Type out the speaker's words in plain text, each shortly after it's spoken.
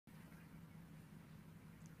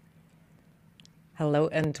Hello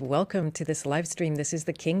and welcome to this live stream. This is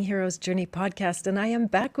the King Heroes Journey podcast, and I am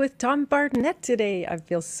back with Tom Barnett today. I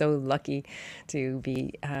feel so lucky to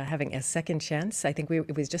be having a second chance. I think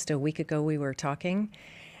it was just a week ago we were talking,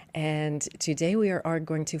 and today we are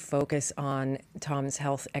going to focus on Tom's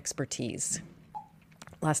health expertise.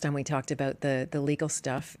 Last time we talked about the legal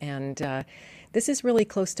stuff, and this is really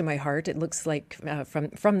close to my heart. It looks like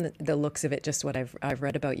from the looks of it, just what I've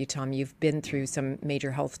read about you, Tom, you've been through some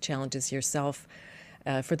major health challenges yourself.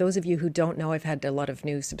 For those of you who don't know, I've had a lot of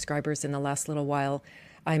new subscribers in the last little while.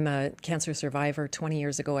 I'm a cancer survivor. 20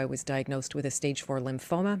 years ago, I was diagnosed with a stage 4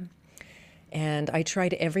 lymphoma. And I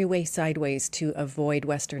tried every way sideways to avoid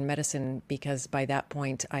Western medicine because by that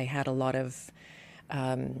point, I had a lot of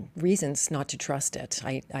reasons not to trust it.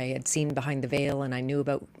 I had seen behind the veil and I knew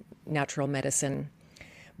about natural medicine,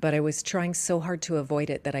 but I was trying so hard to avoid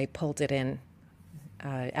it that I pulled it in.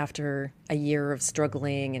 After a year of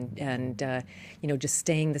struggling and just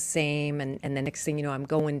staying the same. And the next thing you know, I'm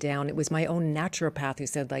going down. It was my own naturopath who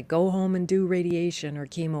said, like, go home and do radiation or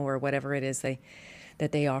chemo or whatever it is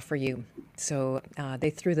that they offer you. So they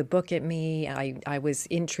threw the book at me. I was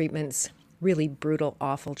in treatments, really brutal,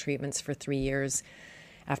 awful treatments for 3 years.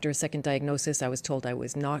 After a second diagnosis, I was told I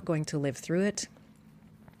was not going to live through it.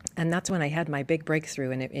 And that's when I had my big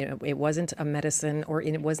breakthrough, and it wasn't a medicine, or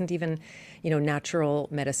it wasn't even, natural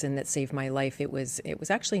medicine that saved my life. It was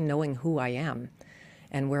actually knowing who I am,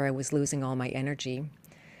 and where I was losing all my energy.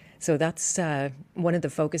 So that's one of the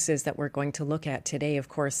focuses that we're going to look at today. Of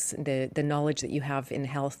course, the knowledge that you have in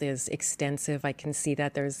health is extensive. I can see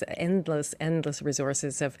that there's endless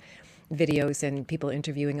resources of videos and people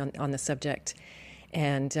interviewing on the subject.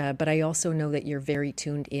 And but I also know that you're very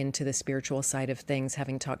tuned into the spiritual side of things,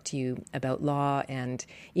 having talked to you about law, and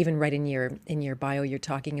even right in your bio, you're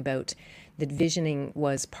talking about that visioning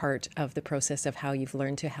was part of the process of how you've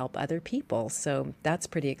learned to help other people. So that's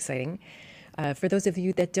pretty exciting. For those of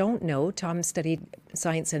you that don't know, Tom studied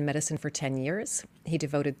science and medicine for 10 years. He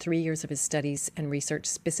devoted 3 years of his studies and research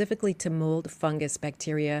specifically to mold, fungus,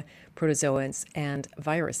 bacteria, protozoans, and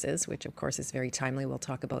viruses, which of course is very timely. We'll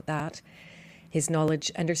talk about that. His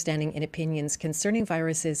knowledge, understanding, and opinions concerning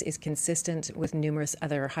viruses is consistent with numerous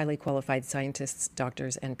other highly qualified scientists,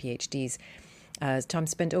 doctors, and PhDs. Tom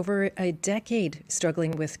spent over a decade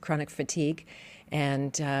struggling with chronic fatigue,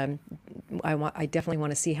 and I definitely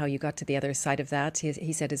want to see how you got to the other side of that.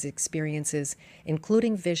 He said his experiences,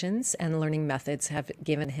 including visions and learning methods, have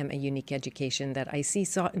given him a unique education that I see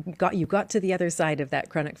you got to the other side of that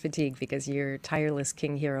chronic fatigue because you're tireless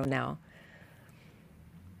King Hero now.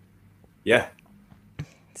 Yeah.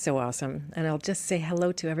 So awesome. And I'll just say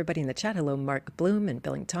hello to everybody in the chat. Hello, Mark Bloom and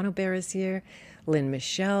Billington Bear is here. Lynn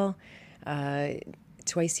Michelle.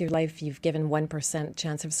 Twice your life, you've given 1%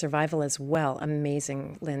 chance of survival as well.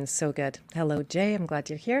 Amazing, Lynn. So good. Hello, Jay. I'm glad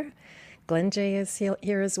you're here. Glenn Jay is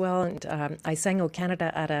here as well. And I sang O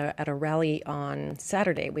Canada at a rally on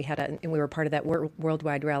Saturday. We were part of that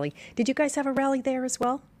worldwide rally. Did you guys have a rally there as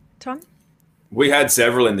well, Tom? We had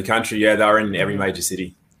several in the country. Yeah, they were in every major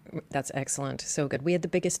city. That's excellent. So good. We had the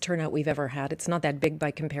biggest turnout we've ever had. It's not that big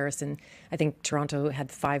by comparison. I think Toronto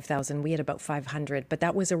had 5,000. We had about 500, but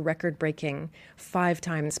that was a record-breaking 5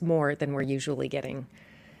 times more than we're usually getting.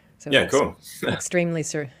 So yeah, cool.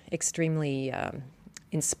 extremely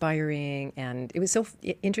inspiring, and it was so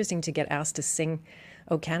interesting to get asked to sing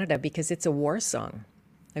 "O Canada" because it's a war song.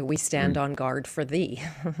 Like, we stand on guard for thee.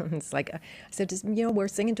 It's like, I said, we're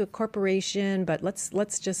singing to a corporation, but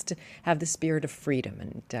let's just have the spirit of freedom,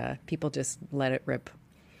 and people just let it rip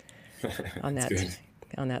on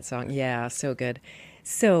that song. Yeah, so good.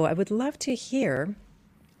 So I would love to hear,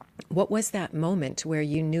 what was that moment where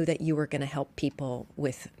you knew that you were going to help people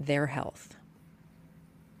with their health?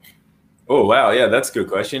 Oh, wow. Yeah, that's a good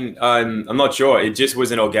question. I'm not sure. It just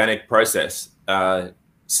was an organic process.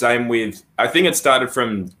 Same with, I think it started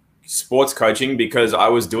from sports coaching because I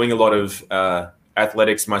was doing a lot of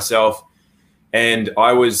athletics myself, and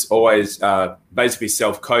I was always basically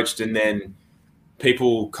self-coached, and then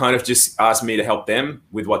people kind of just asked me to help them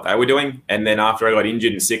with what they were doing. And then after I got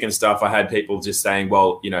injured and sick and stuff, I had people just saying,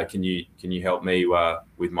 well, can you help me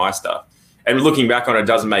with my stuff? And looking back on it,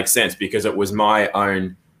 doesn't make sense because it was my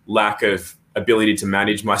own lack of ability to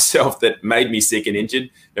manage myself that made me sick and injured,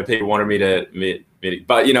 that people wanted me to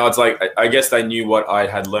but it's like, I guess they knew what I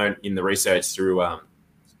had learned in the research through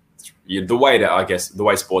the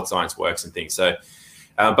way sports science works and things. So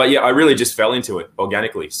but yeah, I really just fell into it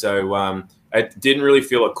organically. So I didn't really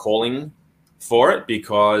feel a calling for it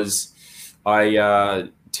because I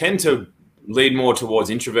tend to lead more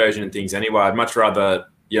towards introversion and things anyway. I'd much rather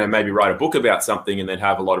maybe write a book about something and then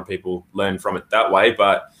have a lot of people learn from it that way.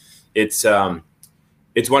 But it's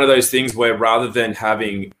it's one of those things where rather than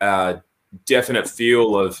having a definite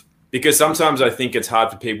feel of, because sometimes I think it's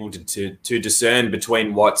hard for people to discern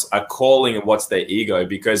between what's a calling and what's their ego,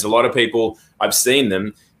 because a lot of people, I've seen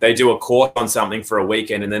them, they do a course on something for a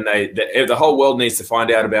weekend and then the whole world needs to find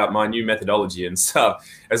out about my new methodology and stuff.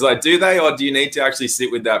 It's like, do they, or do you need to actually sit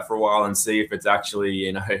with that for a while and see if it's actually,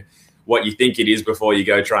 you know, what you think it is before you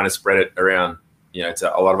go trying to spread it around, you know,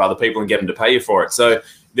 to a lot of other people and get them to pay you for it. So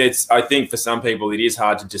I think for some people, it is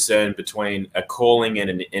hard to discern between a calling and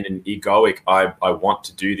an egoic, I want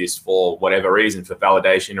to do this for whatever reason, for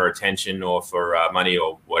validation or attention or for money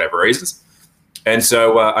or whatever reasons. And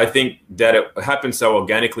so I think that it happened so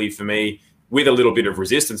organically for me, with a little bit of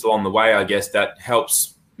resistance along the way. I guess that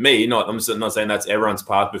helps me. I'm not saying that's everyone's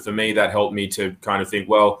path, but for me, that helped me to kind of think,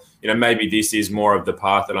 well, you know, maybe this is more of the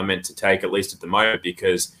path that I'm meant to take, at least at the moment,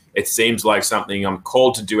 because it seems like something I'm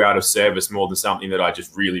called to do out of service more than something that I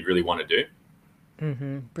just really, really want to do.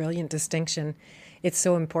 Mm-hmm. Brilliant distinction. It's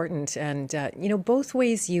so important. And, you know, both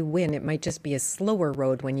ways you win. It might just be a slower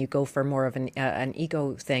road when you go for more of an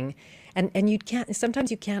ego thing. And you can't,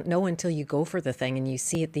 sometimes you can't know until you go for the thing and you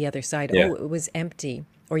see it the other side. Yeah. Oh, it was empty.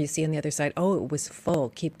 Or you see on the other side, oh, it was full.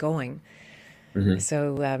 Keep going. Mm-hmm.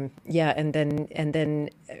 So, yeah. And then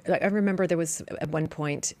I remember there was at one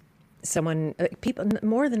point, someone, people,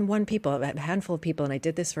 more than one people, a handful of people, and I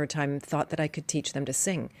did this for a time, thought that I could teach them to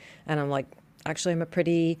sing. And I'm like,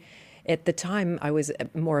 actually, at the time, I was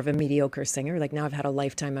more of a mediocre singer. Like now I've had a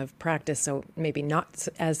lifetime of practice, so maybe not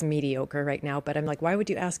as mediocre right now, but I'm like, why would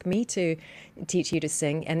you ask me to teach you to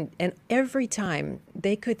sing? And every time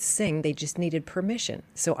they could sing, they just needed permission.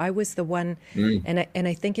 So I was the one, and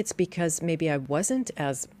I think it's because maybe I wasn't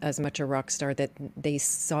as much a rock star that they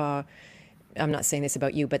saw. I'm not saying this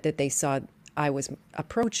about you, but that they saw I was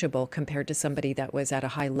approachable compared to somebody that was at a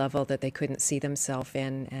high level that they couldn't see themselves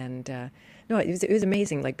in. And no, it was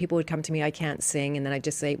amazing. Like people would come to me, I can't sing. And then I'd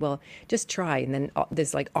just say, well, just try. And then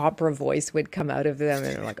this like opera voice would come out of them.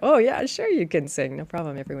 And they're like, oh yeah, sure you can sing. No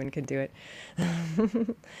problem. Everyone can do it.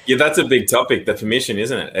 Yeah, that's a big topic, the permission,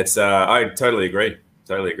 isn't it? It's I totally agree.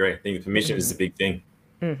 Totally agree. I think the permission is a big thing.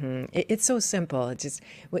 Mm-hmm. It's so simple. It just,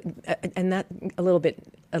 and that a little bit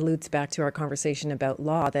alludes back to our conversation about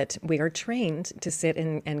law, that we are trained to sit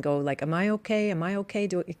and go like, am I okay? Am I okay?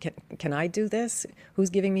 Can I do this?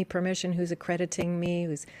 Who's giving me permission? Who's accrediting me?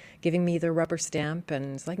 Who's giving me the rubber stamp?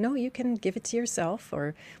 And it's like, no, you can give it to yourself,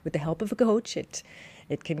 or with the help of a coach, it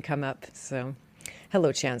can come up. So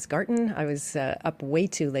hello, Chance Garton. I was up way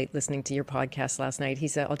too late listening to your podcast last night.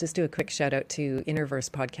 I'll just do a quick shout out to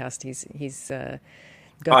Innerverse podcast. He's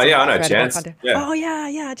I know Chance. Yeah. Oh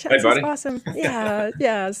yeah. Chance is awesome.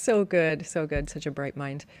 Yeah, so good. Such a bright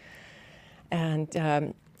mind.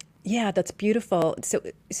 And yeah, that's beautiful.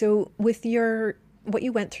 So with what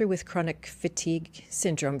you went through with chronic fatigue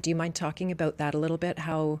syndrome, do you mind talking about that a little bit?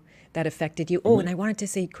 How that affected you? Oh, and I wanted to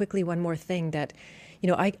say quickly one more thing, that, you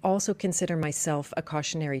know, I also consider myself a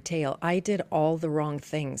cautionary tale. I did all the wrong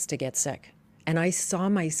things to get sick, and I saw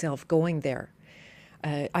myself going there.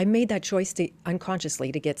 I made that choice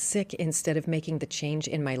unconsciously to get sick instead of making the change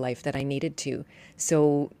in my life that I needed to.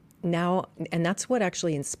 So now, and that's what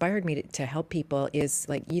actually inspired me to help people, is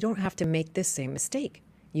like, you don't have to make this same mistake.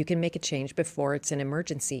 You can make a change before it's an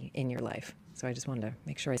emergency in your life. So I just wanted to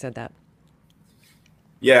make sure I said that.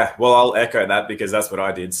 Yeah, well, I'll echo that because that's what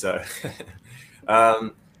I did. So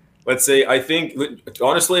let's see. I think,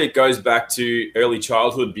 honestly, it goes back to early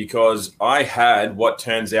childhood, because I had what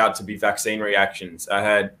turns out to be vaccine reactions.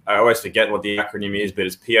 I always forget what the acronym is, but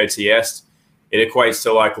it's POTS. It equates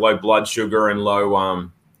to like low blood sugar and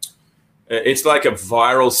low, it's like a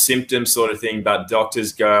viral symptom sort of thing, but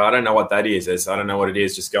doctors go, I don't know what that is. I don't know what it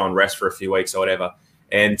is. Just go and rest for a few weeks or whatever.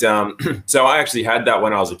 And so I actually had that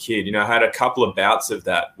when I was a kid. You know, I had a couple of bouts of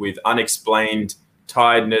that with unexplained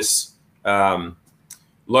tiredness,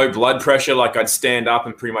 low blood pressure, like I'd stand up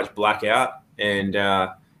and pretty much black out. And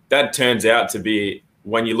that turns out to be,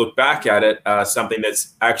 when you look back at it, something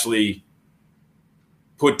that's actually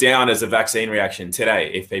put down as a vaccine reaction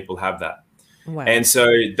today, if people have that. Wow. And so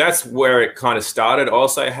that's where it kind of started. I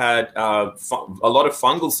also had a lot of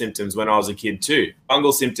fungal symptoms when I was a kid too.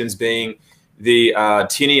 Fungal symptoms being the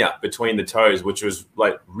tinea between the toes, which was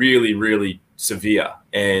like really, really severe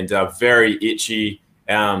and very itchy.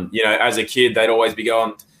 You know, as a kid, they'd always be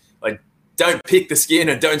going like, don't pick the skin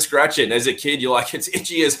and don't scratch it. And as a kid, you're like, it's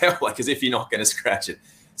itchy as hell, like as if you're not going to scratch it.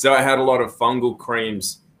 So I had a lot of fungal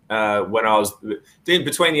creams when I was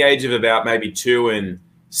between the age of about maybe 2 and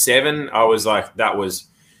 7. I was like, that was,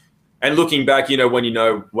 and looking back, you know, when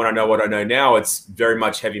I know what I know now, it's very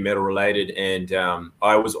much heavy metal related. And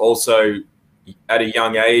I was also at a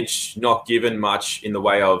young age, not given much in the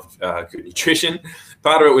way of good nutrition.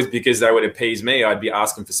 Part of it was because they would appease me. I'd be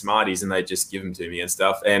asking for Smarties and they'd just give them to me and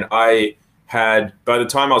stuff. And I had, by the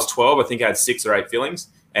time I was 12, I think I had 6 or 8 fillings,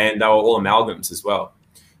 and they were all amalgams as well.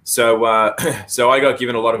 So, so I got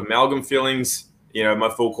given a lot of amalgam fillings, you know, my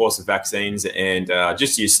full course of vaccines, and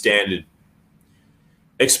just your standard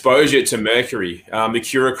exposure to mercury,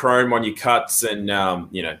 mercurochrome on your cuts, and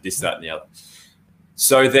you know, this, that, and the other.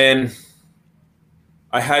 So then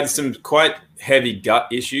I had some quite heavy gut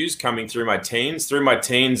issues coming through my teens. Through my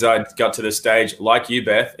teens, I got to the stage, like you,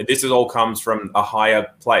 Beth, and this all comes from a higher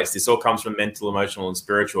place. This all comes from mental, emotional, and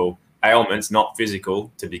spiritual ailments, not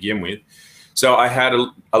physical to begin with. So I had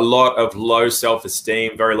a lot of low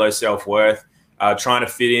self-esteem, very low self-worth, trying to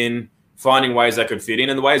fit in, finding ways I could fit in.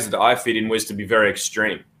 And the ways that I fit in was to be very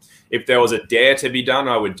extreme. If there was a dare to be done,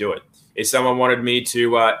 I would do it. If someone wanted me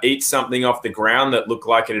to eat something off the ground that looked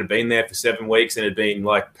like it had been there for 7 weeks and had been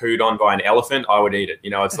like pooed on by an elephant, I would eat it. You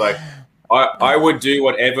know, it's like I would do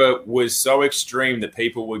whatever was so extreme that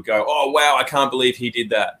people would go, oh, wow, I can't believe he did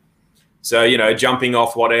that. So, you know, jumping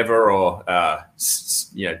off whatever, or,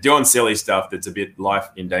 you know, doing silly stuff that's a bit life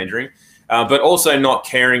endangering, but also not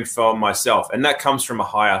caring for myself. And that comes from a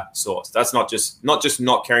higher source. That's not just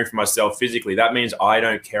not caring for myself physically. That means I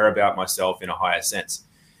don't care about myself in a higher sense.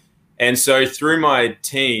 And so through my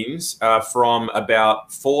teens, from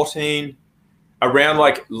about 14, around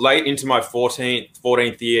like late into my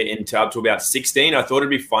 14th year into up to about 16, I thought it'd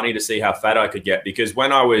be funny to see how fat I could get, because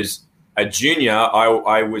when I was a junior,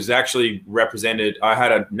 I was actually represented. I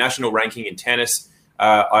had a national ranking in tennis.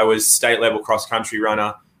 I was state level cross country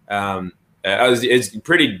runner. I was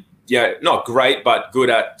pretty, yeah, not great, but good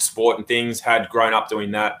at sport and things. Had grown up doing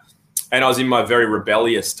that. And I was in my very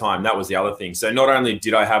rebellious time. That was the other thing. So not only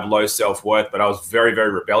did I have low self-worth, but I was very,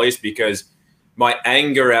 very rebellious, because my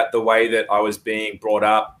anger at the way that I was being brought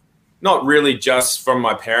up, not really just from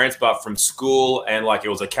my parents, but from school, and like it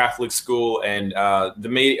was a Catholic school, and the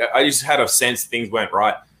media, I just had a sense things weren't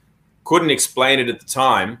right. Couldn't explain it at the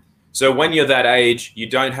time. So when you're that age, you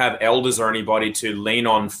don't have elders or anybody to lean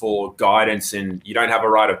on for guidance, and you don't have a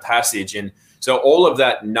rite of passage. And so all of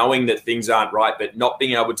that, knowing that things aren't right, but not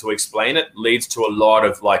being able to explain it, leads to a lot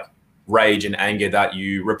of like rage and anger that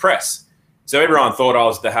you repress. So everyone thought I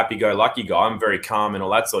was the happy-go-lucky guy. I'm very calm and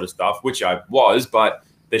all that sort of stuff, which I was, but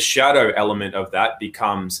the shadow element of that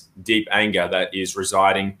becomes deep anger that is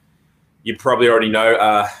residing. You probably already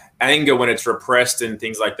know anger, when it's repressed and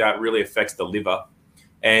things like that, really affects the liver.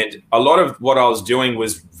 And a lot of what I was doing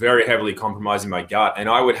was very heavily compromising my gut. And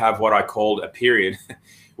I would have what I called a period,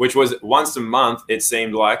 which was once a month. It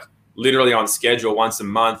seemed like literally on schedule, once a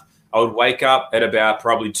month, I would wake up at about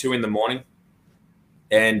probably 2 in the morning,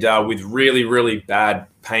 and with really, really bad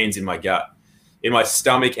pains in my gut, in my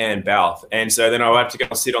stomach and bowel. And so then I would have to go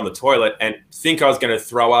and sit on the toilet and think I was going to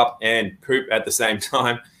throw up and poop at the same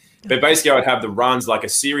time. But basically I would have the runs, like a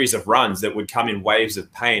series of runs that would come in waves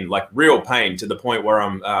of pain, like real pain, to the point where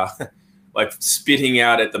I'm like spitting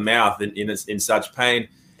out at the mouth in such pain.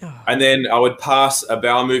 Oh. And then I would pass a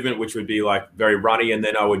bowel movement, which would be like very runny. And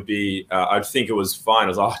then I would be, I'd think it was fine. I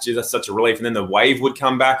was like, oh, geez, that's such a relief. And then the wave would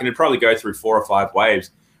come back, and it'd probably go through 4 or 5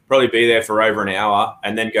 waves, probably be there for over an hour,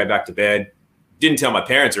 and then go back to bed. Didn't tell my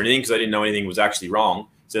parents or anything, because I didn't know anything was actually wrong.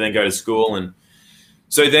 So then go to school. And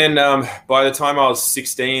so then by the time I was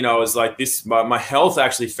 16, I was like this, my health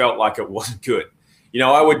actually felt like it wasn't good. You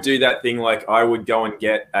know, I would do that thing, like I would go and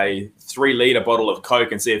get a 3-liter bottle of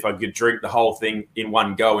Coke and see if I could drink the whole thing in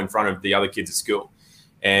one go in front of the other kids at school.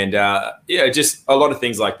 And yeah, just a lot of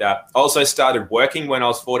things like that. I also started working when I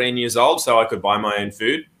was 14 years old, so I could buy my own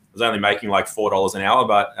food. I was only making like $4 an hour,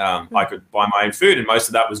 but I could buy my own food, and most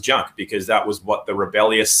of that was junk, because that was what the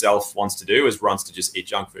rebellious self wants to do, is wants to just eat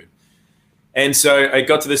junk food. And so I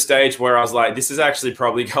got to the stage where I was like, this is actually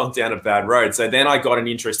probably going down a bad road. So then I got an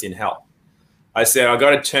interest in health. I said, I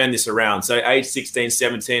got to turn this around. So age 16,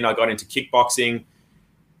 17, I got into kickboxing.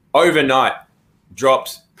 Overnight,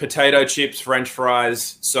 dropped potato chips, French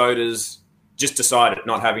fries, sodas, just decided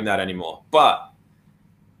not having that anymore. But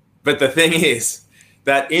the thing is,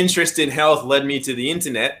 that interest in health led me to the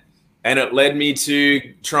internet, and it led me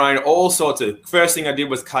to trying all sorts of, first thing I did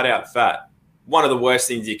was cut out fat. One of the worst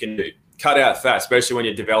things you can do, cut out fat, especially when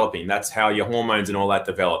you're developing. That's how your hormones and all that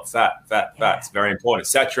develop. Fat. It's very important.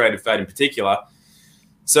 Saturated fat in particular.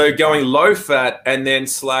 So going low fat, and then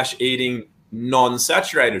 / eating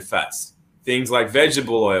non-saturated fats, things like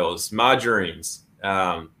vegetable oils, margarines,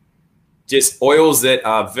 just oils that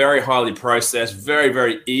are very highly processed, very,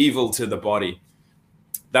 very evil to the body.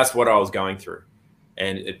 That's what I was going through.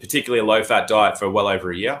 And particularly a low-fat diet for well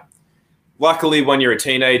over a year. luckily, when you're a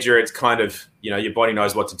teenager, it's kind of, your body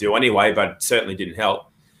knows what to do anyway, but it certainly didn't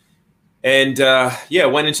help. And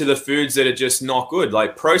went into the foods that are just not good,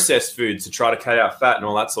 like processed foods to try to cut out fat and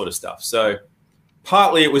all that sort of stuff. So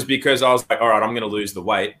partly it was because I was like, all right, I'm going to lose the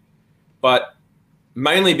weight, but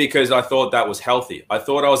mainly because I thought that was healthy. I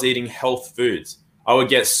thought I was eating health foods. I would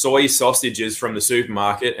get soy sausages from the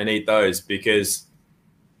supermarket and eat those because,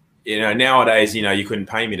 nowadays, you couldn't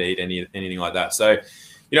pay me to eat anything like that. So,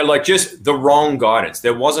 like just the wrong guidance.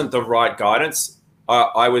 There wasn't the right guidance.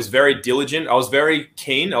 I was very diligent. I was very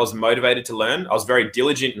keen. I was motivated to learn. I was very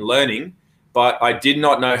diligent in learning, but I did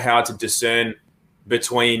not know how to discern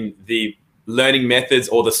between the learning methods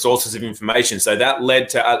or the sources of information. So that led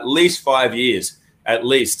to at least 5 years,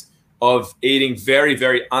 of eating very,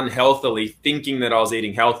 very unhealthily, thinking that I was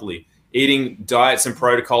eating healthily, eating diets and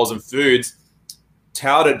protocols and foods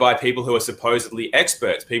touted by people who are supposedly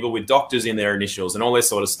experts, people with doctors in their initials and all this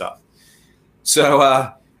sort of stuff.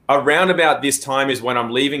 So around about this time is when I'm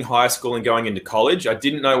leaving high school and going into college. I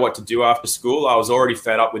didn't know what to do after school. I was already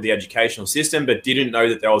fed up with the educational system, but didn't know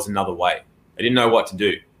that there was another way. I didn't know what to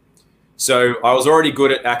do. So I was already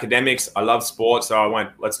good at academics. I love sports. So I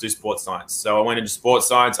went, let's do sports science. So I went into sports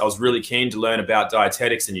science. I was really keen to learn about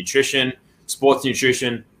dietetics and nutrition, sports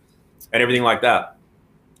nutrition, and everything like that.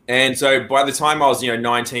 And so by the time I was,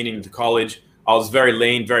 19 into college, I was very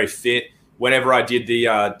lean, very fit. Whenever I did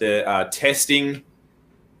the testing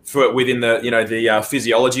for within the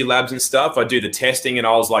physiology labs and stuff, I do the testing, and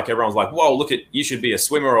I was like, everyone's like, whoa, look you should be a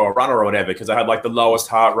swimmer or a runner or whatever, because I had like the lowest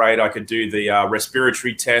heart rate. I could do the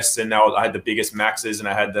respiratory tests, and now I had the biggest maxes, and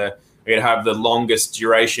I could have the longest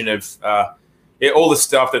duration of all the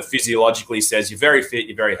stuff that physiologically says you're very fit,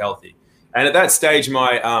 you're very healthy. And at that stage,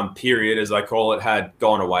 my period, as I call it, had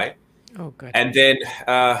gone away. Oh, good. And then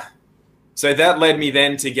so that led me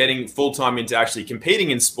then to getting full-time into actually competing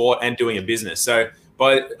in sport and doing a business. So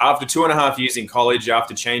but after 2.5 years in college,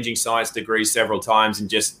 after changing science degrees several times and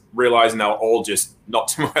just realizing they were all just not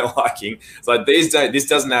to my liking, it's like, this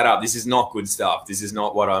doesn't add up. This is not good stuff. This is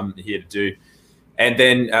not what I'm here to do. And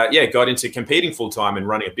then, got into competing full time and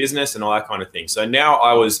running a business and all that kind of thing. So now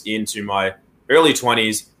I was into my early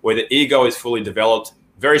 20s where the ego is fully developed,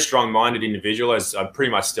 very strong-minded individual, as I pretty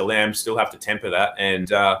much still am, still have to temper that. And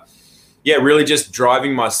really just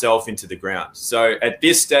driving myself into the ground. So at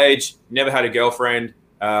this stage, never had a girlfriend.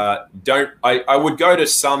 I would go to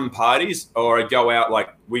some parties, or I'd go out, like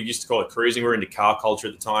we used to call it cruising. We were into car culture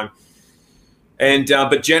at the time. And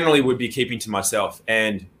but generally would be keeping to myself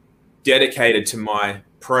and dedicated to my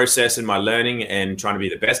process and my learning and trying to be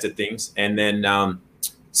the best at things. And then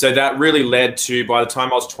so that really led to, by the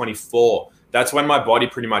time I was 24, that's when my body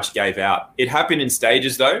pretty much gave out. It happened in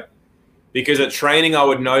stages though, because at training, I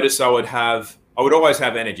would notice I would always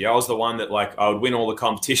have energy. I was the one that I would win all the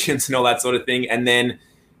competitions and all that sort of thing. And then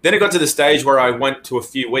it got to the stage where I went to a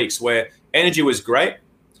few weeks where energy was great.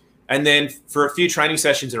 And then for a few training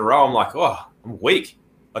sessions in a row, I'm like, oh, I'm weak.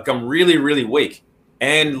 Like I'm really, really weak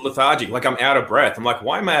and lethargic. Like I'm out of breath. I'm like,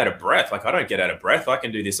 why am I out of breath? Like I don't get out of breath. I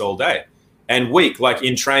can do this all day. And weak, like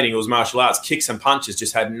in training, it was martial arts, kicks and punches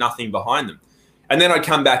just had nothing behind them. And then I'd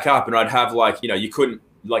come back up and I'd have you couldn't,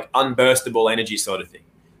 unburstable energy sort of thing,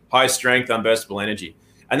 high strength, unburstable energy.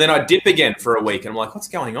 And then I'd dip again for a week and I'm like, what's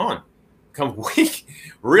going on? I'm weak,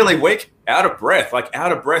 really weak, out of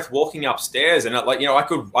breath walking upstairs. And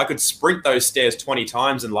I could sprint those stairs 20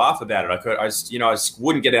 times and laugh about it. I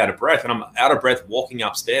wouldn't get out of breath, and I'm out of breath walking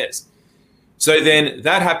upstairs. So then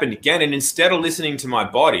that happened again. And instead of listening to my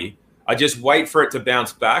body, I just wait for it to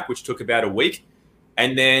bounce back, which took about a week.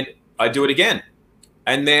 And then I do it again.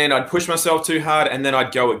 And then I'd push myself too hard, and then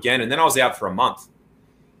I'd go again. And then I was out for a month.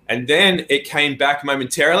 And then it came back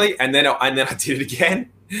momentarily, and then I did it again,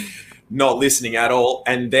 not listening at all.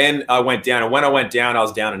 And then I went down. And when I went down, I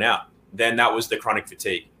was down and out. Then that was the chronic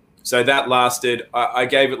fatigue. So that lasted, I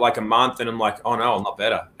gave it like a month, and I'm like, oh no, I'm not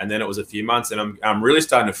better. And then it was a few months, and I'm really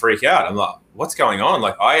starting to freak out. I'm like, what's going on?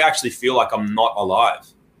 Like, I actually feel like I'm not alive.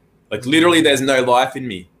 Like literally there's no life in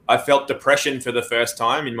me. I felt depression for the first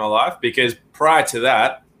time in my life, because prior to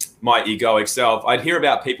that, my egoic self, I'd hear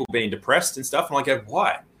about people being depressed and stuff. And I go,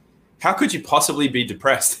 why? How could you possibly be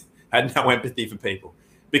depressed? I had no empathy for people,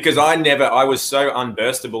 because I was so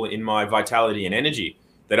unburstable in my vitality and energy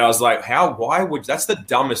that I was like, that's the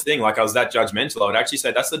dumbest thing. Like I was that judgmental. I would actually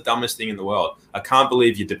say that's the dumbest thing in the world. I can't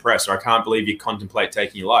believe you're depressed, or I can't believe you contemplate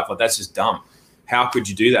taking your life. Like that's just dumb. How could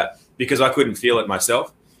you do that? Because I couldn't feel it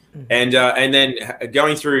myself. And then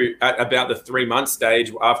going through at about the 3-month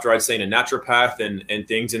stage after I'd seen a naturopath and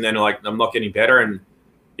things, and then I'm not getting better. And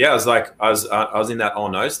yeah, I was in that oh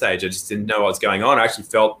no stage. I just didn't know what was going on. I actually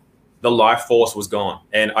felt the life force was gone.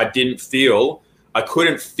 And I couldn't feel,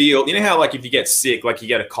 you know how like if you get sick, like you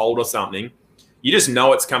get a cold or something, you just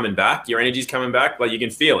know it's coming back. Your energy's coming back. Like you can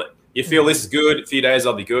feel it. You feel this is good. A few days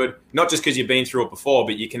I'll be good. Not just because you've been through it before,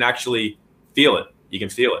 but you can actually feel it. You can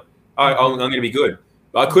feel it. I'm going to be good.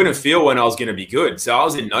 But I couldn't feel when I was going to be good. So I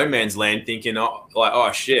was in no man's land thinking,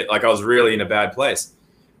 oh shit, like I was really in a bad place.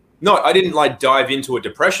 No, I didn't like dive into a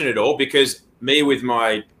depression at all, because me with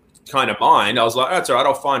my kind of mind, I was like, oh, it's all right,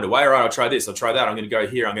 I'll find a way. All right, I'll try this, I'll try that. I'm going to go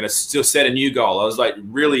here. I'm going to still set a new goal. I was like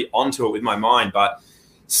really onto it with my mind, but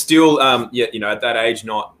still, you know, at that age,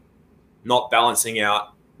 not balancing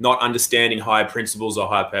out, not understanding higher principles or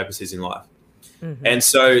higher purposes in life. And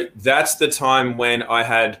so that's the time when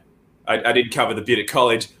I did cover the bit at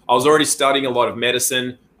college. I was already studying a lot of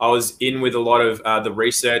medicine. I was in with a lot of the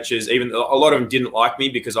researchers. Even a lot of them didn't like me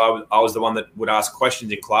because I was the one that would ask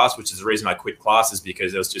questions in class, which is the reason I quit classes,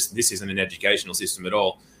 because it was just, this isn't an educational system at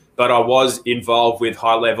all. But I was involved with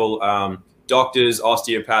high-level doctors,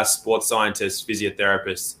 osteopaths, sports scientists,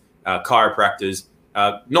 physiotherapists, chiropractors,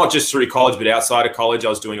 not just through college, but outside of college. I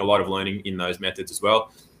was doing a lot of learning in those methods as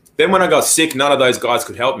well. Then when I got sick, none of those guys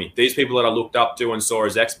could help me. These people that I looked up to and saw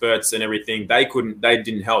as experts and everything, they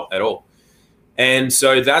didn't help at all. And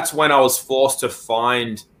so that's when I was forced to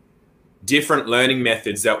find different learning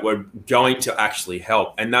methods that were going to actually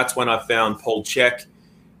help. And that's when I found Paul Chek.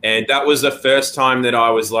 And that was the first time that I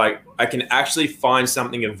was like, I can actually find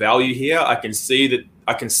something of value here. I can see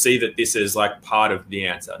that this is like part of the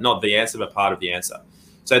answer, not the answer, but part of the answer.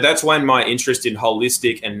 So that's when my interest in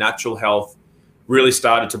holistic and natural health really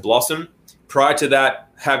started to blossom. Prior to that,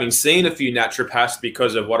 having seen a few naturopaths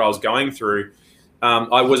because of what I was going through,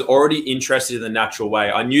 I was already interested in the natural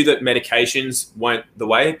way. I knew that medications weren't the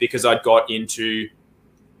way, because I'd already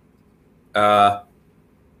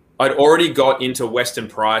got into Western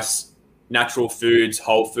price, natural foods,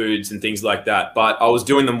 whole foods, and things like that. But I was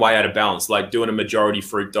doing them way out of balance, like doing a majority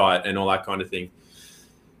fruit diet and all that kind of thing.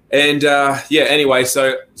 And yeah, anyway,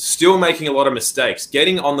 so still making a lot of mistakes,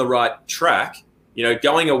 getting on the right track, you know,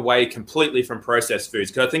 going away completely from processed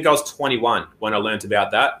foods. Because I think I was 21 when I learned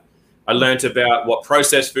about that. I learned about what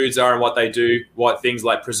processed foods are and what they do, what things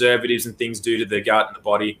like preservatives and things do to the gut and the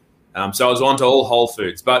body. So I was on to all whole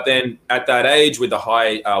foods. But then at that age, with the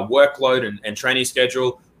high workload and training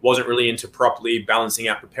schedule, wasn't really into properly balancing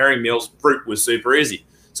out preparing meals. Fruit was super easy.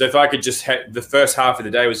 So if I could just the first half of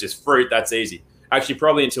the day was just fruit, that's easy. Actually,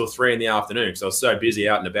 probably until 3 in the afternoon, because I was so busy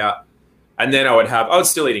out and about. And then I was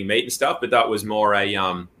still eating meat and stuff, but that was more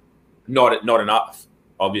a not enough,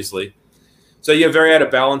 obviously. So yeah, very out of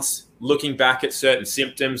balance. Looking back at certain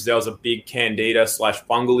symptoms, there was a big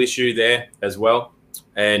candida/fungal issue there as well.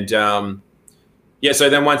 And yeah, so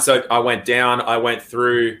then once I went down, I went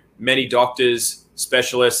through many doctors,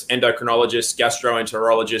 specialists, endocrinologists,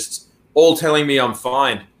 gastroenterologists, all telling me I'm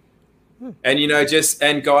fine. And, you know,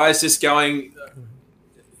 and guys just going,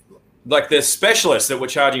 like the specialists that were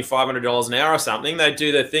charging $500 an hour or something, they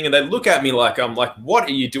do their thing and they look at me like, I'm like, what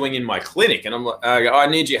are you doing in my clinic? And I'm like, I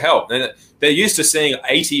need your help. And they're used to seeing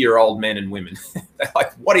 80-year-old men and women. They're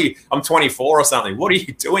like, I'm 24 or something. What are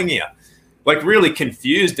you doing here? Like really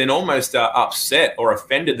confused and almost upset or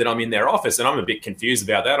offended that I'm in their office. And I'm a bit confused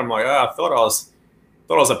about that. I'm like, I thought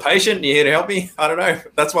I was a patient. You here to help me? I don't know.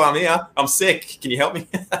 That's why I'm here. I'm sick. Can you help me?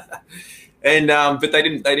 And but they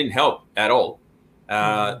didn't help at all.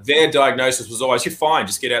 Their diagnosis was always, you're fine,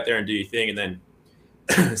 just get out there and do your thing. And then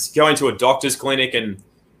going to a doctor's clinic and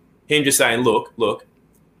him just saying, look,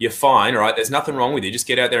 you're fine, all right? There's nothing wrong with you. Just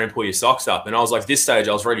get out there and pull your socks up. And I was like, this stage,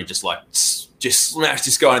 I was ready to just smash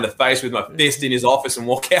this guy in the face with my fist in his office and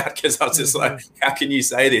walk out, because I was just like, how can you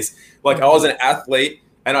say this? Like I was an athlete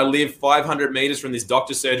and I lived 500 meters from this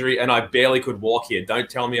doctor's surgery and I barely could walk here. Don't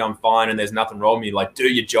tell me I'm fine and there's nothing wrong with me. Like, do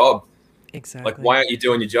your job. Exactly. Like, why aren't you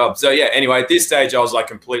doing your job? So yeah, anyway, at this stage, I was like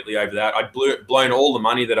completely over that. I'd blown all the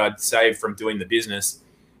money that I'd saved from doing the business,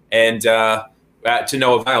 and to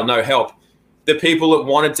no avail, no help. The people that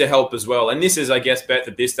wanted to help as well. And this is, I guess, Beth,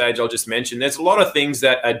 at this stage, I'll just mention, there's a lot of things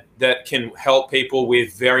that can help people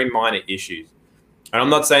with very minor issues. And I'm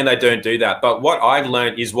not saying they don't do that, but what I've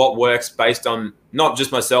learned is what works based on not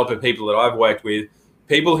just myself, but people that I've worked with,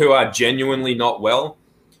 people who are genuinely not well.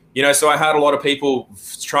 You know, so I had a lot of people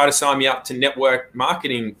try to sign me up to network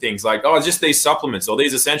marketing things like, oh, just these supplements or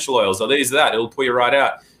these essential oils or these, that, it'll pull you right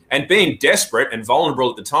out. And being desperate and vulnerable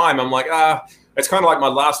at the time, I'm like, it's kind of like my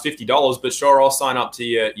last $50, but sure, I'll sign up to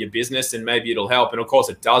your business and maybe it'll help. And of course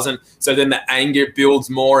it doesn't. So then the anger builds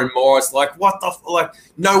more and more. It's like, what the, like,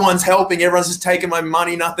 no one's helping. Everyone's just taking my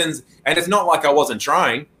money. Nothing's, and it's not like I wasn't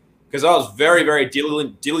trying. because I was very, very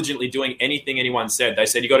diligently doing anything anyone said. They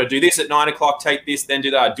said, you got to do this at 9 o'clock, take this, then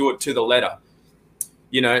do that. I'd do it to the letter,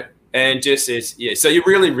 and just so you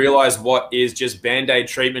really realize what is just Band-Aid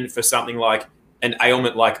treatment for something like an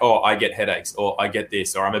ailment, like, oh, I get headaches, or I get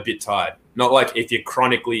this, or I'm a bit tired. Not like if you're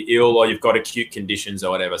chronically ill or you've got acute conditions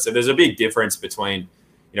or whatever. So there's a big difference between,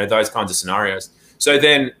 those kinds of scenarios. So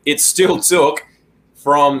then it still took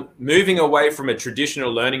from moving away from a traditional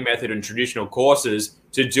learning method and traditional courses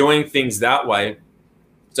to doing things that way.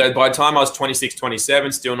 So by the time I was 26,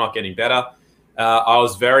 27, still not getting better, I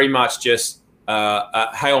was very much just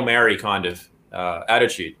a Hail Mary kind of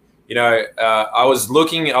attitude. I was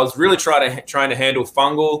really trying to handle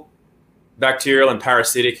fungal, bacterial, and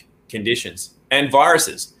parasitic conditions and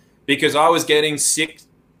viruses, because I was getting sick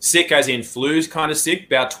as in flus kind of sick,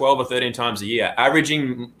 about 12 or 13 times a year,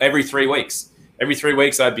 averaging every 3 weeks. Every 3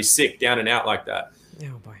 weeks I'd be sick, down and out like that.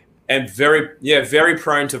 Oh boy. And very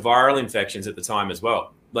prone to viral infections at the time as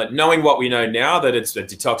well. Like, knowing what we know now, that it's a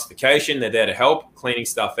detoxification, they're there to help, cleaning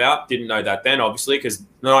stuff out. Didn't know that then, obviously, because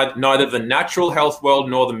neither the natural health world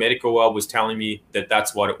nor the medical world was telling me that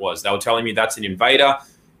that's what it was. They were telling me that's an invader.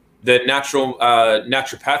 The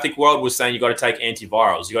naturopathic world was saying you got to take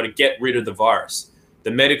antivirals. You got to get rid of the virus.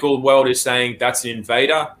 The medical world is saying that's an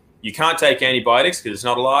invader. You can't take antibiotics because it's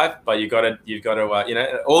not alive, but you've got to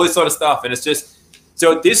all this sort of stuff. And it's just,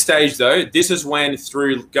 so at this stage though, this is when,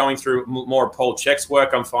 through going through more of Paul Chek's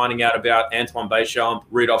work, I'm finding out about Antoine Béchamp,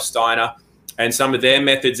 Rudolf Steiner, and some of their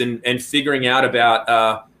methods, and figuring out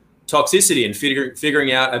about toxicity, and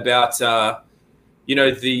figuring out about the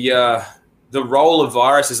role of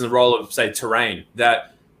viruses and the role of, say, terrain.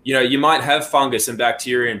 That you might have fungus and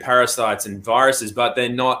bacteria and parasites and viruses, but they're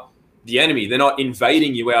not the enemy. They're not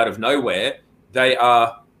invading you out of nowhere.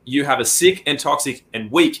 You have a sick and toxic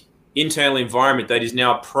and weak internal environment that is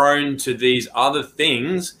now prone to these other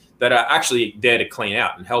things that are actually there to clean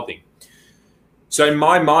out and helping. So in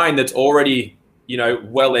my mind, that's already,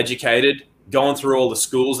 well educated, going through all the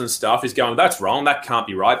schools and stuff, is going, that's wrong, that can't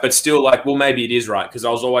be right. But still, like, well, maybe it is right, because I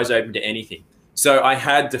was always open to anything. So I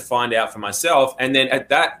had to find out for myself. And then at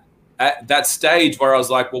that stage where I was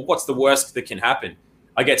like, well, what's the worst that can happen?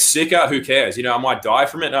 I get sicker, who cares? I might die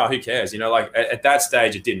from it. Oh, who cares? At that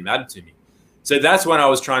stage, it didn't matter to me. So that's when I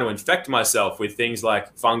was trying to infect myself with things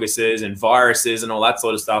like funguses and viruses and all that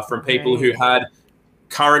sort of stuff from people who had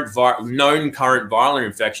known current viral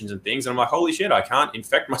infections and things. And I'm like, holy shit, I can't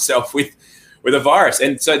infect myself with a virus.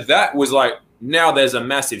 And so that was like, now there's a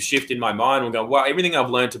massive shift in my mind. I'm going, wow, everything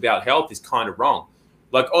I've learned about health is kind of wrong.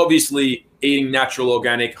 Like, obviously eating natural,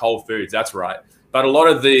 organic, whole foods, that's right. But a lot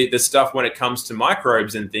of the stuff when it comes to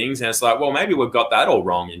microbes and things, and it's like, well, maybe we've got that all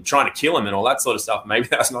wrong, and trying to kill them and all that sort of stuff, maybe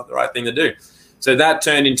that's not the right thing to do. So that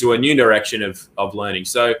turned into a new direction of learning.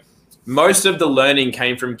 So most of the learning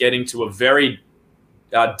came from getting to a very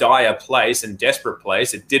dire place and desperate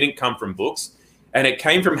place. It didn't come from books, and it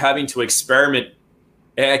came from having to experiment.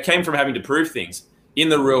 It came from having to prove things in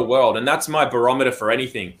the real world. And that's my barometer for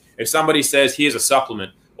anything. If somebody says, here's a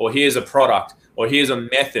supplement, or here's a product, or here's a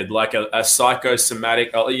method, like a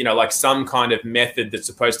psychosomatic, like some kind of method that's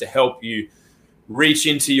supposed to help you reach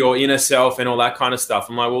into your inner self and all that kind of stuff,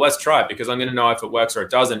 I'm like, well, let's try it, because I'm going to know if it works or it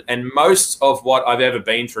doesn't. And most of what I've ever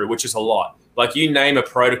been through, which is a lot, like, you name a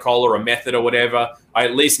protocol or a method or whatever, I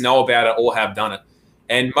at least know about it or have done it.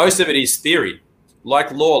 And most of it is theory,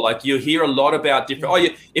 like law. Like, you hear a lot about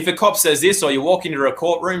different, if a cop says this, or you walk into a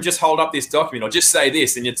courtroom, just hold up this document, or just say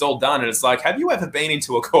this, and it's all done. And it's like, have you ever been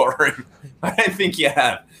into a courtroom? I don't think you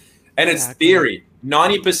have. And it's theory.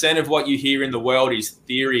 90% of what you hear in the world is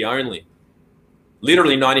theory only.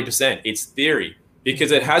 Literally 90%. It's theory,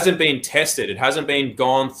 because it hasn't been tested. It hasn't been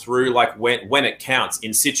gone through, like, when it counts,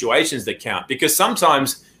 in situations that count. Because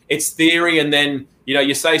sometimes it's theory, and then,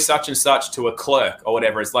 you say such and such to a clerk or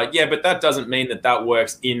whatever. It's like, yeah, but that doesn't mean that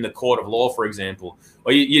works in the court of law, for example.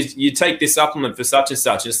 Or you take this supplement for such and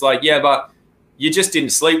such. And it's like, yeah, but you just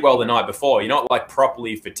didn't sleep well the night before. You're not, like,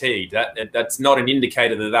 properly fatigued. That's not an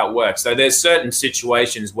indicator that works. So there's certain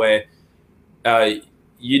situations where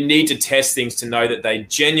you need to test things to know that they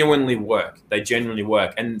genuinely work. They genuinely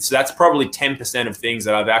work. And so that's probably 10% of things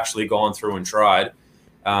that I've actually gone through and tried.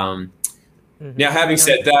 Now, having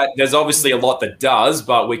said that, there's obviously a lot that does,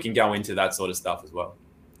 but we can go into that sort of stuff as well.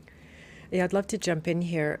 Yeah, I'd love to jump in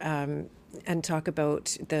here and talk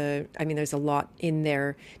about there's a lot in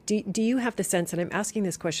there. Do you have the sense, and I'm asking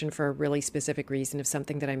this question for a really specific reason, of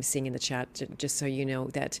something that I'm seeing in the chat, just so you know,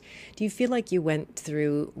 that do you feel like you went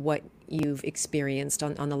through what you've experienced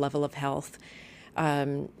on the level of health?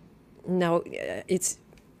 Now,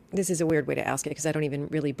 this is a weird way to ask it because I don't even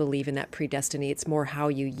really believe in that predestiny. It's more how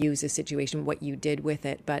you use a situation, what you did with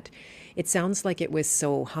it. But it sounds like it was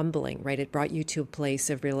so humbling, right? It brought you to a place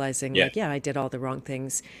of realizing, Yeah. like, yeah, I did all the wrong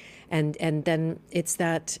things. And then it's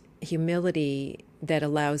that humility that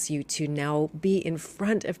allows you to now be in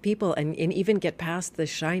front of people and even get past the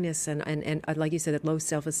shyness and like you said, that low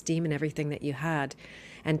self-esteem and everything that you had,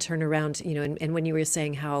 and turn around, and when you were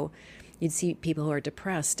saying how you'd see people who are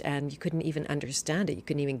depressed and you couldn't even understand it. You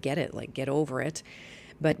couldn't even get it, like get over it.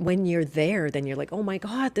 But when you're there, then you're like, oh my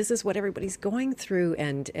God, this is what everybody's going through.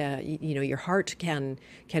 And, your heart can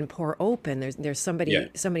pour open. There's somebody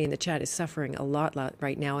in the chat is suffering a lot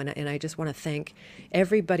right now. And I just want to thank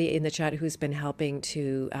everybody in the chat who's been helping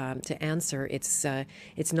to answer. It's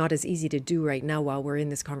not as easy to do right now while we're in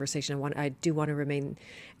this conversation. I do want to remain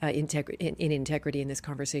in integrity in this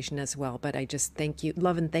conversation as well. But I just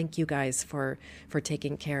love and thank you guys for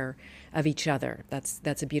taking care of each other.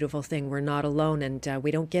 That's a beautiful thing. We're not alone, and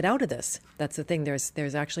we don't get out of this. That's the thing.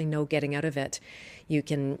 There's actually no getting out of it. You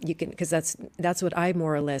can because that's what I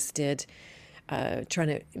more or less did.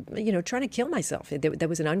 Trying to kill myself. There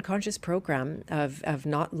was an unconscious program of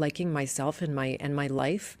not liking myself and my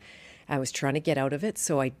life. I was trying to get out of it,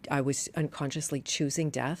 so I was unconsciously choosing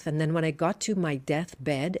death. And then when I got to my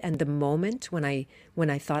deathbed, and the moment when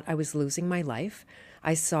I thought I was losing my life,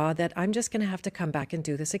 I saw that I'm just going to have to come back and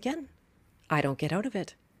do this again. I don't get out of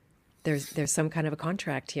it. There's some kind of a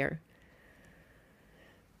contract here.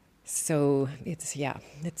 So it's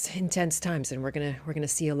intense times, and we're gonna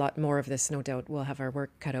see a lot more of this, no doubt. We'll have our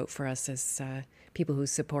work cut out for us as people who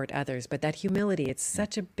support others. But that humility, it's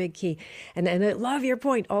such a big key. And I love your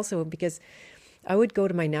point also, because I would go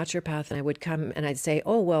to my naturopath and I would come and I'd say,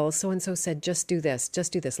 oh, well, so-and-so said, just do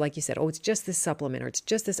this. Like you said, oh, it's just this supplement or it's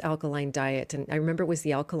just this alkaline diet. And I remember it was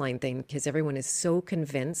the alkaline thing because everyone is so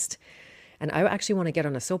convinced. And I actually want to get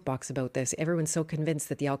on a soapbox about this. Everyone's so convinced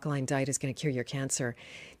that the alkaline diet is going to cure your cancer.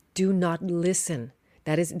 Do not listen.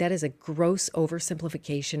 That is a gross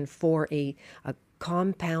oversimplification for a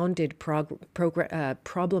compounded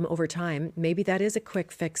problem over time. Maybe that is a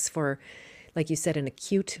quick fix for, like you said, an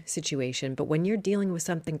acute situation. But when you're dealing with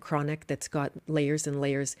something chronic that's got layers and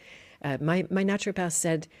layers, my naturopath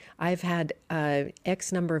said, I've had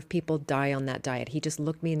X number of people die on that diet. He just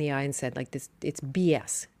looked me in the eye and said, like, this, it's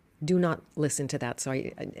BS. Do not listen to that. So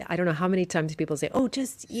I don't know how many times people say, oh,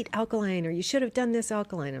 just eat alkaline, or you should have done this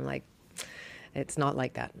alkaline. I'm like, it's not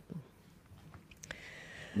like that.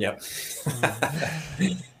 Yep.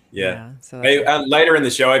 Yeah. So hey, later in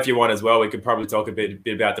the show, if you want as well, we could probably talk a bit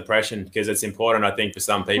about depression, because it's important, I think, for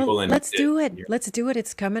some people. Well, let's do it. Let's do it.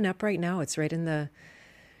 It's coming up right now. It's right in the.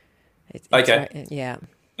 Okay. Right, yeah.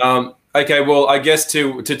 Okay. Well, I guess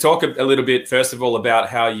to talk a little bit first of all about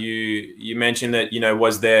how you mentioned that,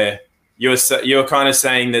 was there, you were kind of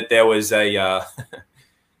saying that there was a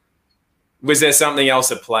was there something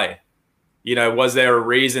else at play? Was there a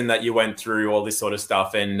reason that you went through all this sort of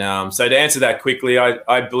stuff? And so to answer that quickly,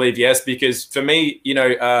 I believe yes, because for me,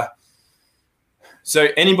 so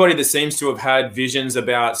anybody that seems to have had visions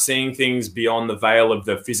about seeing things beyond the veil of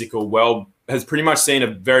the physical world has pretty much seen a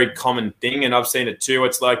very common thing. And I've seen it too.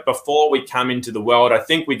 It's like before we come into the world, I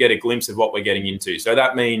think we get a glimpse of what we're getting into. So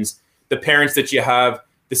that means the parents that you have,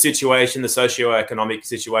 the situation, the socioeconomic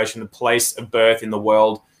situation, the place of birth in the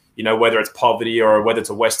world, whether it's poverty or whether it's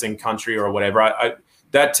a Western country or whatever.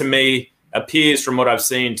 That to me appears from what I've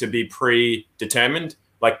seen to be predetermined,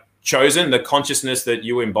 like chosen. The consciousness that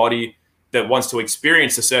you embody that wants to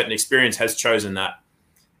experience a certain experience has chosen that.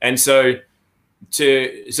 And so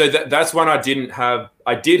that's when I did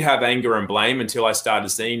have anger and blame until I started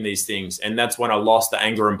seeing these things. And that's when I lost the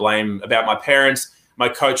anger and blame about my parents, my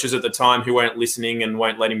coaches at the time who weren't listening and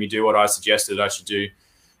weren't letting me do what I suggested I should do,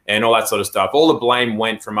 and all that sort of stuff. All the blame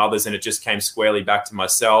went from others and it just came squarely back to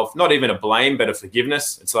myself. Not even a blame, but a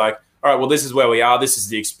forgiveness. It's like, all right, well, this is where we are. This is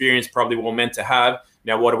the experience probably we're meant to have.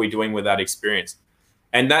 Now, what are we doing with that experience?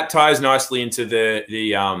 And that ties nicely into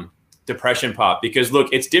the depression part, because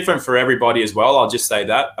look, it's different for everybody as well. I'll just say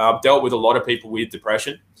that. I've dealt with a lot of people with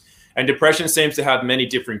depression, and depression seems to have many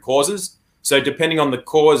different causes. So depending on the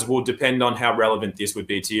cause will depend on how relevant this would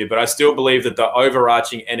be to you. But I still believe that the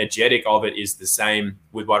overarching energetic of it is the same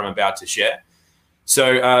with what I'm about to share.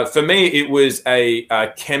 So for me, it was a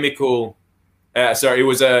chemical. It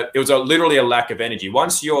was literally a lack of energy.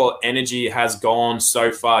 Once your energy has gone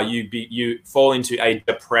so far, you fall into a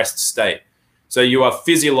depressed state. So you are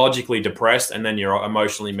physiologically depressed, and then you're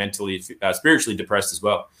emotionally, mentally, spiritually depressed as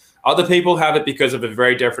well. Other people have it because of a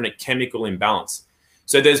very definite chemical imbalance.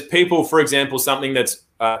 So there's people, for example, something that's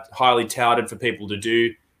highly touted for people to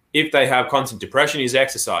do if they have constant depression is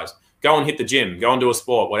exercise. go and hit the gym, go and do a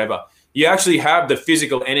sport, whatever. You actually have the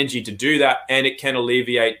physical energy to do that, and it can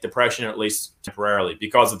alleviate depression, at least temporarily,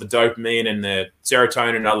 because of the dopamine and the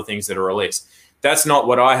serotonin and other things that are released. That's not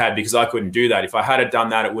what I had, because I couldn't do that. If I had done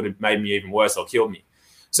that, it would have made me even worse or killed me.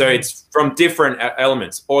 So it's from different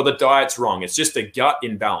elements, or the diet's wrong. It's just a gut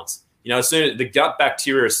imbalance. As soon as the gut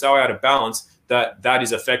bacteria is so out of balance that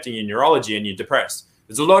is affecting your neurology and you're depressed.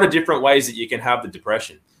 There's a lot of different ways that you can have the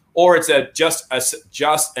depression. Or it's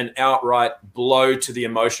just an outright blow to the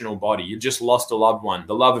emotional body. You just lost a loved one,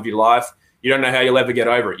 the love of your life. You don't know how you'll ever get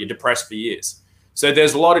over it. You're depressed for years. So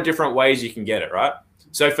there's a lot of different ways you can get it, right?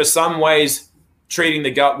 So for some ways, treating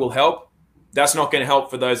the gut will help. That's not going to help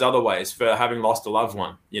for those other ways, for having lost a loved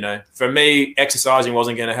one. For me, exercising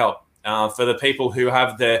wasn't going to help. For the people who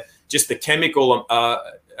have just the chemical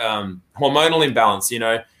hormonal imbalance,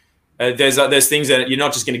 there's things that you're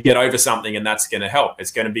not just going to get over something and that's going to help.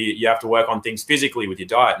 It's going to be, you have to work on things physically with your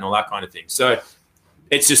diet and all that kind of thing. So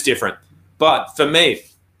it's just different. But for me,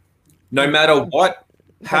 no matter what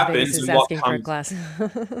happens and what comes, for a class.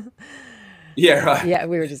 Yeah, right. Yeah,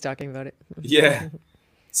 we were just talking about it. Yeah.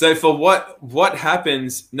 So for what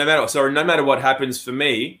happens, no matter what happens for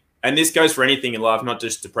me, and this goes for anything in life, not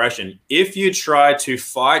just depression, if you try to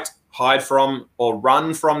fight, hide from, or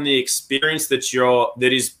run from the experience that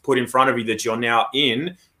is put in front of you that you're now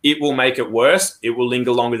in, it will make it worse. It will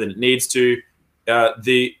linger longer than it needs to.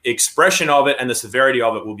 The expression of it and the severity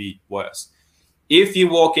of it will be worse. If you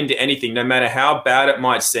walk into anything, no matter how bad it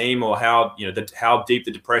might seem or how deep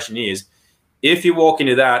the depression is, if you walk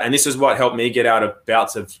into that, and this is what helped me get out of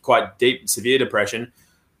bouts of quite deep, severe depression,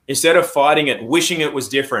 instead of fighting it, wishing it was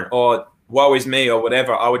different, or woe is me, or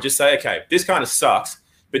whatever, I would just say, okay, this kind of sucks,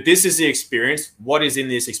 but this is the experience. What is in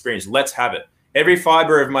this experience? Let's have it. Every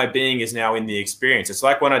fiber of my being is now in the experience. It's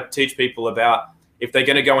like when I teach people about if they're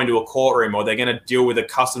going to go into a courtroom or they're going to deal with a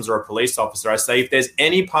customs or a police officer, I say, if there's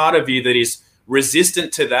any part of you that is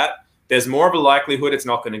resistant to that, there's more of a likelihood it's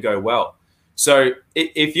not going to go well. So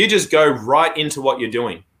if you just go right into what you're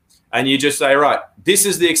doing and you just say, right, this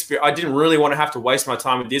is the experience. I didn't really want to have to waste my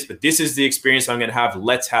time with this, but this is the experience I'm going to have.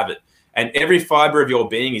 Let's have it. And every fiber of your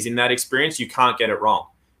being is in that experience. You can't get it wrong.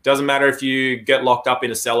 Doesn't matter if you get locked up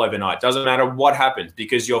in a cell overnight. Doesn't matter what happens,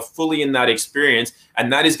 because you're fully in that experience,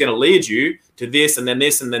 and that is going to lead you to this and then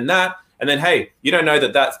this and then that. And then, hey, you don't know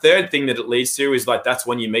that third thing that it leads to is like, that's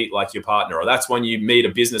when you meet like your partner, or that's when you meet a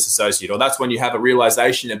business associate, or that's when you have a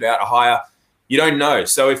realization about a higher. You don't know.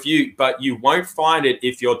 So but you won't find it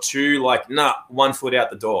if you're too like, nah, 1 foot out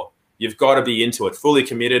the door. You've got to be into it, fully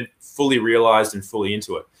committed, fully realized, and fully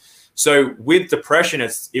into it. So with depression,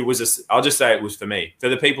 I'll just say it was for me. For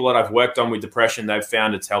the people that I've worked on with depression, they've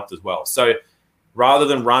found it's helped as well. So rather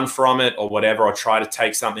than run from it or whatever, or try to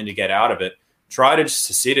take something to get out of it, try to just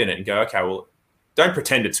sit in it and go, okay, well, don't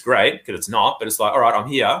pretend it's great, because it's not, but it's like, all right, I'm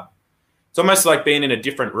here. It's almost like being in a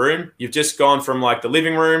different room. You've just gone from like the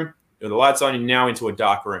living room, the lights on, you're now into a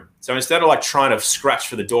dark room. So instead of like trying to scratch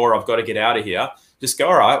for the door, I've got to get out of here, just go,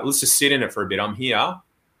 all right, let's just sit in it for a bit. I'm here.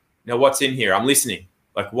 Now what's in here? I'm listening.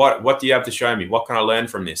 Like, what do you have to show me? What can I learn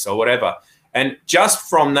from this, or whatever? And just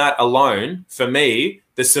from that alone, for me,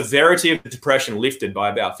 the severity of the depression lifted by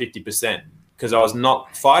about 50%, because I was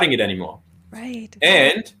not fighting it anymore. Right.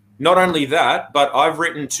 And not only that, but I've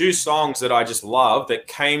written 2 songs that I just love that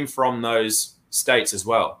came from those states as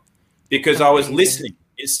well, because I was listening.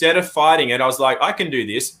 Instead of fighting it, I was like, I can do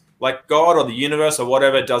this. Like God or the universe or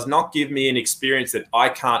whatever does not give me an experience that I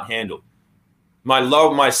can't handle. My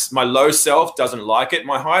low self doesn't like it.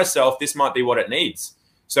 My higher self, this might be what it needs.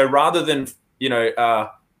 So rather than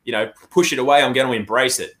push it away, I'm going to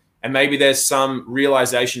embrace it. And maybe there's some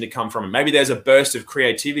realization to come from it. Maybe there's a burst of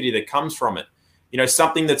creativity that comes from it.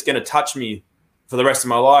 Something that's going to touch me for the rest of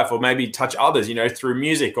my life, or maybe touch others, through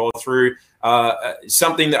music or through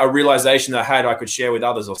something, a realization that I had I could share with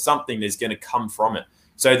others, or something that's going to come from it.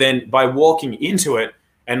 So then by walking into it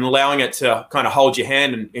and allowing it to kind of hold your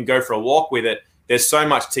hand and go for a walk with it, there's so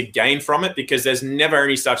much to gain from it, because there's never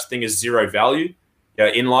any such thing as zero value.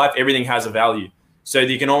 In life, everything has a value. So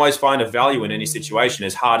you can always find a value in any situation,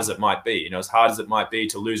 as hard as it might be. As hard as it might be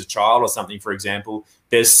to lose a child or something, for example,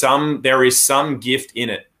 there is some gift in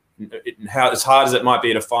it. As hard as it might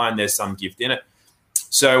be to find, there's some gift in it.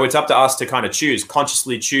 So it's up to us to kind of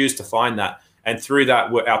consciously choose to find that. And through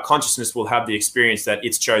that, our consciousness will have the experience that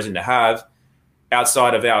it's chosen to have,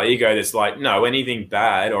 outside of our ego that's like, no, anything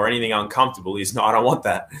bad or anything uncomfortable is not, I don't want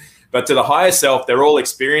that. But to the higher self, they're all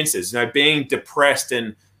experiences. Being depressed,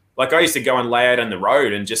 and like I used to go and lay out on the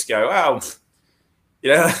road and just go,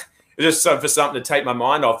 just for something to take my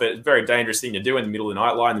mind off it. It's a very dangerous thing to do in the middle of the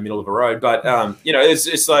night, lie in the middle of a road. But,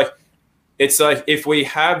 it's like, it's like if we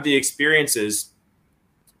have the experiences,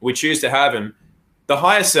 we choose to have them, the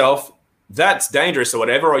higher self, that's dangerous or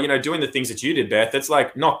whatever, or, you know, doing the things that you did, Beth, that's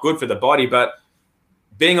like not good for the body. But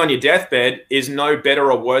being on your deathbed is no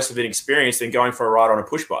better or worse of an experience than going for a ride on a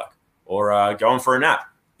push bike or going for a nap.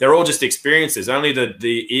 They're all just experiences. Only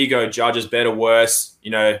the ego judges better, worse, you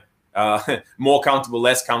know, more comfortable,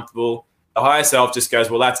 less comfortable. The higher self just goes,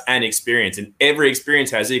 well, that's an experience. And every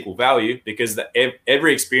experience has equal value because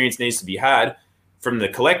every experience needs to be had from the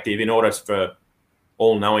collective in order for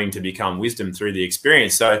all knowing to become wisdom through the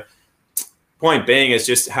experience. So point being is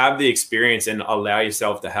just have the experience and allow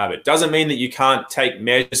yourself to have it. Doesn't mean that you can't take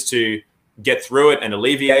measures to get through it and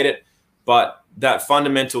alleviate it, but that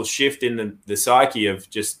fundamental shift in the psyche of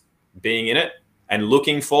just being in it and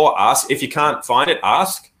looking for, ask. If you can't find it,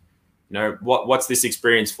 ask. You know, what's this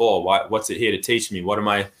experience for? What's it here to teach me? What am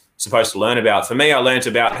I supposed to learn about? For me, I learned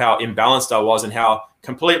about how imbalanced I was and how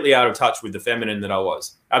completely out of touch with the feminine that I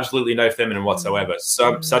was. Absolutely no feminine whatsoever.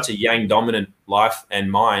 Such a yang dominant life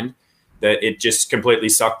and mind that it just completely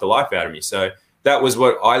sucked the life out of me. So that was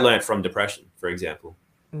what I learned from depression, for example.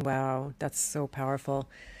 Wow, that's so powerful.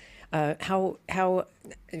 How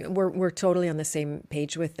we're totally on the same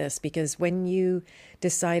page with this, because when you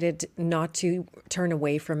decided not to turn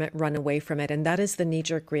away from it, run away from it, and that is the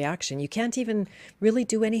knee-jerk reaction. You can't even really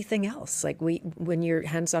do anything else. Like when your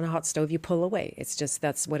hand's on a hot stove, you pull away. It's just,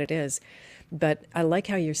 that's what it is. But I like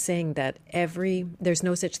how you're saying that there's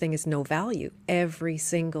no such thing as no value. Every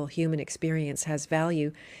single human experience has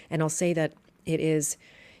value. And I'll say that it is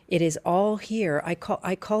all here. I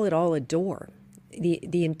call it all a door.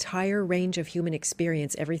 The entire range of human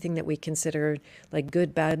experience, everything that we consider like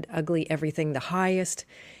good, bad, ugly, everything, the highest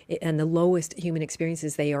and the lowest human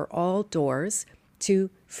experiences, they are all doors to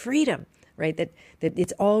freedom, right? That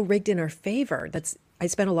it's all rigged in our favor. I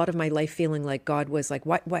spent a lot of my life feeling like God was like,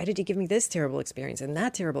 why did you give me this terrible experience and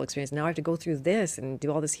that terrible experience? Now I have to go through this and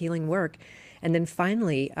do all this healing work. And then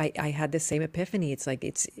finally, I had the same epiphany. It's like,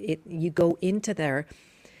 you go into there.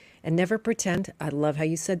 And never pretend. I love how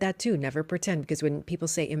you said that too. Never pretend, because when people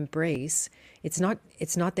say embrace, it's not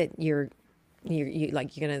that you're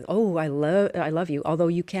like, you're gonna, oh, I love you. Although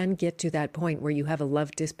you can get to that point where you have a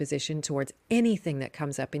love disposition towards anything that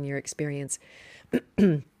comes up in your experience.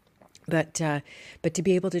 But to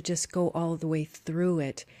be able to just go all the way through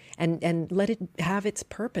it and let it have its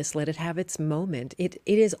purpose, let it have its moment. It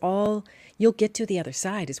is all, you'll get to the other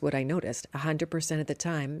side, is what I noticed 100% of the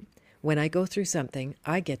time. When I go through something,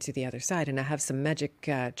 I get to the other side, and I have some magic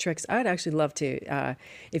tricks. I'd actually love to,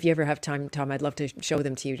 if you ever have time, Tom, I'd love to show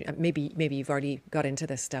them to you. Maybe you've already got into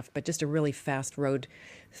this stuff, but just a really fast road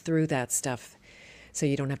through that stuff, so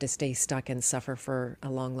you don't have to stay stuck and suffer for a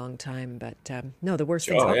long, long time. But no, the worst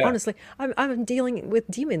things, Yeah. honestly, I'm dealing with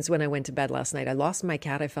demons when I went to bed last night. I lost my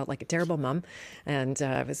cat. I felt like a terrible mom, and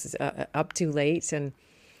I was up too late,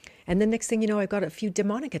 and the next thing you know, I've got a few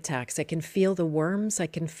demonic attacks. I can feel the worms. I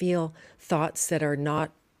can feel thoughts that are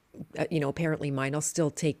not, apparently mine.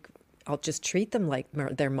 I'll just treat them like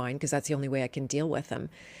they're mine, because that's the only way I can deal with them.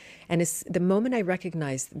 And it's the moment I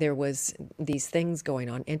recognized there was these things going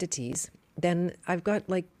on, entities, then I've got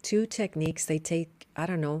like 2 techniques. They take,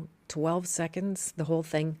 12 seconds, the whole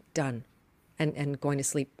thing done, and going to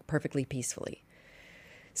sleep perfectly peacefully.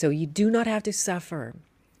 So you do not have to suffer,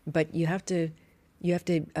 but you have to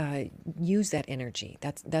use that energy.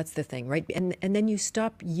 That's the thing, right? And then you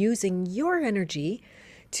stop using your energy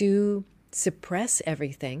to suppress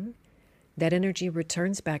everything. That energy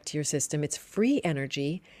returns back to your system. It's free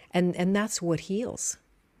energy, and that's what heals.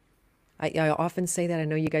 I often say that. I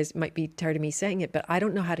know you guys might be tired of me saying it, but I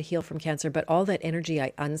don't know how to heal from cancer, but all that energy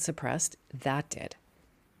I unsuppressed, that did.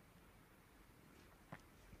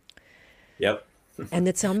 Yep. And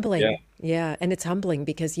it's humbling. Yeah. And it's humbling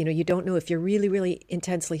because, you don't know if you're really, really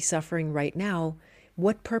intensely suffering right now,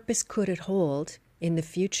 what purpose could it hold in the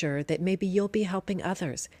future that maybe you'll be helping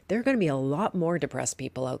others? There are going to be a lot more depressed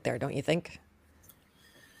people out there, don't you think?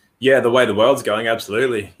 Yeah, the way the world's going,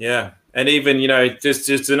 absolutely. Yeah. And even,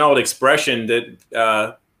 just an old expression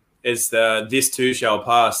that is this too shall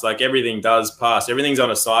pass. Like everything does pass. Everything's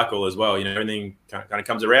on a cycle as well. Everything kind of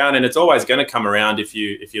comes around, and it's always going to come around if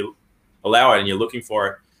you allow it and you're looking for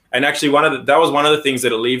it. And actually that was one of the things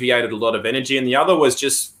that alleviated a lot of energy. And the other was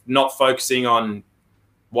just not focusing on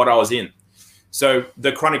what I was in. So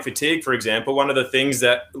the chronic fatigue, for example, one of the things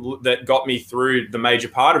that got me through the major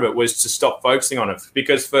part of it was to stop focusing on it,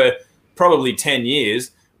 because for probably 10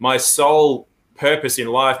 years, my sole purpose in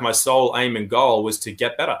life, my sole aim and goal was to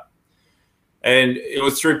get better. And it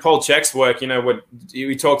was through Paul Chek's work, what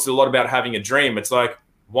he talks a lot about having a dream. It's like,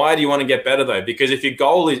 Why do you want to get better though? Because if your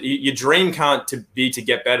goal is, your dream can't be to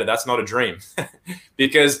get better. That's not a dream.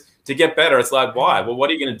 Because to get better, it's like, why? Well, what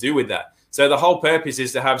are you going to do with that? So the whole purpose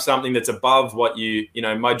is to have something that's above what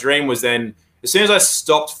my dream was then, as soon as I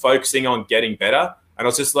stopped focusing on getting better, and I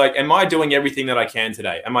was just like, am I doing everything that I can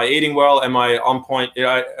today? Am I eating well? Am I on point?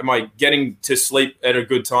 Am I getting to sleep at a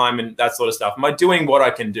good time and that sort of stuff? Am I doing what I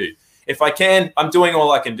can do? If I can, I'm doing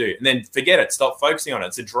all I can do. And then forget it. Stop focusing on it.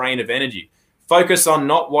 It's a drain of energy. Focus on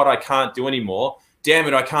not what I can't do anymore. Damn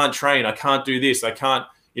it, I can't train. I can't do this. I can't,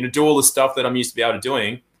 do all the stuff that I'm used to be able to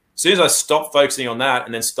doing. As soon as I stop focusing on that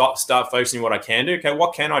and then start focusing on what I can do, okay,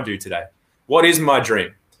 what can I do today? What is my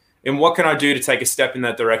dream? And what can I do to take a step in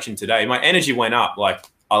that direction today? My energy went up like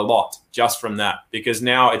a lot just from that, because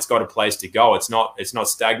now it's got a place to go. It's not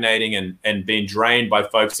stagnating and being drained by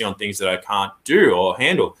focusing on things that I can't do or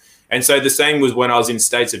handle. And so the same was when I was in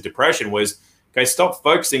states of depression was, okay, stop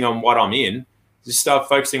focusing on what I'm in. Just start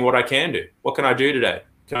focusing on what I can do. What can I do today?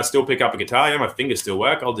 Can I still pick up a guitar? Yeah, my fingers still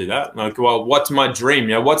work. I'll do that. Like, well, what's my dream?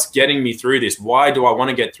 What's getting me through this? Why do I want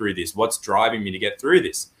to get through this? What's driving me to get through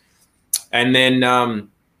this? And then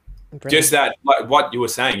just that, like what you were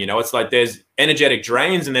saying, it's like there's energetic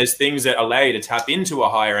drains and there's things that allow you to tap into a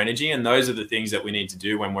higher energy. And those are the things that we need to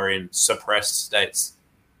do when we're in suppressed states.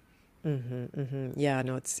 Yeah,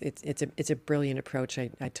 no, it's a brilliant approach. I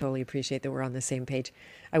totally appreciate that we're on the same page.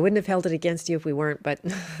 I wouldn't have held it against you if we weren't, but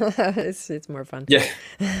it's more fun. Yeah.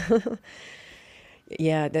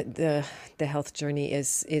 Yeah, the health journey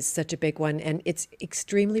is such a big one, and it's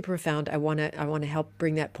extremely profound. I want to help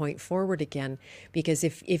bring that point forward again, because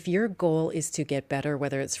if your goal is to get better,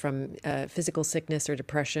 whether it's from physical sickness or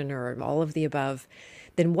depression or all of the above,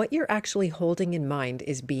 then what you're actually holding in mind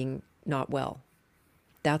is being not well.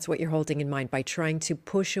 That's what you're holding in mind. By trying to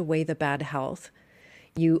push away the bad health,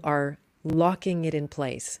 you are locking it in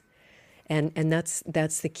place. And that's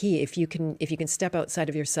the key. If you can step outside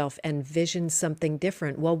of yourself and vision something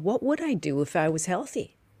different, well, what would I do if I was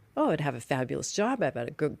healthy? Oh, I'd have a fabulous job. I'd have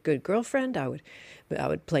a good girlfriend. I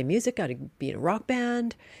would play music. I'd be in a rock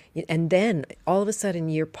band. And then all of a sudden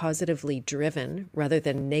you're positively driven rather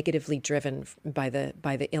than negatively driven by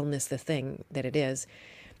the illness, the thing that it is.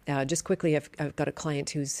 Just quickly, I've got a client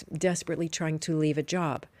who's desperately trying to leave a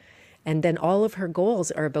job. And then all of her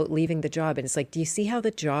goals are about leaving the job. And it's like, do you see how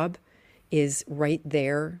the job is right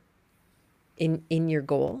there in your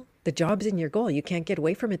goal? The job's in your goal. You can't get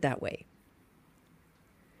away from it that way.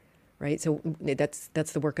 Right? So that's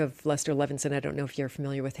the work of Lester Levinson. I don't know if you're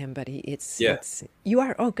familiar with him, but you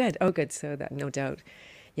are. Oh, good. So that, no doubt.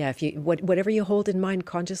 Yeah, if you whatever you hold in mind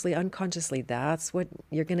consciously, unconsciously, that's what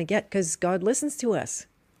you're going to get, because God listens to us.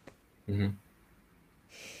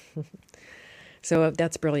 So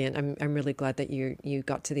that's brilliant. I'm really glad that you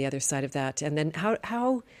got to the other side of that. And then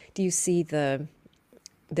how do you see the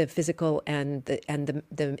physical and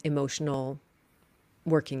the emotional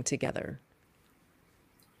working together?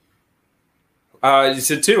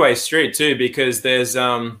 It's a two-way street too, because there's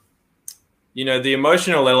the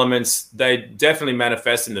emotional elements, they definitely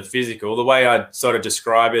manifest in the physical. The way I sort of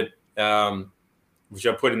describe it, which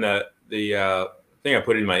I put in the thing I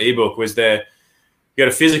put in my ebook, was there. You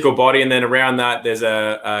got a physical body, and then around that there's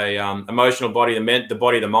a emotional body, the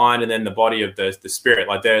body of the mind, and then the body of the spirit.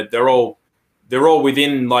 Like they're all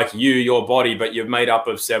within like your body, but you're made up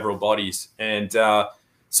of several bodies. And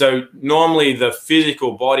so normally the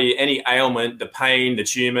physical body, any ailment, the pain, the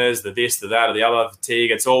tumors, the this, the that, or the other,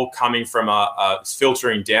 fatigue, it's all coming from it's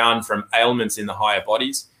filtering down from ailments in the higher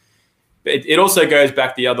bodies. But it also goes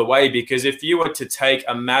back the other way, because if you were to take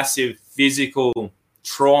a massive physical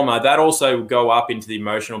trauma, that also will go up into the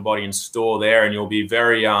emotional body and store there, and you'll be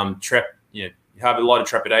very you have a lot of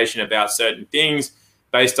trepidation about certain things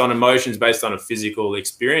based on emotions, based on a physical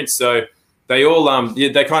experience. So they all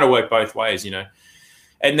they kind of work both ways,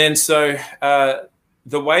 And then so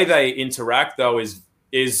the way they interact though is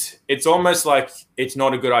it's almost like it's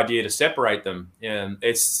not a good idea to separate them. And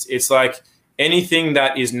it's like anything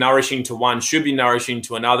that is nourishing to one should be nourishing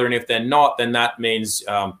to another, and if they're not, then that means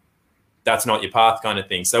that's not your path, kind of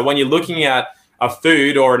thing. So when you're looking at a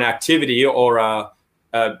food or an activity or a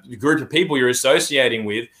group of people you're associating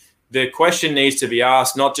with, the question needs to be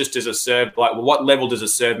asked, not just does it serve, like, well, what level does it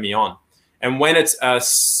serve me on? And when it's a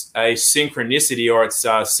synchronicity or it's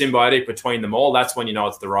symbiotic between them all, that's when you know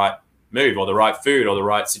it's the right move or the right food or the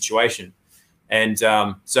right situation. And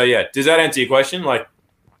so, yeah, does that answer your question? Like,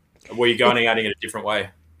 were you going at it in a different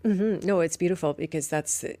way? No, it's beautiful because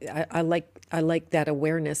I like that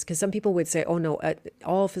awareness because some people would say, "Oh no,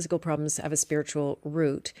 all physical problems have a spiritual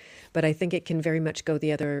root," but I think it can very much go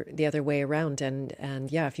the other way around.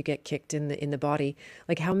 And yeah, if you get kicked in the body,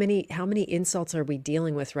 like how many insults are we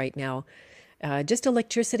dealing with right now? Just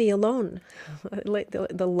electricity alone, like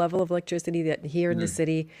the level of electricity that here in the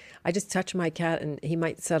city, I just touch my cat and he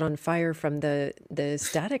might set on fire from the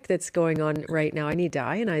static that's going on right now. I need to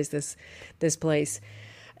ionize this place.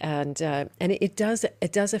 And it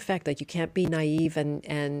does affect, like, you can't be naive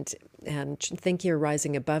and think you're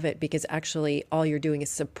rising above it because actually all you're doing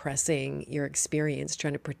is suppressing your experience,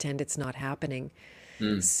 trying to pretend it's not happening.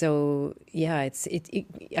 So yeah,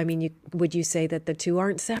 I mean, would you say that the two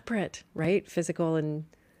aren't separate, right? Physical and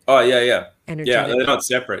Oh yeah. Yeah, energetic. they're not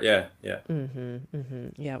separate. Yeah, yeah.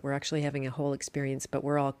 Yeah, we're actually having a whole experience, but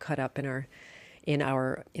we're all cut up in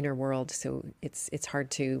our inner world. So it's hard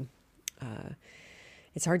to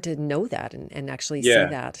know that and actually see Yeah.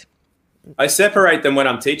 that. I separate them when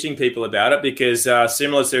I'm teaching people about it because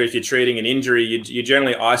similar to if you're treating an injury, you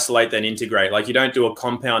generally isolate then integrate. Like you don't do a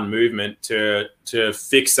compound movement to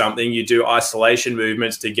fix something. You do isolation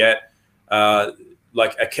movements to get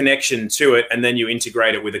like a connection to it, and then you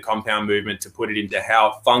integrate it with a compound movement to put it into how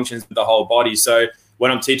it functions with the whole body. So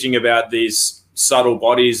when I'm teaching about these subtle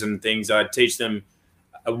bodies and things, I teach them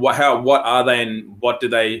what are they and what do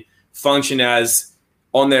they function as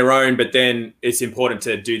on their own, but then it's important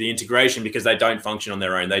to do the integration because they don't function on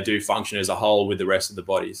their own. They do function as a whole with the rest of the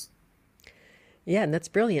bodies. Yeah, and that's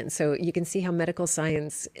brilliant. So you can see how medical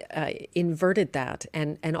science inverted that,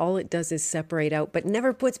 and all it does is separate out, but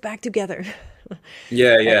never puts back together.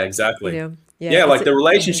 Yeah, Uh, yeah, you exactly. know, yeah, Yeah, it's like the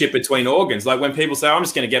relationship between organs. Like when people say, I'm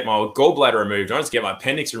just going to get my gallbladder removed, I'm just get my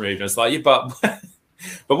appendix removed. And it's like, yeah,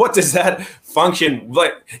 but what does that function?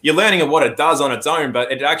 Like you're learning what it does on its own,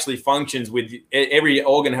 but it actually functions with every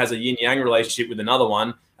organ has a yin yang relationship with another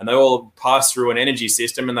one, and they all pass through an energy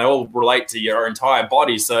system, and they all relate to your entire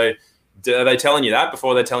body. So, are they telling you that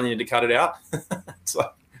before they're telling you to cut it out? It's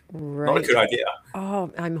like not a right. good idea.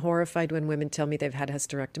 Oh, I'm horrified when women tell me they've had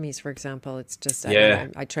hysterectomies, for example. It's just, Yeah.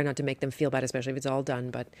 I try not to make them feel bad, especially if it's all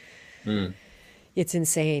done, but Mm. it's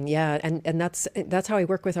insane. Yeah. And that's how I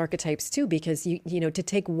work with archetypes too, because you know, to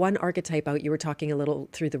take one archetype out, you were talking a little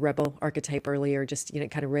through the rebel archetype earlier, just, you know,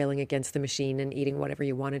 kind of railing against the machine and eating whatever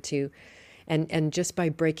you wanted to. And just by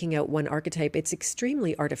breaking out one archetype, it's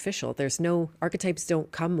extremely artificial. There's no archetypes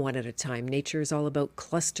don't come one at a time. Nature is all about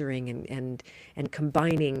clustering and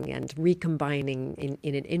combining and recombining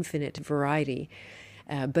in an infinite variety.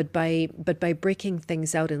 But by breaking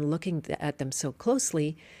things out and looking at them so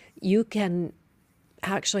closely, you can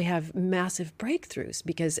actually have massive breakthroughs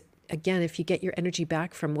because again, if you get your energy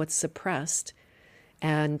back from what's suppressed,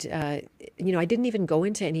 and you know, I didn't even go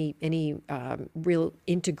into any real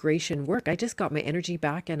integration work. I just got my energy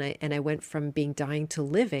back, and I went from being dying to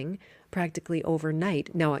living practically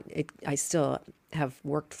overnight. Now I still have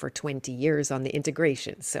worked for 20 years on the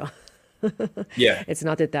integration, so Yeah. it's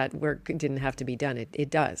not that work didn't have to be done. It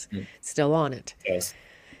does. Mm. Still on it. Yes.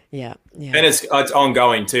 Yeah, yeah. And it's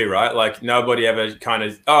ongoing too, right? Like nobody ever kind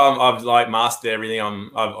of I've like mastered everything.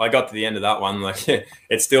 I got to the end of that one. Like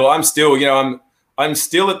it's still I'm still I'm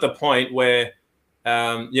still at the point where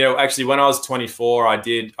actually when I was 24,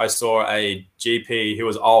 I saw a GP who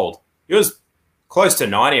was old. He was close to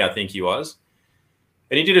 90, I think he was.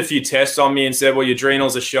 And he did a few tests on me and said, well, your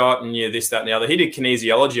adrenals are shot and this, that, and the other. He did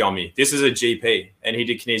kinesiology on me. This is a GP, and he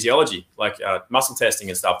did kinesiology, like muscle testing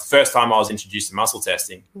and stuff. The first time I was introduced to muscle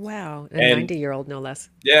testing. Wow, a And 90-year-old no less.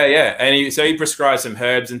 yeah, yeah. And he prescribed some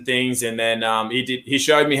herbs and things. And then he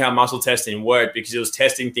showed me how muscle testing worked because he was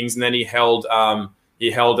testing things. And then he held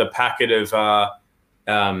a packet of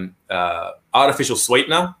artificial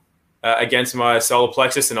sweetener against my solar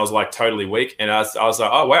plexus, and I was like totally weak. And I was like,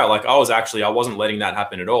 oh wow, like I wasn't letting that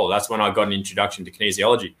happen at all. That's when I got an introduction to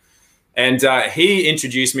kinesiology. And he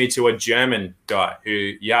introduced me to a German guy who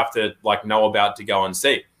you have to like know about to go and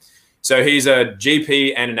see. So he's a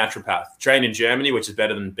GP and a naturopath trained in Germany, which is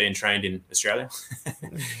better than being trained in Australia,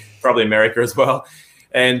 probably America as well.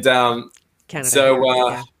 And Canada. so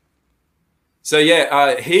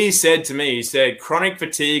Yeah. he said to me, he said, chronic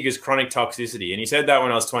fatigue is chronic toxicity. And he said that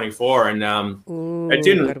when I was 24, and Ooh, it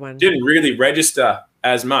good one. didn't really register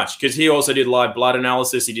as much because he also did live blood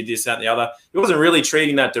analysis. He did this, that, and the other. He wasn't really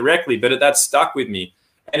treating that directly, but that stuck with me.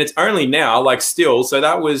 And it's only now, like still, so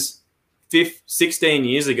that was 16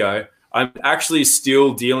 years ago. I'm actually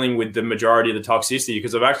still dealing with the majority of the toxicity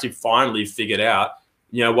because I've actually finally figured out,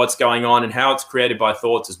 what's going on and how it's created by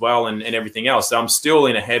thoughts as well and everything else. So I'm still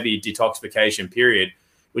in a heavy detoxification period,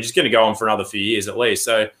 which is going to go on for another few years at least.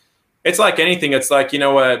 So it's like anything. It's like,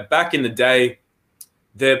 back in the day,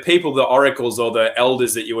 the people, the oracles or the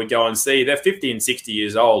elders that you would go and see, they're 50 and 60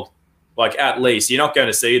 years old, like at least. You're not going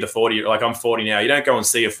to see the 40, like I'm 40 now. You don't go and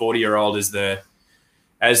see a 40-year-old as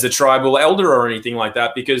the tribal elder or anything like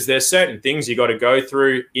that, because there's certain things you got to go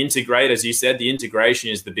through, integrate. As you said, the integration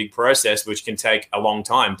is the big process, which can take a long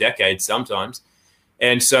time, decades sometimes.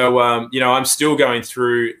 And so, I'm still going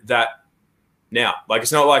through that now. Like,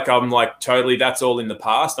 it's not like I'm like totally, that's all in the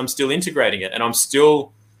past. I'm still integrating it, and I'm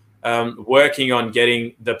still working on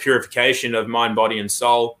getting the purification of mind, body, and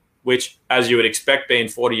soul, which, as you would expect, being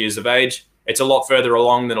 40 years of age, it's a lot further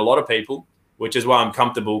along than a lot of people, which is why I'm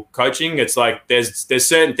comfortable coaching. It's like there's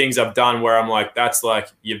certain things I've done where I'm like, that's like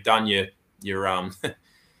you've done your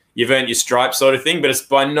you've earned your stripes sort of thing, but it's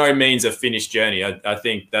by no means a finished journey. I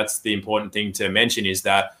think that's the important thing to mention, is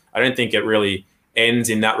that I don't think it really ends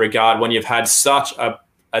in that regard. When you've had such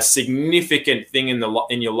a significant thing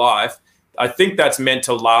in your life, I think that's meant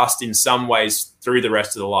to last in some ways through the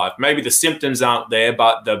rest of the life. Maybe the symptoms aren't there,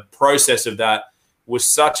 but the process of that was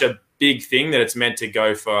such a big thing that it's meant to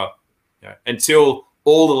go for until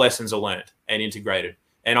all the lessons are learned and integrated.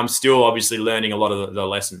 And I'm still obviously learning a lot of the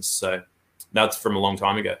lessons. So that's from a long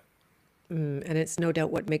time ago. And it's no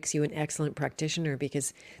doubt what makes you an excellent practitioner,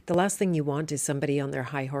 because the last thing you want is somebody on their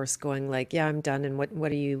high horse going like, yeah, I'm done. And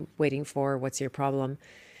what are you waiting for? What's your problem?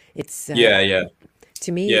 It's to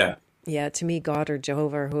me. Yeah. Yeah, to me, God or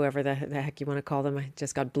Jehovah or whoever the heck you want to call them. I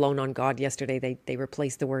just got blown on God yesterday. They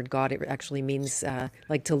replaced the word God. It actually means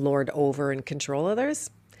like to lord over and control others.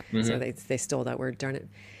 Mm-hmm. So they stole that word, darn it.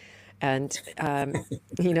 And,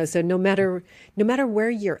 so no matter where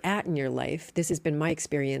you're at in your life, this has been my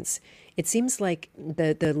experience. It seems like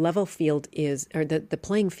the level field is, or the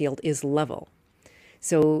playing field is level.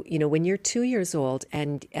 So, when you're 2 years old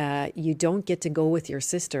and you don't get to go with your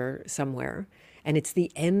sister somewhere, and it's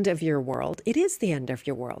the end of your world, it is the end of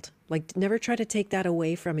your world. Like, never try to take that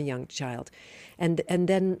away from a young child. And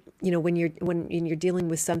then, when you're dealing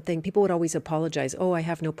with something, people would always apologize. Oh, I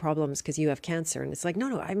have no problems because you have cancer. And it's like,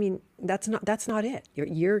 no, I mean, that's not it.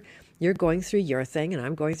 You're going through your thing and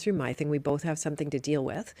I'm going through my thing. We both have something to deal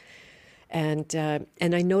with. And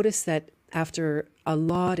I noticed that after a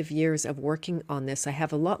lot of years of working on this, I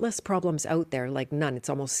have a lot less problems out there, like none. It's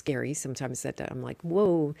almost scary sometimes that I'm like,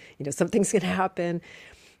 whoa, something's going to happen.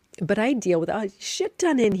 But I deal with a shit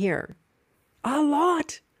ton in here. A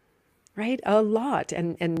lot, right? A lot.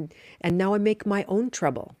 And now I make my own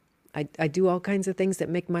trouble. I do all kinds of things that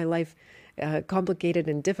make my life complicated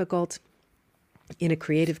and difficult in a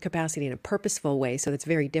creative capacity, in a purposeful way. So that's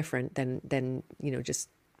very different than just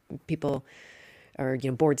people or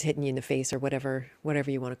boards hitting you in the face or whatever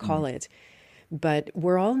you want to call it. But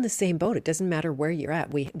we're all in the same boat. It doesn't matter where you're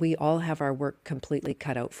at. We all have our work completely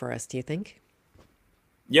cut out for us. Do you think?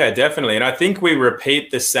 Yeah, definitely. And I think we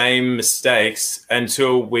repeat the same mistakes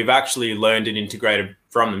until we've actually learned and integrated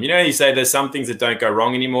from them. You say there's some things that don't go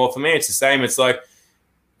wrong anymore. For me, it's the same. It's like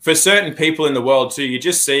for certain people in the world too, you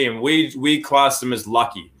just see them. We class them as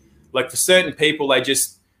lucky. Like for certain people,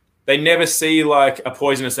 they never see like a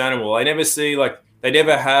poisonous animal. They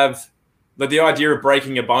never have the idea of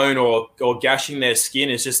breaking a bone or gashing their skin.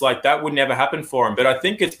 Is just like that would never happen for them. But I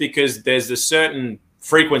think it's because there's a certain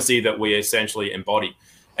frequency that we essentially embody.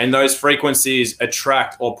 And those frequencies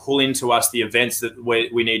attract or pull into us the events that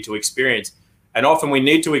we need to experience. And often we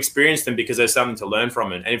need to experience them because there's something to learn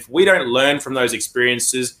from it. And if we don't learn from those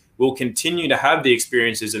experiences, we'll continue to have the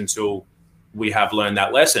experiences until we have learned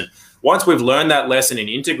that lesson. Once we've learned that lesson and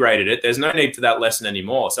integrated it, there's no need for that lesson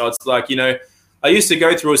anymore. So it's like, I used to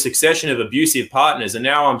go through a succession of abusive partners, and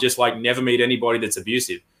now I'm just like, never meet anybody that's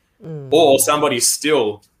abusive. Or somebody's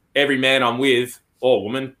still, every man I'm with or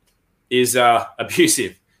woman is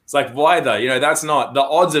abusive. It's like, why though? That's not, the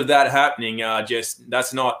odds of that happening are just,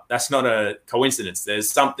 that's not a coincidence. There's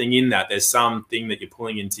something in that. There's something that you're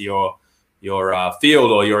pulling into your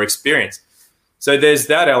field or your experience. So there's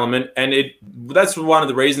that element, and that's one of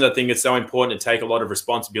the reasons I think it's so important to take a lot of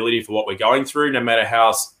responsibility for what we're going through, no matter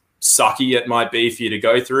how sucky it might be for you to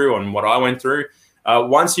go through and what I went through.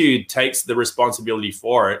 Once you take the responsibility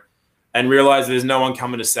for it and realize there's no one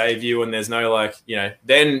coming to save you and there's no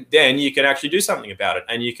then you can actually do something about it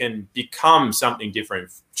and you can become something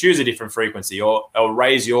different, choose a different frequency or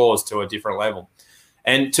raise yours to a different level.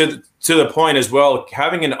 And to the point as well,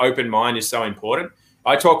 having an open mind is so important.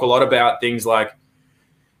 I talk a lot about things like,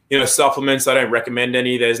 supplements. I don't recommend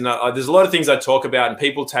any. There's a lot of things I talk about and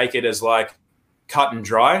people take it as like cut and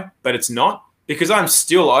dry, but it's not, because I'm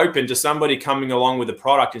still open to somebody coming along with a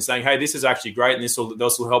product and saying, hey, this is actually great and this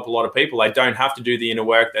will help a lot of people. They don't have to do the inner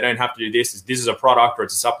work. They don't have to do this. This is a product or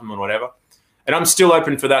it's a supplement or whatever. And I'm still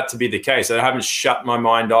open for that to be the case. I haven't shut my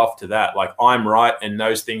mind off to that. Like, I'm right and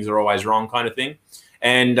those things are always wrong kind of thing.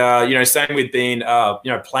 And, same with being,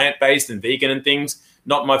 plant-based and vegan and things.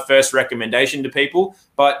 Not my first recommendation to people,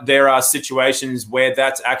 but there are situations where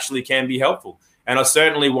that actually can be helpful. And I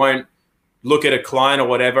certainly won't look at a client or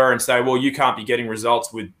whatever and say, well, you can't be getting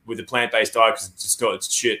results with a plant-based diet because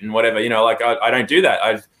it's shit and whatever. I don't do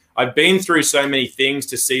that. I've been through so many things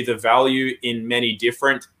to see the value in many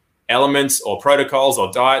different elements or protocols or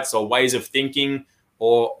diets or ways of thinking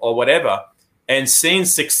or whatever, and seeing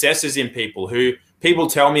successes in people who people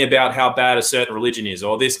tell me about how bad a certain religion is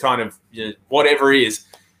or this kind of whatever it is.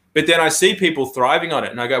 But then I see people thriving on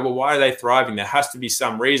it and I go, well, why are they thriving? There has to be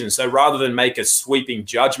some reason. So rather than make a sweeping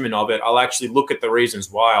judgment of it, I'll actually look at the reasons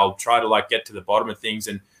why. I'll try to get to the bottom of things.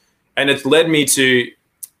 And it's led me to,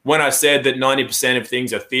 when I said that 90% of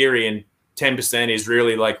things are theory and 10% is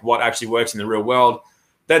really what actually works in the real world,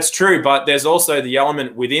 that's true. But there's also the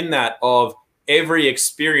element within that of every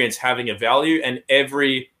experience having a value and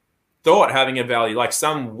every thought having a value, like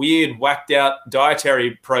some weird whacked out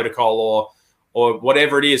dietary protocol or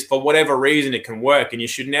whatever it is, for whatever reason it can work. And you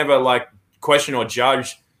should never question or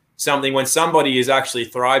judge something when somebody is actually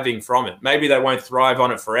thriving from it. Maybe they won't thrive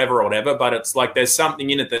on it forever or whatever, but it's there's something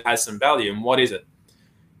in it that has some value. And what is it?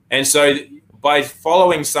 And so by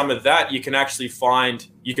following some of that, you can actually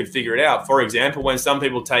you can figure it out. For example, when some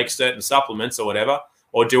people take certain supplements or whatever,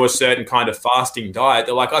 or do a certain kind of fasting diet,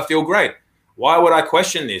 they're like, I feel great. Why would I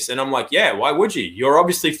question this? And I'm like, yeah, why would you? You're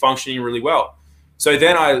obviously functioning really well. So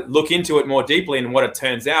then I look into it more deeply, and what it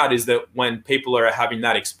turns out is that when people are having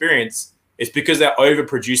that experience, it's because they're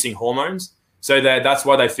overproducing hormones. So that's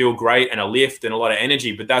why they feel great and a lift and a lot of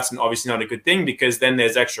energy. But that's obviously not a good thing, because then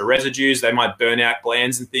there's extra residues. They might burn out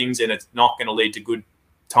glands and things, and it's not going to lead to good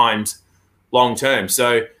times long term.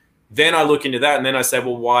 So then I look into that, and then I say,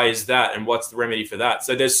 well, why is that? And what's the remedy for that?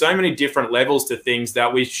 So there's so many different levels to things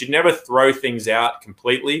that we should never throw things out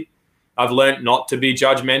completely. I've learned not to be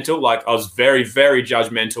judgmental. I was very, very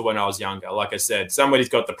judgmental when I was younger. Like I said, somebody's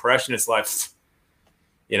got depression. It's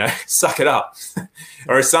suck it up.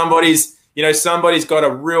 Or somebody's got a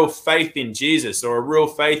real faith in Jesus or a real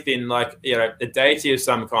faith in a deity of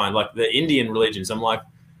some kind, like the Indian religions. I'm like,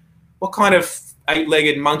 what kind of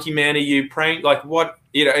 8-legged monkey man are you praying? What,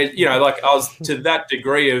 I was to that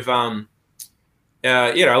degree of,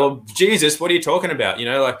 Jesus, what are you talking about?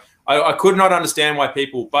 I could not understand why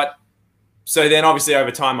people, but so then obviously over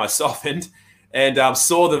time I softened and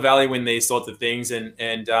saw the value in these sorts of things and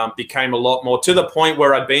became a lot more, to the point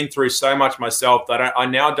where I'd been through so much myself that I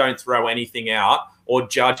now don't throw anything out or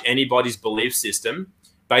judge anybody's belief system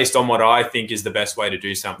based on what I think is the best way to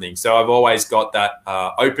do something. So I've always got that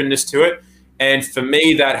openness to it. And for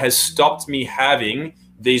me, that has stopped me having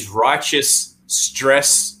these righteous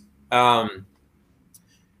stress. The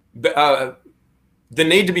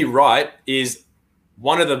need to be right is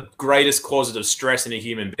one of the greatest causes of stress in a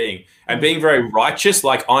human being. And being very righteous,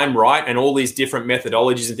 like I'm right and all these different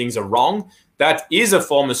methodologies and things are wrong, that is a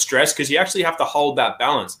form of stress, because you actually have to hold that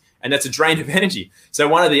balance. And that's a drain of energy. So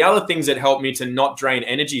one of the other things that helped me to not drain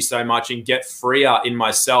energy so much and get freer in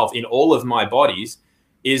myself, in all of my bodies,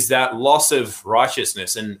 is that loss of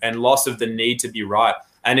righteousness and loss of the need to be right,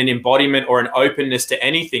 and an embodiment or an openness to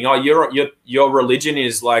anything. Oh, your religion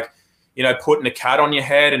is putting a cat on your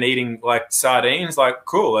head and eating sardines.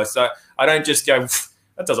 Cool. So I don't just go,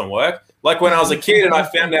 that doesn't work. When I was a kid and I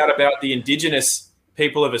found out about the Indigenous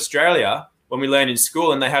people of Australia, when we learned in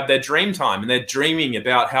school, and they have their dream time and they're dreaming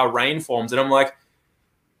about how rain forms. And I'm like,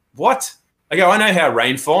 what? I go, I know how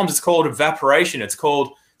rain forms. It's called evaporation. It's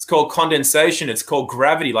called condensation. It's called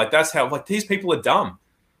gravity. That's how, these people are dumb.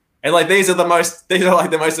 And these are the most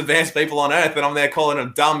advanced people on earth, and I'm there calling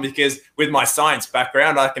them dumb because with my science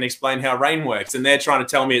background, I can explain how rain works. And they're trying to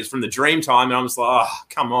tell me it's from the dream time, and I'm just like, oh,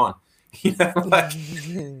 come on.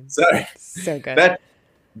 So good.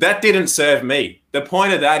 That didn't serve me. The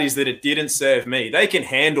point of that is that it didn't serve me. They can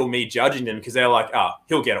handle me judging them because they're like, oh,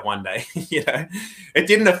 he'll get it one day. It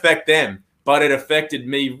didn't affect them, but it affected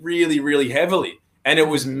me really, really heavily. And it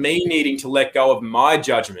was me needing to let go of my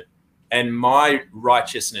judgment and my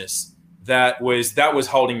righteousness that was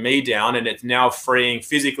holding me down, and it's now freeing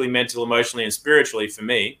physically, mentally, emotionally, and spiritually for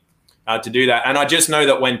me to do that. And I just know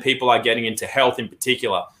that when people are getting into health in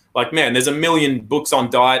particular, man, there's a million books on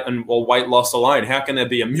diet or weight loss alone. How can there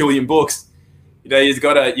be a million books? You've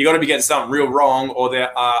got to be getting something real wrong, or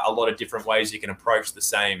there are a lot of different ways you can approach the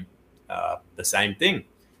same thing.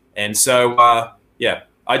 And so,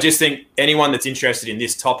 I just think anyone that's interested in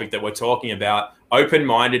this topic that we're talking about,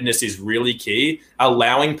 open-mindedness is really key.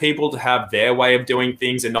 Allowing people to have their way of doing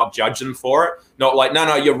things and not judge them for it. Not like,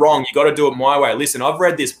 no, you're wrong. You got to do it my way. Listen, I've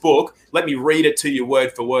read this book. Let me read it to you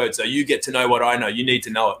word for word, so you get to know what I know. You need to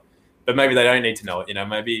know it. But maybe they don't need to know it.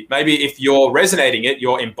 Maybe if you're resonating it,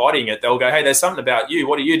 you're embodying it. They'll go, hey, there's something about you.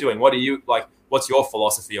 What are you doing? What are you like? What's your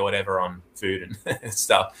philosophy or whatever on food and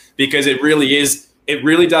stuff? Because it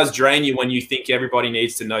really does drain you when you think everybody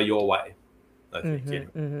needs to know your way. I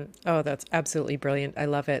think, Oh, that's absolutely brilliant. I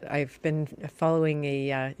love it. I've been following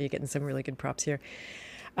you're getting some really good props here.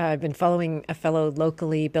 I've been following a fellow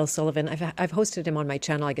locally, Bill Sullivan. I've hosted him on my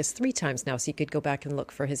channel, I guess, 3 times now. So you could go back and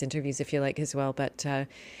look for his interviews if you like as well. But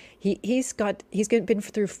he's been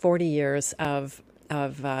through 40 years of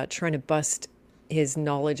trying to bust his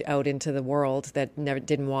knowledge out into the world that never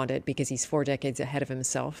didn't want it, because he's 4 decades ahead of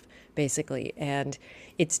himself, basically. And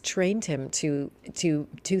it's trained him to two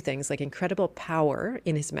things, like incredible power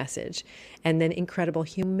in his message, and then incredible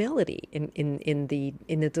humility in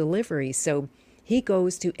the delivery. So he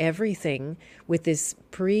goes to everything with this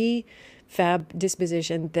prefab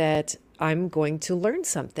disposition that I'm going to learn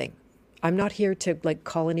something. I'm not here to like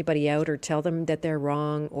call anybody out or tell them that they're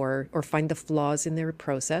wrong or find the flaws in their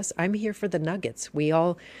process. I'm here for the nuggets. We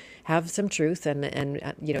all have some truth,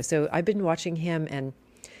 and so I've been watching him, and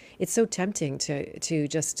it's so tempting to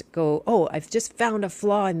just go, oh, I've just found a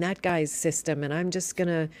flaw in that guy's system, and I'm just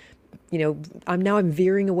gonna, I'm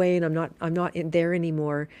veering away, and I'm not in there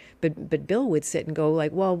anymore. But Bill would sit and go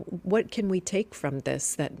like, well, what can we take from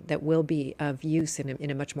this that will be of use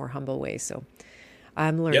in a much more humble way? So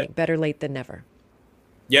I'm learning. Better late than never.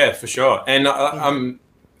 Yeah, for sure. And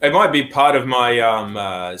it might be part of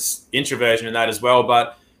my introversion in that as well.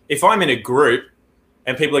 But if I'm in a group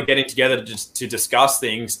and people are getting together to discuss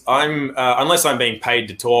things, unless I'm being paid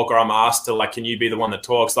to talk or I'm asked to, like, can you be the one that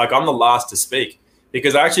talks? Like, I'm the last to speak,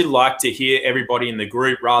 because I actually like to hear everybody in the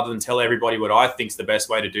group rather than tell everybody what I think is the best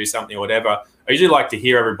way to do something or whatever. I usually like to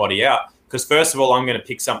hear everybody out, because first of all, I'm going to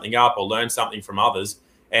pick something up or learn something from others.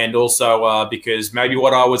 And also because maybe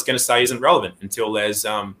what I was going to say isn't relevant until there's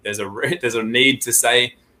a need to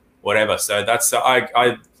say whatever. So that's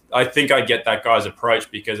I think I get that guy's approach,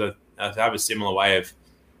 because I have a similar way of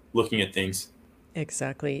looking at things.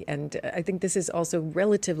 Exactly. And I think this is also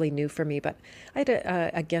relatively new for me, but I had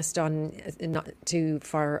a guest on not too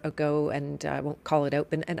far ago, and I won't call it out,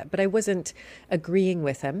 but I wasn't agreeing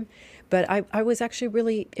with him. But I was actually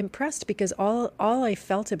really impressed, because all I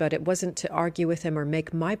felt about it wasn't to argue with him or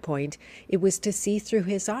make my point. It was to see through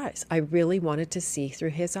his eyes. I really wanted to see through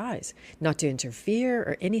his eyes, not to interfere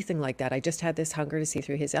or anything like that. I just had this hunger to see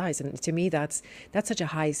through his eyes. And to me, that's such a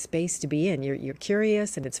high space to be in. You're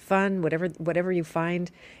curious, and it's fun. Whatever you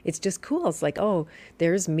find, it's just cool. It's like, oh,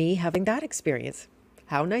 there's me having that experience.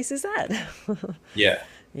 How nice is that? Yeah.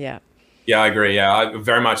 Yeah. Yeah, I agree. Yeah, I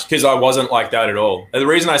very much, because I wasn't like that at all. And the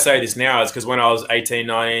reason I say this now is because when I was 18,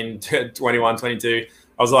 19, 21, 22,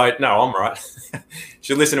 I was like, no, I'm right.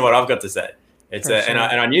 Should listen to what I've got to say. Sure. And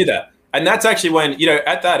I knew that. And that's actually when,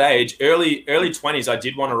 at that age, early 20s, I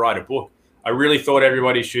did want to write a book. I really thought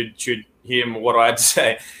everybody should hear what I had to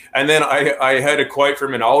say. And then I heard a quote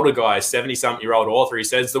from an older guy, 70-something-year-old author. He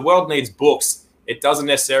says, the world needs books. It doesn't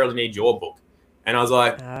necessarily need your book. And I was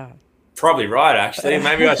like, probably right, actually.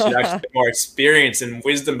 Maybe I should actually get more experience and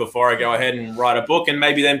wisdom before I go ahead and write a book, and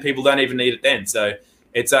maybe then people don't even need it then. So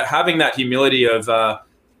it's having that humility of,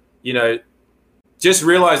 just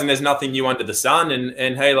realizing there's nothing new under the sun,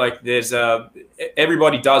 and hey, like there's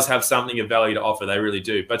everybody does have something of value to offer. They really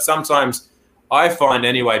do. But sometimes I find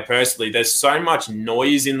anyway, personally, there's so much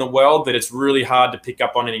noise in the world that it's really hard to pick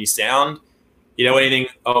up on any sound, anything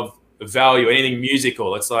of value, anything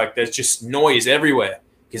musical. It's like there's just noise everywhere,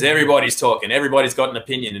 because everybody's talking, everybody's got an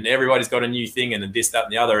opinion, and everybody's got a new thing, and this, that,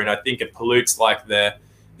 and the other. And I think it pollutes like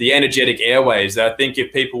the energetic airwaves. I think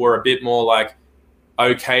if people were a bit more like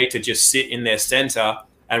okay to just sit in their center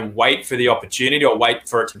and wait for the opportunity, or wait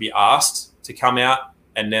for it to be asked to come out,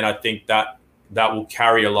 and then I think that will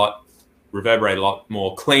reverberate a lot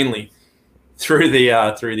more cleanly through the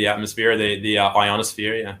atmosphere, the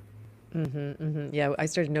ionosphere. Yeah. Yeah, I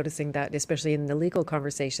started noticing that, especially in the legal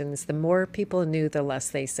conversations. The more people knew, the less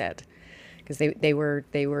they said, because they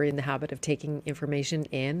were in the habit of taking information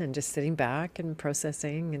in and just sitting back and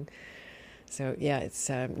processing. And so, yeah, it's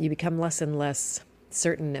you become less and less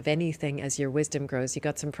certain of anything as your wisdom grows. You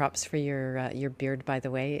got some props for your beard, by the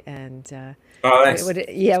way. And oh, thanks. What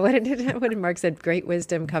did Mark said? Great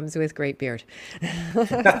wisdom comes with great beard.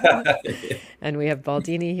 And we have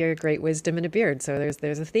Baldini here, great wisdom and a beard. So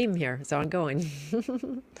there's a theme here. It's ongoing.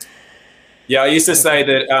 Yeah, I used to say Okay.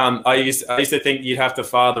 that I used to think you'd have to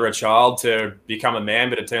father a child to become a man,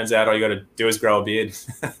 but it turns out all you got to do is grow a beard.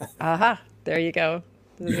 Aha, there you go.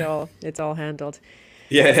 It's all handled.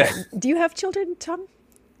 Yeah. Do you have children, Tom?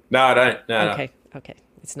 No, I don't. No, no. Okay, okay.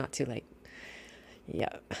 It's not too late. Yeah.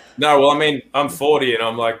 No, well, I mean, I'm 40 and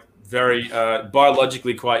I'm like very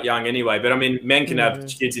biologically quite young anyway. But I mean, men can have Hmm.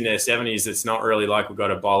 kids in their 70s. It's not really like we've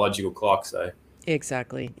got a biological clock. So,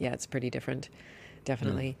 Exactly. Yeah, it's pretty different.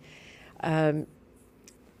 mm, Definitely. Um,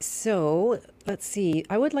 So let's see.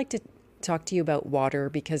 I would like to talk to you about water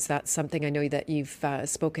because that's something I know that you've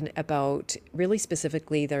spoken about really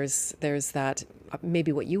specifically. There's that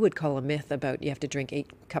maybe what you would call a myth about you have to drink 8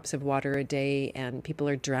 cups of water a day and people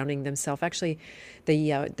are drowning themselves. Actually,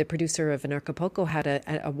 the producer of Anarchapulco had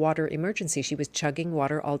a water emergency. She was chugging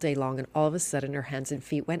water all day long, and all of a sudden her hands and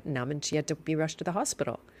feet went numb, and she had to be rushed to the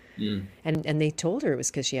hospital. mm, And they told her it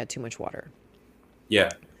was because she had too much water. yeah,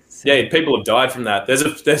 So, yeah. People have died from that.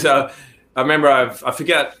 I remember I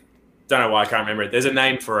forget. Don't know why I can't remember it. There's a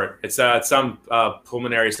name for it. It's some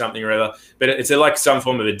pulmonary something or other, but it's like some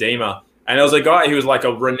form of edema. And there was a guy who was like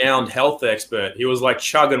a renowned health expert. He was like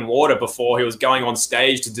chugging water before he was going on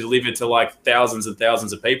stage to deliver to like thousands and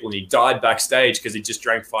thousands of people, and he died backstage because he just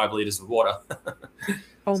drank 5 liters of water.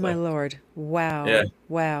 oh my So Lord. Wow. yeah,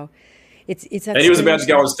 Wow. It's that and he was about to strange.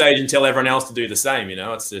 go on stage and tell everyone else to do the same.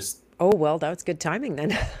 It's just Oh, well, that was good timing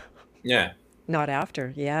then. yeah, Not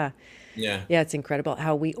after. Yeah. yeah, Yeah, it's incredible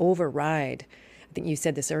how we override. I think you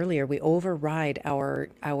said this earlier. We override our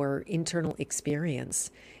internal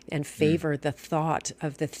experience and mm, favor the thought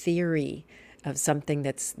of the theory of something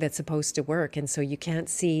that's supposed to work. And so you can't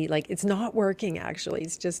see like it's not working actually.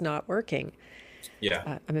 It's just not working. yeah,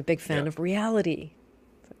 I'm a big yeah, fan of reality.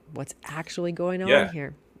 What's actually going on yeah,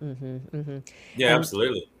 here? yeah, And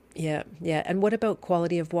absolutely. yeah, yeah. And what about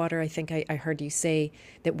quality of water? I think I heard you say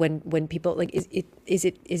that when people like is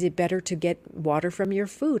it better to get water from your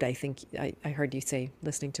food? I think I heard you say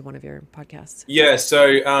listening to one of your podcasts. Yeah. So,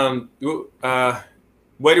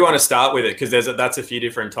 where do you want to start with it? Because that's a few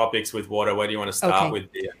different topics with water. Where do you want to start Okay.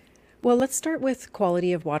 with the? Well, let's start with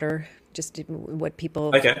quality of water, just what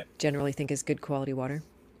people Okay. generally think is good quality water.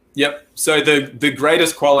 Yep. So the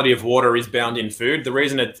greatest quality of water is bound in food. The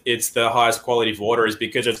reason it's the highest quality of water is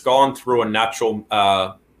because it's gone through a natural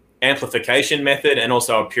amplification method and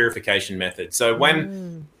also a purification method. So when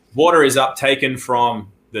Mm, water is uptaken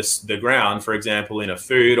from the ground, for example, in a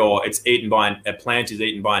food, or it's eaten by a plant is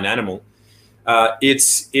eaten by an animal,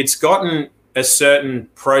 it's gotten a certain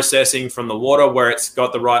processing from the water where it's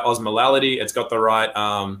got the right osmolality, it's got the right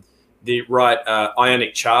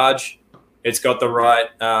ionic charge, it's got the right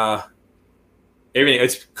everything.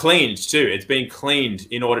 It's cleaned too. It's been cleaned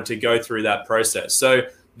in order to go through that process. So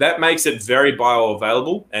that makes it very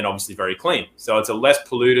bioavailable and obviously very clean. So it's a less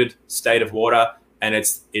polluted state of water, and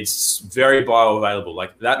it's very bioavailable.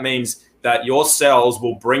 Like that means that your cells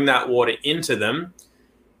will bring that water into them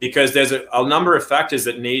because there's a number of factors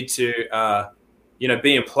that need to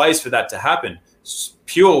be in place for that to happen.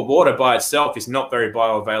 Pure water by itself is not very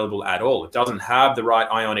bioavailable at all. It doesn't have the right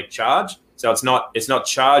ionic charge, so it's not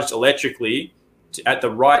charged electrically at the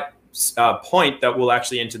right point that will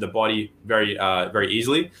actually enter the body very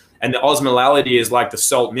easily. And the osmolality is like the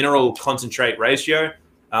salt mineral concentrate ratio.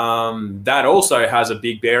 That also has a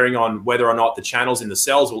big bearing on whether or not the channels in the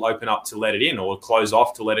cells will open up to let it in or close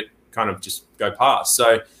off to let it kind of just go past.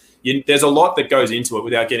 So there's a lot that goes into it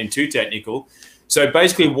without getting too technical. So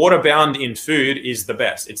basically, water bound in food is the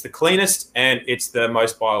best. It's the cleanest and it's the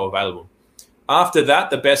most bioavailable. After that,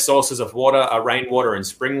 the best sources of water are rainwater and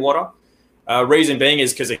spring water. Reason being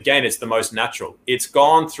is because, again, it's the most natural. It's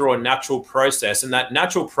gone through a natural process, and that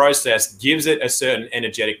natural process gives it a certain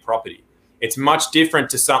energetic property. It's much different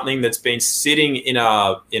to something that's been sitting in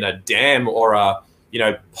a dam or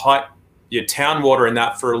pipe, your town water in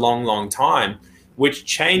that for a long, long time, which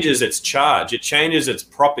changes its charge. It changes its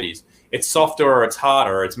properties. It's softer or it's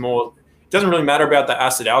harder. Or it's more. It doesn't really matter about the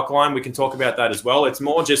acid alkaline. We can talk about that as well. It's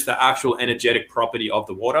more just the actual energetic property of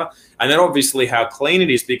the water, and then obviously how clean it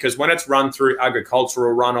is. Because when it's run through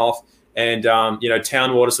agricultural runoff and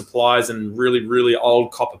town water supplies and really, really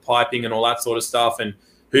old copper piping and all that sort of stuff, and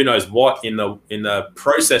who knows what in the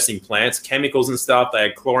processing plants, chemicals and stuff, they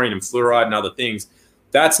had chlorine and fluoride and other things.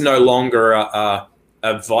 That's no longer a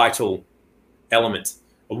vital element.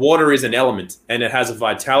 Water is an element and it has a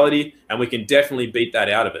vitality, and we can definitely beat that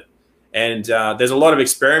out of it. And there's a lot of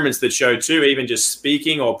experiments that show too, even just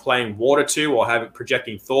speaking or playing water to or having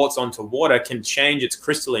projecting thoughts onto water can change its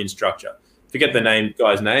crystalline structure. Forget the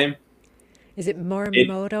guy's name. Is it It,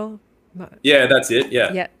 Morimoto? yeah, that's it.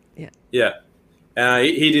 Yeah, Yeah, yeah. yeah.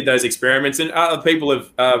 He did those experiments, and other people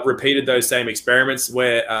have repeated those same experiments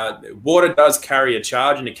where water does carry a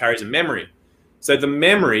charge and it carries a memory. So the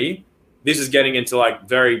memory, this is getting into like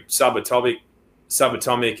very subatomic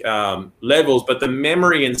levels, but the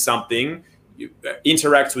memory in something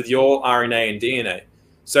interacts with your RNA and DNA.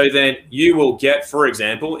 So then you will get, for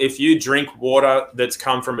example, if you drink water that's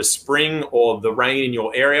come from a spring or the rain in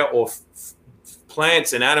your area, or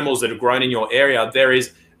plants and animals that have grown in your area, there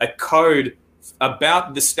is a code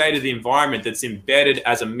about the state of the environment that's embedded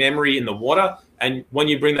as a memory in the water. And when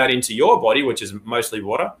you bring that into your body, which is mostly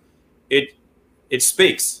water, it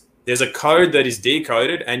speaks. There's a code that is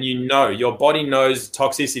decoded, and your body knows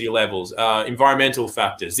toxicity levels, environmental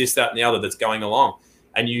factors, this, that, and the other that's going along,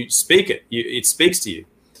 and you speak it. It speaks to you.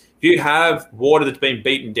 If you have water that's been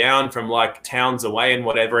beaten down from like towns away and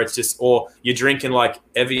whatever, it's just, or you're drinking like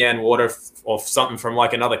Evian water or something from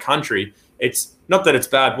like another country, it's not that it's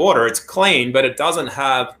bad water, it's clean, but it doesn't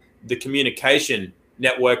have the communication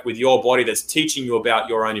network with your body that's teaching you about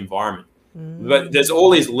your own environment. But there's all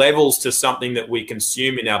these levels to something that we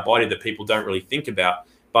consume in our body that people don't really think about.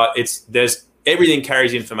 But everything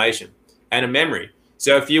carries information and a memory.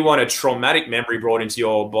 So if you want a traumatic memory brought into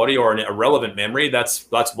your body, or an irrelevant memory, that's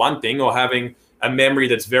one thing. Or having a memory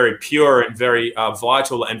that's very pure and very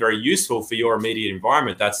vital and very useful for your immediate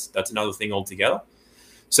environment, that's another thing altogether.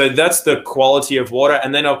 So that's the quality of water.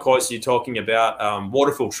 And then, of course, you're talking about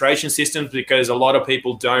water filtration systems, because a lot of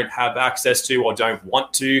people don't have access to or don't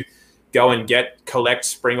want to go and collect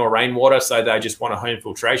spring or rainwater, so they just want a home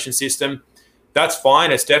filtration system. That's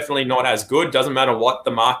fine. It's definitely not as good. Doesn't matter what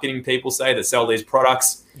the marketing people say that sell these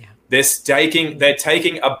products. Yeah. They're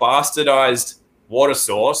taking a bastardized water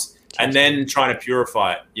source and then trying to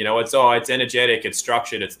purify it. It's energetic, it's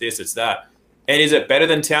structured, it's this, it's that. And is it better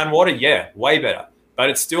than town water? Yeah, way better. But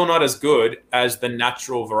it's still not as good as the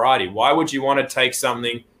natural variety. Why would you want to take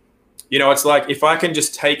something, it's like, if I can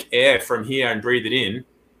just take air from here and breathe it in,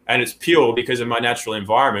 and it's pure because of my natural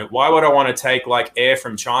environment, why would I want to take like air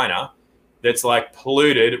from China that's like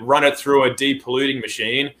polluted, run it through a depolluting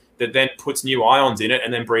machine that then puts new ions in it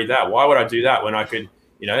and then breathe that? Why would I do that when I could,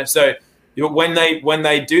 So when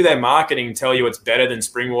they do their marketing and tell you it's better than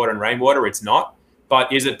spring water and rainwater, it's not.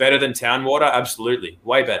 But is it better than town water? Absolutely,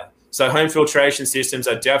 way better. So home filtration systems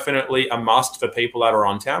are definitely a must for people that are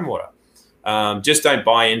on town water. Just don't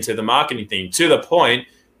buy into the marketing thing. To the point,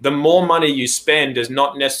 the more money you spend does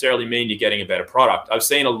not necessarily mean you're getting a better product. I've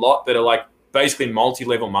seen a lot that are like basically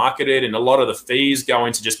multi-level marketed, and a lot of the fees go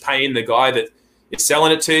into just paying the guy that is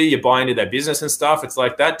selling it to you. You buy into their business and stuff. It's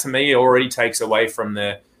like that, to me, already takes away from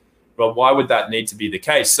well, why would that need to be the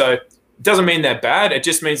case? So it doesn't mean they're bad. It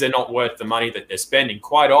just means they're not worth the money that they're spending.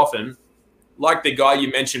 Quite often, like the guy you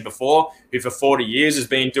mentioned before, who for 40 years has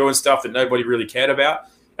been doing stuff that nobody really cared about.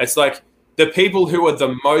 It's like, the people who are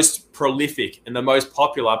the most prolific and the most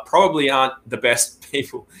popular probably aren't the best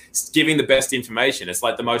people giving the best information. It's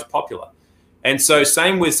like the most popular. And so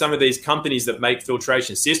same with some of these companies that make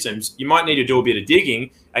filtration systems, you might need to do a bit of digging,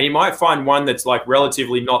 and you might find one that's like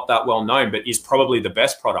relatively not that well known, but is probably the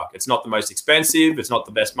best product. It's not the most expensive. It's not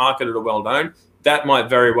the best marketed or well known. That might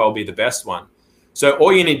very well be the best one. So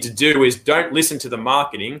all you need to do is don't listen to the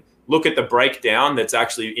marketing. Look at the breakdown that's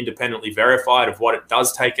actually independently verified of what it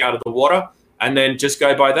does take out of the water, and then just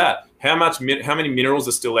go by that. How many minerals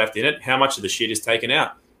are still left in it? How much of the shit is taken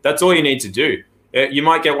out? That's all you need to do. You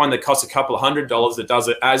might get one that costs a couple of $100 that does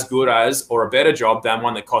it as good as or a better job than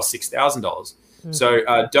one that costs $6,000. Mm-hmm.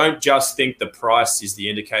 So don't just think the price is the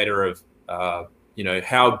indicator of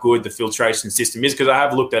how good the filtration system is, because I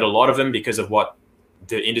have looked at a lot of them because of what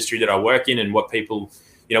the industry that I work in and what people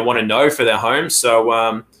want to know for their homes.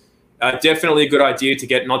 So definitely a good idea to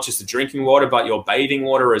get not just the drinking water, but your bathing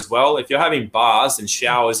water as well. If you're having baths and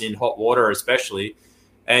showers in hot water especially,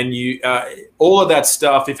 and you all of that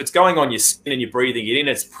stuff, if it's going on your skin and you're breathing it in,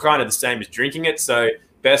 it's kind of the same as drinking it. So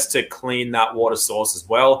best to clean that water source as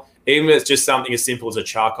well, even if it's just something as simple as a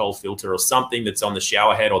charcoal filter or something that's on the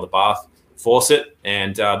shower head or the bath faucet,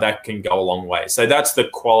 and that can go a long way. So that's the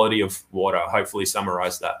quality of water. Hopefully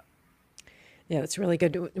summarize that. Yeah, it's really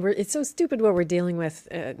good. It's so stupid what we're dealing with.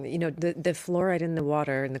 The fluoride in the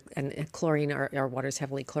water and chlorine. Our water is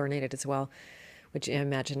heavily chlorinated as well, which I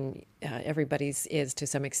imagine everybody's is to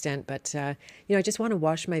some extent. But I just want to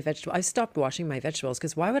wash my vegetables. I stopped washing my vegetables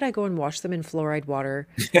because why would I go and wash them in fluoride water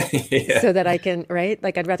so that I can, right?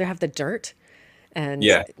 Like I'd rather have the dirt. And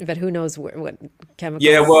but who knows what chemicals?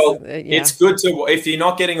 Yeah, well, it's good to, if you're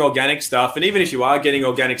not getting organic stuff, and even if you are getting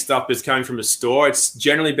organic stuff that's coming from a store, it's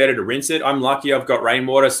generally better to rinse it. I'm lucky I've got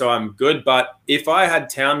rainwater, so I'm good. But if I had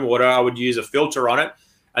town water, I would use a filter on it,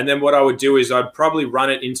 and then what I would do is I'd probably run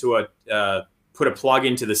it into put a plug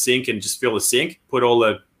into the sink and just fill the sink, put all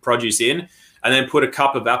the produce in, and then put a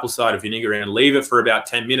cup of apple cider vinegar in and leave it for about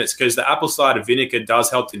 10 minutes, because the apple cider vinegar does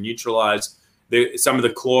help to neutralize some of the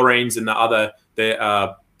chlorines and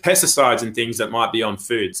the pesticides and things that might be on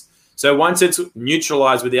foods. So once it's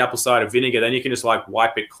neutralized with the apple cider vinegar, then you can just like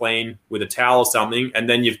wipe it clean with a towel or something, and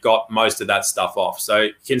then you've got most of that stuff off. So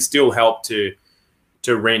it can still help to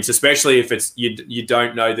rinse, especially if it's you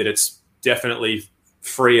don't know that it's definitely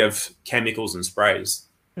free of chemicals and sprays.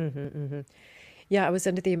 Yeah, I was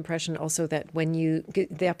under the impression also that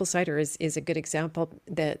the apple cider is a good example,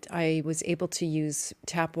 that I was able to use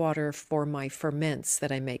tap water for my ferments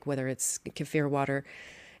that I make, whether it's kefir water,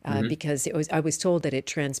 because I was told that it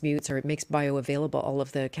transmutes or it makes bioavailable all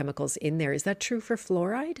of the chemicals in there. Is that true for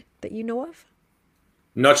fluoride that you know of?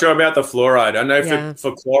 Not sure about the fluoride. I know Yeah.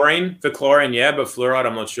 for chlorine, yeah, but fluoride,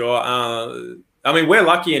 I'm not sure. I mean, we're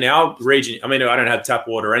lucky in our region. I mean, I don't have tap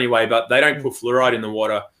water anyway, but they don't put fluoride in the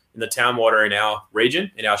water, in the town water in our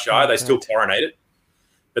region, in our shire. They still chlorinate it,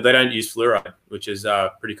 but they don't use fluoride, which is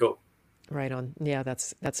pretty cool. Right on. Yeah,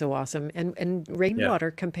 that's so awesome. And rainwater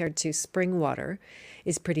compared to spring water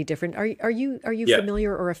is pretty different. Are you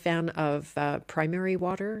familiar or a fan of primary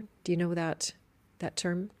water? Do you know that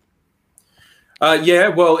term? Yeah,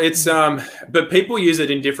 well, it's but people use it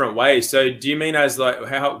in different ways. So, do you mean as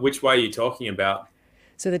like which way are you talking about?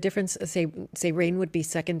 So the difference, say rain would be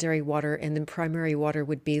secondary water, and then primary water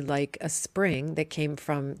would be like a spring that came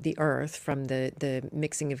from the earth, from the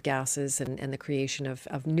mixing of gases and the creation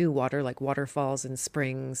of new water, like waterfalls and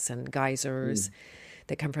springs and geysers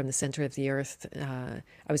that come from the center of the earth. I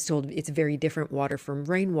was told it's very different water from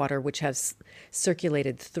rainwater, which has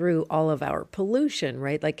circulated through all of our pollution,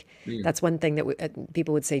 right? Like that's one thing that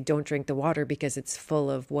people would say, don't drink the water because it's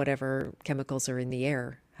full of whatever chemicals are in the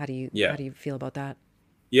air. How do you feel about that?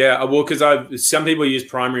 Yeah, well, because some people use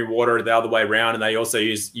primary water the other way around, and they also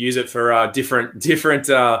use it for different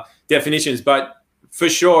definitions. But for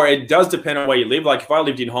sure, it does depend on where you live. Like if I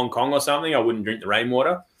lived in Hong Kong or something, I wouldn't drink the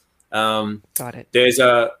rainwater. Got it.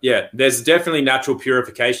 There's definitely natural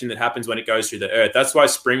purification that happens when it goes through the earth. That's why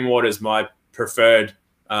spring water is my preferred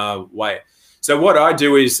way. So what I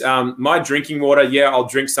do is my drinking water, I'll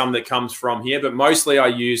drink some that comes from here, but mostly I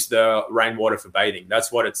use the rainwater for bathing.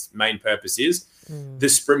 That's what its main purpose is.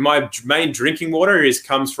 My main drinking water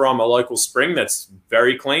comes from a local spring that's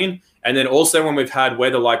very clean. And then also when we've had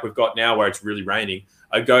weather like we've got now where it's really raining,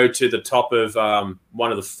 I go to the top of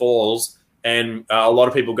one of the falls, and a lot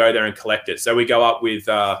of people go there and collect it. So we go up with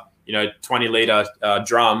 20-liter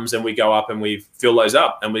drums, and we go up and we fill those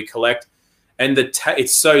up and we collect. And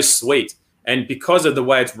it's so sweet. And because of the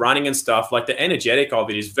way it's running and stuff, like the energetic of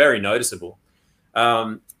it is very noticeable.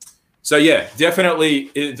 So yeah, definitely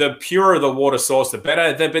the purer the water source, the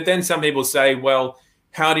better. But then some people say, well,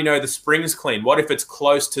 how do you know the spring's clean? What if it's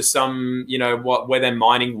close to some, where they're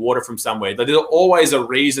mining water from somewhere? There's always a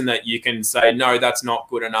reason that you can say, no, that's not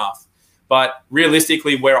good enough. But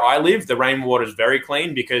realistically, where I live, the rainwater is very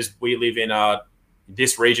clean because we live in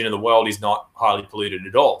this region of the world is not highly polluted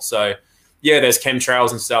at all. So yeah, there's chemtrails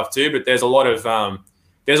and stuff too, but there's a lot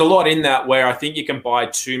in that where I think you can buy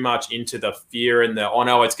too much into the fear and oh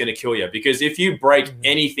no, it's going to kill you. Because if you break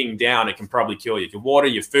anything down, it can probably kill you. Your water,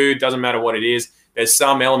 your food, doesn't matter what it is. There's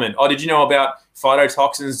some element. Oh, did you know about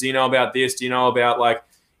phytotoxins? Do you know about this? Do you know about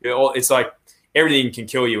it's like everything can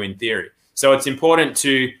kill you in theory. So it's important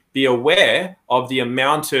to be aware of the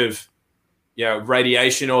amount of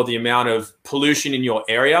radiation or the amount of pollution in your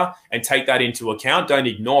area and take that into account. Don't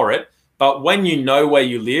ignore it. But when you know where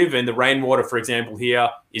you live, and the rainwater, for example, here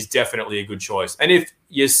is definitely a good choice. And if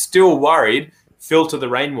you're still worried, filter the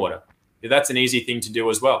rainwater. That's an easy thing to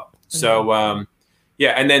do as well. So,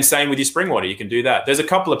 and then same with your spring water. You can do that. There's a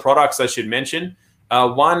couple of products I should mention.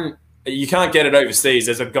 One, you can't get it overseas.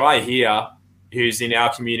 There's a guy here who's in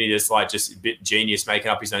our community that's like just a bit genius making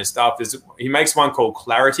up his own stuff. He makes one called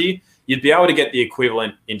Clarity. You'd be able to get the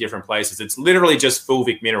equivalent in different places. It's literally just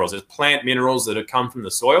fulvic minerals. It's plant minerals that have come from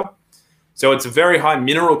the soil. So it's a very high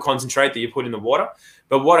mineral concentrate that you put in the water.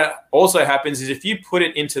 But what also happens is if you put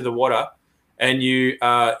it into the water and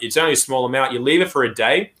it's only a small amount, you leave it for a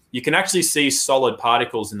day, you can actually see solid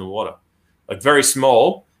particles in the water, like very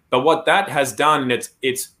small. But what that has done,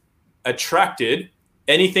 it's attracted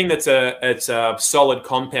anything that's a solid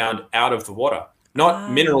compound out of the water, not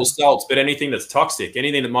mineral salts, but anything that's toxic,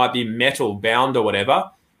 anything that might be metal bound or whatever.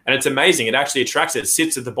 And it's amazing. It actually attracts it. It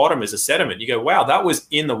sits at the bottom as a sediment. You go, wow, that was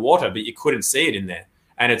in the water, but you couldn't see it in there.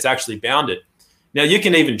 And it's actually bound it. Now, you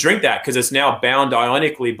can even drink that because it's now bound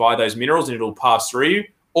ionically by those minerals and it'll pass through you.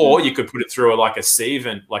 Or you could put it through like a sieve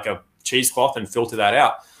and like a cheesecloth and filter that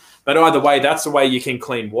out. But either way, that's the way you can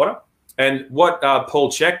clean water. And what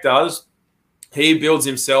Paul Chek does, he builds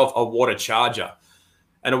himself a water charger.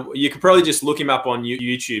 And you could probably just look him up on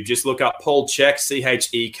YouTube. Just look up Paul Chek,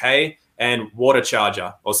 Chek, and water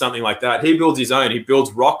charger or something like that. He builds his own. He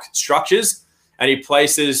builds rock structures and he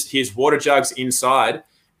places his water jugs inside.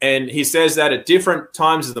 And he says that at different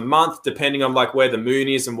times of the month, depending on like where the moon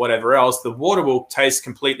is and whatever else, the water will taste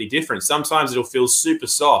completely different. Sometimes it'll feel super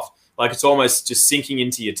soft, like it's almost just sinking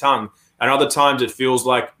into your tongue. And other times it feels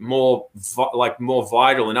like more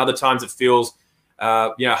vital. And other times it feels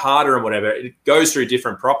harder and whatever. It goes through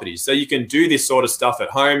different properties. So you can do this sort of stuff at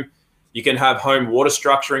home. You can have home water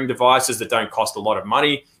structuring devices that don't cost a lot of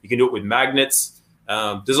money. You can do it with magnets.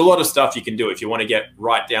 There's a lot of stuff you can do if you want to get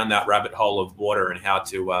right down that rabbit hole of water and how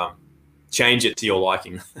to change it to your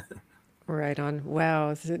liking. Right on.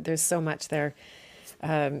 Wow. There's so much there.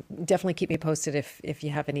 Definitely keep me posted if you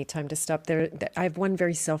have any time to stop there. I have one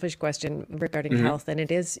very selfish question regarding health, and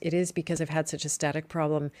it is because I've had such a static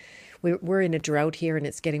problem. We're in a drought here, and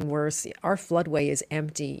it's getting worse. Our floodway is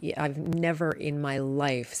empty. I've never in my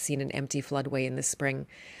life seen an empty floodway in the spring,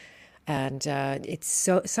 and it's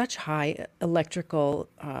such high electrical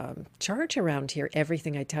charge around here.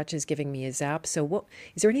 Everything I touch is giving me a zap. So, what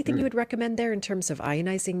is there anything you would recommend there in terms of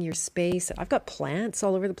ionizing your space? I've got plants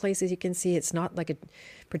all over the place, as you can see. It's not like a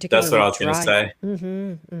particularly That's what I was going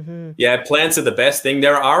to say. Yeah, plants are the best thing.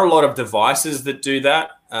 There are a lot of devices that do that.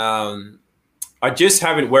 I just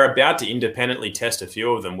haven't. We're about to independently test a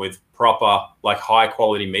few of them with proper, like high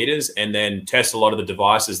quality meters, and then test a lot of the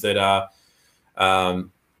devices that are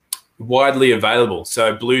widely available.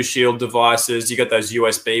 So Blue Shield devices, you got those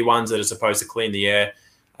USB ones that are supposed to clean the air.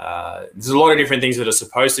 There's a lot of different things that are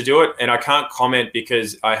supposed to do it, and I can't comment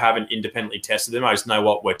because I haven't independently tested them. I just know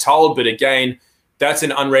what we're told. But again, that's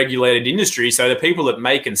an unregulated industry, so the people that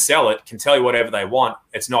make and sell it can tell you whatever they want.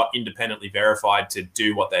 It's not independently verified to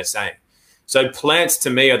do what they're saying. So plants to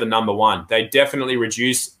me are the number one. They definitely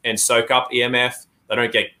reduce and soak up EMF. They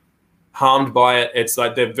don't get harmed by it. It's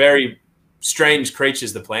like they're very strange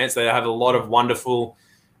creatures, the plants. They have a lot of wonderful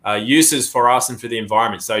uses for us and for the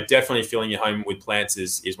environment. So definitely filling your home with plants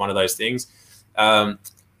is one of those things.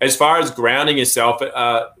 As far as grounding yourself,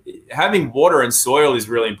 having water and soil is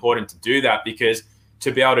really important to do that, because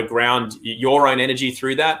to be able to ground your own energy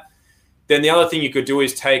through that. Then the other thing you could do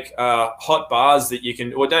is take hot baths that you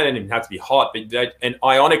can, or don't even have to be hot, but an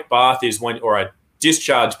ionic bath is when, or a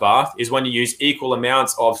discharge bath is when you use equal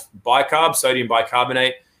amounts of bicarb, sodium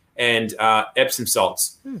bicarbonate, and Epsom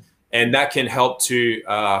salts. And that can help to,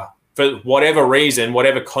 for whatever reason,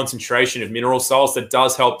 whatever concentration of mineral salts, that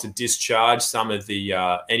does help to discharge some of the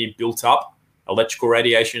any built up electrical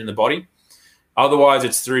radiation in the body. Otherwise,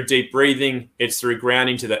 it's through deep breathing, it's through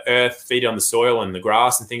grounding to the earth, feet on the soil and the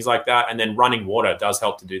grass and things like that. And then running water does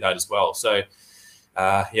help to do that as well. So,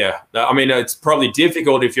 yeah, I mean, it's probably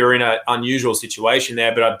difficult if you're in an unusual situation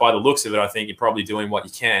there, but by the looks of it, I think you're probably doing what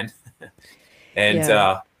you can. And,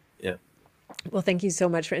 yeah. Well, thank you so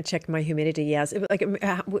much for checking my humidity. Yes. Like,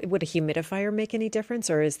 would a humidifier make any difference,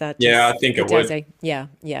 or is that? Yeah, I think it would. Yeah.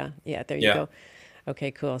 There you go.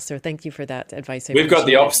 Okay, cool. So thank you for that advice. We've got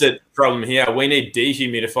the opposite problem here. We need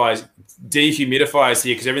dehumidifiers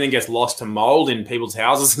here because everything gets lost to mold in people's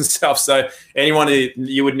houses and stuff. So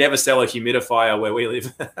you would never sell a humidifier where we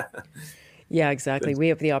live. Yeah, exactly. We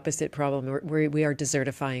have the opposite problem. We are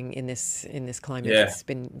desertifying in this climate. Yeah. It's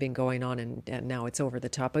been going on, and now it's over the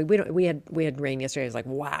top. But we had rain yesterday. I was like,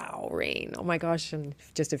 wow, rain! Oh my gosh, and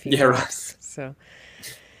just a few drops. Right. So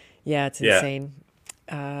yeah, it's insane.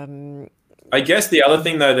 I guess the other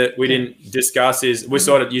thing though that we didn't discuss is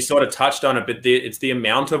you sort of touched on it, but it's the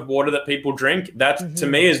amount of water that people drink. That to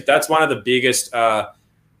me that's one of the biggest kind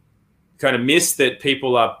of myths that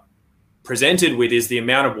people are presented with, is the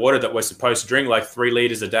amount of water that we're supposed to drink, like 3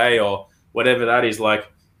 liters a day or whatever that is.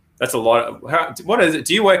 Like that's a lot. What is it?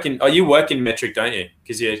 Do you work in? Oh, you work in metric, don't you?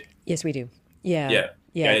 Because yes, we do. Yeah.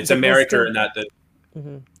 It's America and that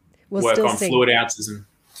work on fluid ounces and.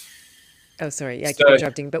 Oh, sorry. Yeah, I keep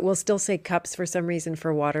interrupting, but we'll still say cups for some reason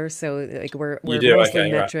for water. So like we're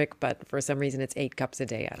mostly metric, but for some reason it's 8 cups a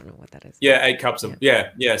day. I don't know what that is. Yeah, 8 cups of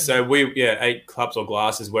So 8 cups or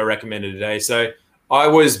glasses were recommended a day. So I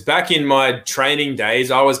was back in my training days.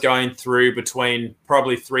 I was going through between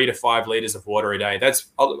probably 3 to 5 liters of water a day.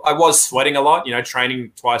 I was sweating a lot,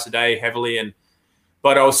 training twice a day heavily,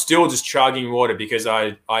 but I was still just chugging water because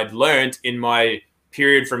I'd learned in my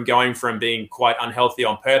period from going from being quite unhealthy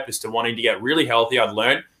on purpose to wanting to get really healthy. I'd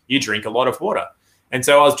learned you drink a lot of water. And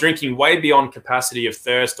so I was drinking way beyond capacity of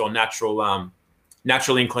thirst or natural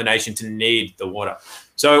inclination to need the water.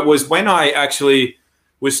 So it was when I actually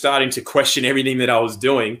was starting to question everything that I was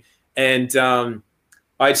doing. And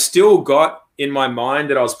I'd still got in my mind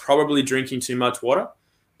that I was probably drinking too much water,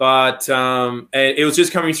 but and it was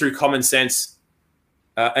just coming through common sense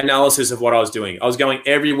analysis of what I was doing. I was going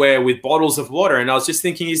everywhere with bottles of water, and I was just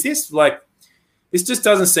thinking, is this like, this just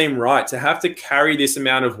doesn't seem right to have to carry this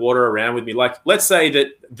amount of water around with me. Like, let's say that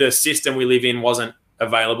the system we live in wasn't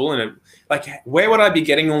available, and like, where would I be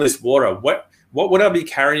getting all this water? What would I be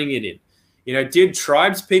carrying it in? You know, did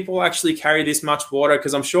tribes people actually carry this much water?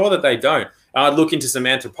 Because I'm sure that they don't. I'd look into some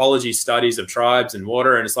anthropology studies of tribes and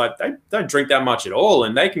water, and it's like they don't drink that much at all,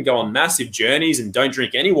 and they can go on massive journeys and don't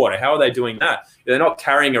drink any water. How are they doing that? They're not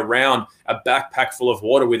carrying around a backpack full of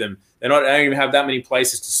water with them. They don't even have that many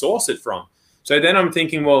places to source it from. So then I'm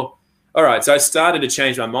thinking, well, all right. So I started to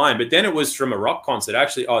change my mind, but then it was from a rock concert.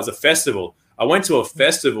 Actually, it was a festival. I went to a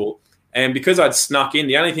festival, and because I'd snuck in,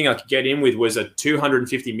 the only thing I could get in with was a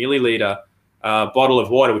 250 milliliter bottle of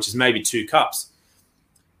water, which is maybe 2 cups.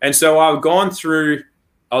 And so I've gone through,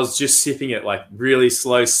 I was just sipping it, like really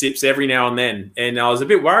slow sips every now and then. And I was a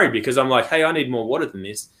bit worried because I'm like, hey, I need more water than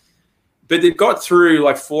this. But it got through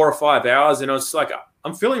like 4 or 5 hours, and I was like,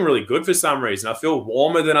 I'm feeling really good for some reason. I feel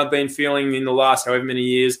warmer than I've been feeling in the last however many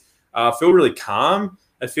years. I feel really calm.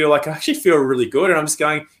 I feel like I actually feel really good. And I'm just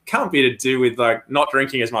going, can't be to do with like not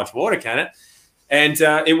drinking as much water, can it? And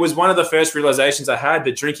it was one of the first realizations I had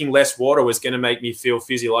that drinking less water was going to make me feel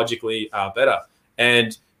physiologically better.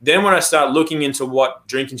 And then when I start looking into what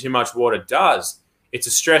drinking too much water does, it's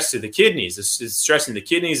a stress to the kidneys. It's stress in the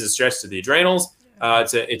kidneys, it's stress to the adrenals.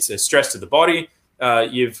 It's a stress to the body.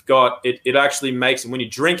 You've got it actually makes, when you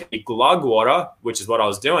drink a glug water, which is what I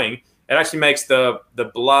was doing, it actually makes the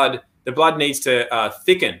blood needs to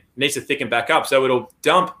thicken back up. So it'll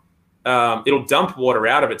dump water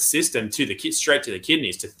out of its system straight to the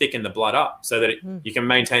kidneys to thicken the blood up so that you can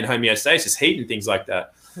maintain homeostasis, heat and things like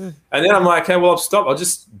that. And then I'm like, okay, well, I'll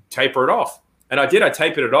just taper it off. And I did, I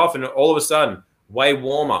tapered it off, and all of a sudden, way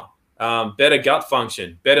warmer, better gut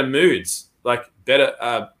function, better moods, like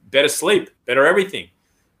better sleep, better everything.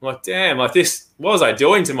 I'm like, damn, like this, what was I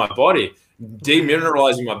doing to my body?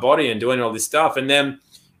 Demineralizing my body and doing all this stuff. And then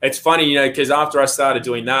it's funny, you know, because after I started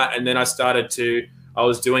doing that, and then I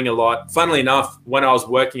was doing a lot. Funnily enough, when I was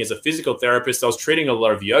working as a physical therapist, I was treating a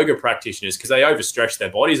lot of yoga practitioners because they overstretch their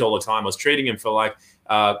bodies all the time. I was treating them for like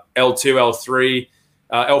L2, L3,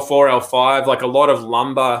 L4, L5, like a lot of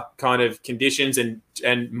lumbar kind of conditions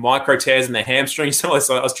and micro tears in their hamstrings. So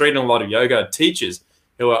I was treating a lot of yoga teachers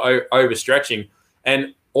who are overstretching,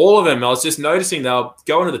 and all of them, I was just noticing they'll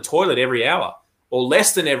go into the toilet every hour or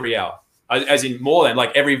less than every hour, as in more than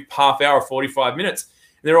like every half hour, 45 minutes.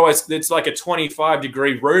 And they're always, it's like a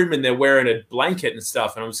 25-degree room and they're wearing a blanket and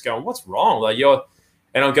stuff. And I'm just going, what's wrong? Like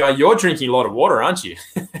I'm going, you're drinking a lot of water, aren't you?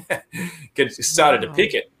 Started to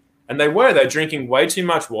pick it. And they're drinking way too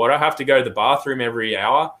much water. I have to go to the bathroom every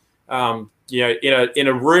hour. You know, in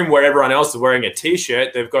a room where everyone else is wearing a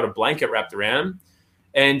t-shirt, they've got a blanket wrapped around them.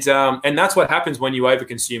 And that's what happens when you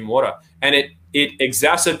overconsume water. And it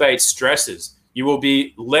exacerbates stresses. You will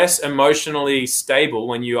be less emotionally stable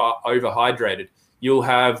when you are overhydrated. You'll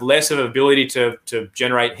have less of an ability to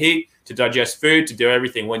generate heat, to digest food, to do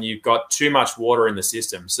everything when you've got too much water in the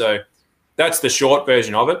system. So that's the short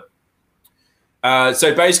version of it.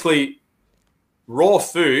 So basically, raw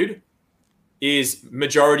food is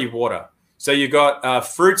majority water. So you've got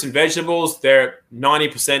fruits and vegetables, they're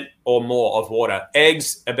 90% or more of water.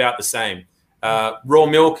 Eggs, about the same. Raw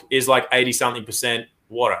milk is like 80-something%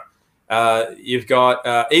 water. You've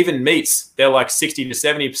got even meats, they're like 60 to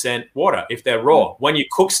 70% water if they're raw. When you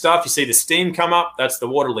cook stuff, you see the steam come up, that's the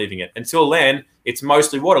water leaving it. Until then, it's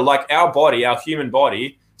mostly water. Like our body, our human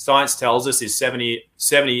body, science tells us is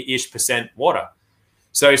 70-ish% water.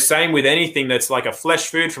 So same with anything that's like a flesh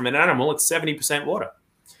food from an animal, it's 70% water.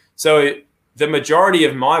 So the majority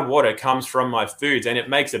of my water comes from my foods, and it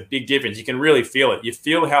makes a big difference. You can really feel it. You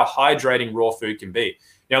feel how hydrating raw food can be.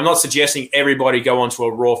 Now, I'm not suggesting everybody go onto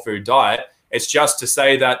a raw food diet. It's just to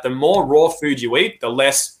say that the more raw food you eat, the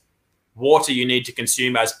less water you need to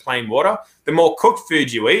consume as plain water. The more cooked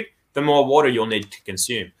food you eat, the more water you'll need to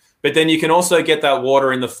consume. But then you can also get that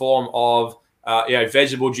water in the form of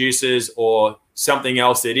vegetable juices or something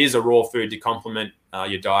else that is a raw food to complement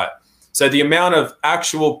your diet. So the amount of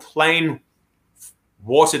actual plain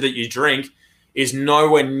water that you drink is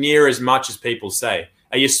nowhere near as much as people say.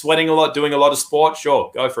 Are you sweating a lot, doing a lot of sport?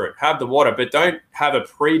 Sure, go for it. Have the water, but don't have a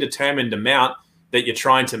predetermined amount that you're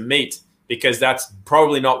trying to meet, because that's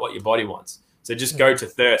probably not what your body wants. So just go to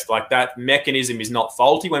thirst. Like, that mechanism is not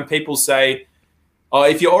faulty. When people say, oh,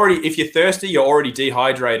 if you're thirsty, you're already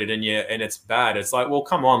dehydrated and it's bad. It's like, well,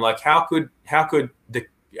 come on. Like, how could the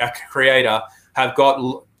creator have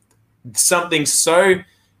got something so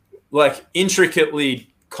like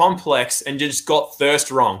intricately complex and just got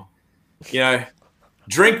thirst wrong. You know,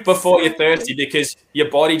 drink before you're thirsty because your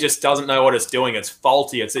body just doesn't know what it's doing. It's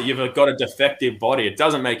faulty. You've got a defective body. It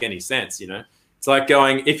doesn't make any sense, you know. It's like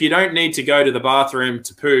going, if you don't need to go to the bathroom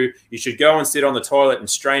to poo, you should go and sit on the toilet and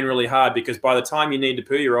strain really hard, because by the time you need to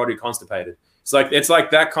poo, you're already constipated. It's like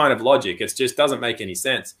that kind of logic. It just doesn't make any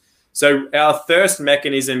sense. So our thirst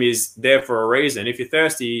mechanism is there for a reason. If you're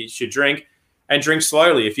thirsty, you should drink, and drink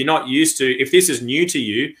slowly. If you're not used to, if this is new to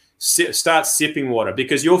you, start sipping water,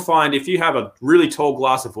 because you'll find if you have a really tall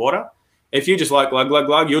glass of water, if you just like glug, glug,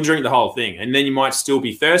 glug, you'll drink the whole thing. And then you might still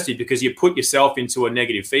be thirsty because you put yourself into a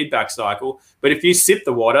negative feedback cycle. But if you sip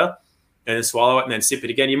the water and then swallow it and then sip it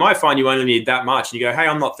again, you might find you only need that much. And you go, hey,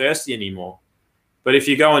 I'm not thirsty anymore. But if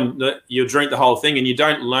you go and you'll drink the whole thing, and you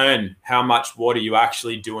don't learn how much water you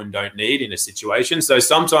actually do and don't need in a situation. So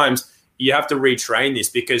sometimes you have to retrain this,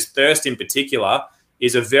 because thirst in particular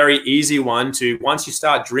is a very easy one to, once you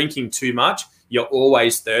start drinking too much, you're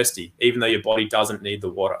always thirsty, even though your body doesn't need the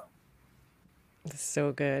water.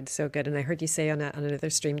 So good, so good. And I heard you say on another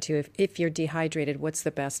stream too, if you're dehydrated, what's the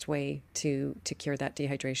best way to cure that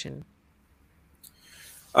dehydration?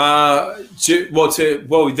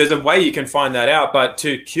 There's a way you can find that out, but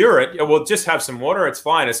to cure it, well, just have some water. It's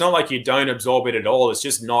fine. It's not like you don't absorb it at all. It's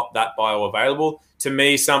just not that bioavailable. To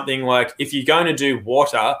me, something like, if you're going to do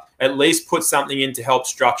water, at least put something in to help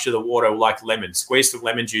structure the water, like lemon. Squeeze some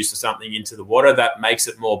lemon juice or something into the water. That makes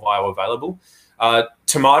it more bioavailable.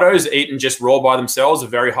 Tomatoes eaten just raw by themselves are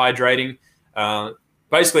very hydrating.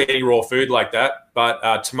 Basically any raw food like that,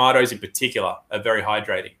 but tomatoes in particular are very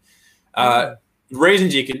hydrating.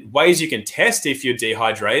 Ways you can test if you're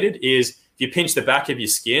dehydrated is, if you pinch the back of your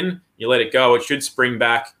skin, you let it go, it should spring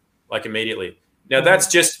back like immediately. Now that's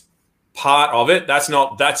just part of it. That's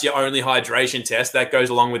your only hydration test. That goes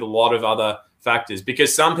along with a lot of other factors,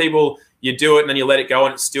 because some people, you do it and then you let it go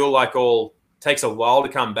and it's still like takes a while to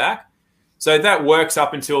come back. So that works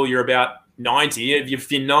up until you're about 90.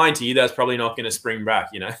 If you're 90, that's probably not going to spring back,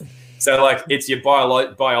 you know? So like, it's your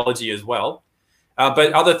biology as well.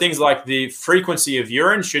 But other things like the frequency of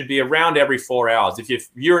urine should be around every 4 hours. If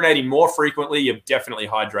you're urinating more frequently, you're definitely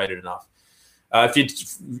hydrated enough. If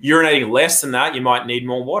you're urinating less than that, you might need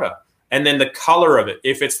more water. And then the color of it.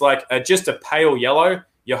 If it's like just a pale yellow,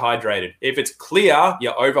 you're hydrated. If it's clear,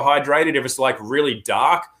 you're overhydrated. If it's like really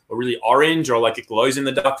dark or really orange, or like it glows in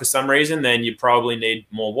the dark for some reason, then you probably need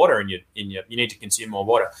more water you need to consume more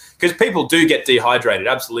water. Because people do get dehydrated.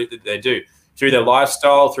 Absolutely, they do. Through their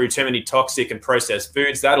lifestyle, through too many toxic and processed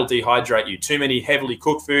foods, that'll dehydrate you. Too many heavily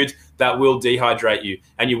cooked foods, that will dehydrate you,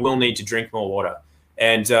 and you will need to drink more water.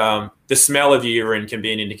 And the smell of your urine can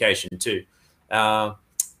be an indication too. So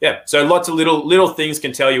lots of little things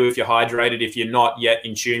can tell you if you're hydrated, if you're not yet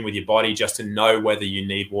in tune with your body, just to know whether you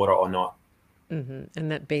need water or not. Mm-hmm.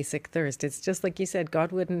 And that basic thirst, it's just like you said,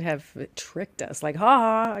 God wouldn't have tricked us. Like,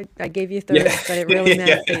 I gave you thirst, but it really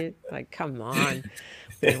meant that, like, come on,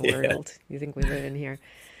 the world you think we live in here.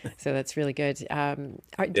 So that's really good.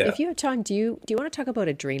 If you have time, do you want to talk about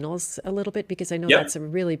adrenals a little bit? Because I know that's a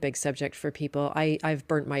really big subject for people. I've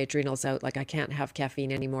burnt my adrenals out. Like, I can't have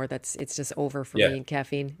caffeine anymore. It's just over for me,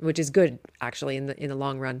 caffeine, which is good actually in the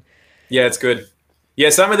long run. Yeah, it's good. Yeah,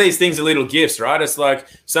 some of these things are little gifts, right? It's like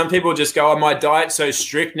some people just go, my diet's so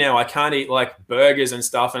strict now, I can't eat like burgers and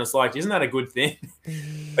stuff. And it's like, isn't that a good thing?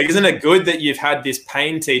 Like, isn't it good that you've had this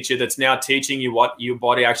pain teacher that's now teaching you what your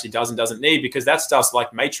body actually does and doesn't need? Because that stuff's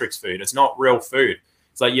like matrix food. It's not real food.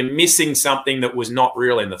 It's like you're missing something that was not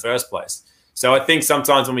real in the first place. So I think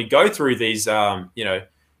sometimes when we go through these,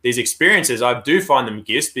 these experiences, I do find them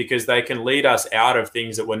gifts, because they can lead us out of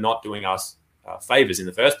things that were not doing us favors in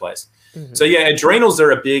the first place. Mm-hmm. So yeah, adrenals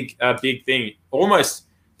are a big thing. Almost,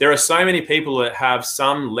 there are so many people that have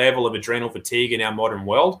some level of adrenal fatigue in our modern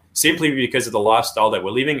world, simply because of the lifestyle that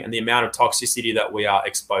we're living and the amount of toxicity that we are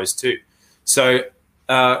exposed to. So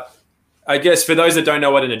I guess for those that don't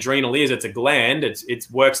know what an adrenal is, it's a gland. It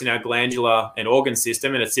works in our glandular and organ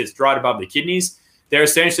system, and it sits right above the kidneys. They're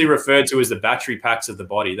essentially referred to as the battery packs of the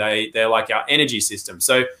body. They're like our energy system.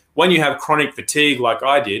 So when you have chronic fatigue, like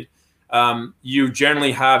I did, you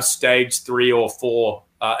generally have stage 3 or 4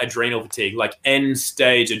 adrenal fatigue, like end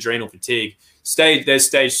stage adrenal fatigue. There's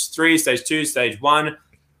stage 3, stage 2, stage 1,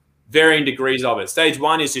 varying degrees of it. Stage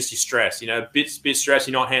 1 is just your stress, bit stress,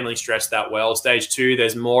 you're not handling stress that well. Stage 2,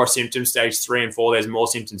 there's more symptoms. Stage 3 and 4, there's more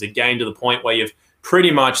symptoms again, to the point where you've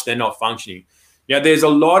pretty much, they're not functioning. There's a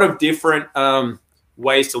lot of different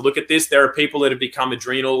ways to look at this. There are people that have become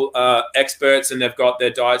adrenal experts, and they've got their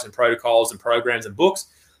diets and protocols and programs and books.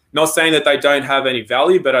 Not saying that they don't have any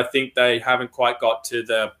value, but I think they haven't quite got to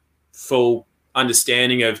the full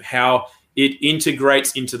understanding of how it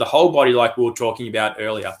integrates into the whole body, like we were talking about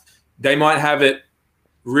earlier. They might have it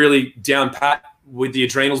really down pat with the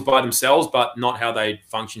adrenals by themselves, but not how they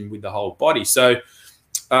function with the whole body. So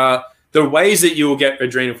the ways that you will get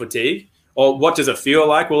adrenal fatigue, or what does it feel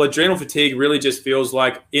like? Well, adrenal fatigue really just feels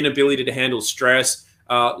like inability to handle stress,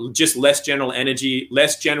 just less general energy,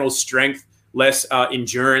 less general strength, less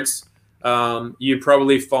endurance. You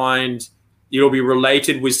probably find it'll be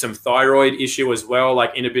related with some thyroid issue as well,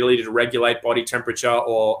 like inability to regulate body temperature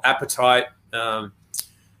or appetite,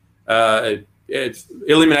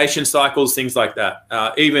 elimination cycles, things like that.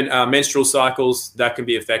 Even menstrual cycles, that can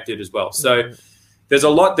be affected as well. So there's a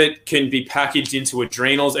lot that can be packaged into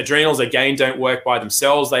adrenals. Adrenals, again, don't work by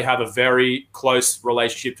themselves. They have a very close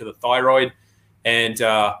relationship to the thyroid and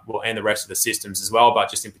the rest of the systems as well, but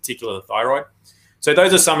just in particular the thyroid. So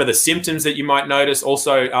those are some of the symptoms that you might notice.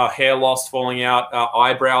 Also, hair loss, falling out,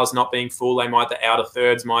 eyebrows not being full. The outer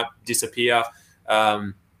thirds might disappear.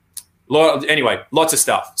 Anyway, lots of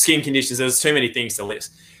stuff. Skin conditions. There's too many things to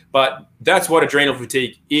list. But that's what adrenal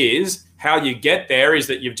fatigue is. How you get there is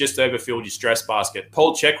that you've just overfilled your stress basket.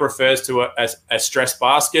 Paul Chek refers to it as a stress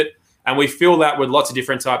basket, and we fill that with lots of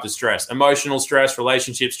different types of stress: emotional stress,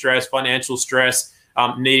 relationship stress, financial stress,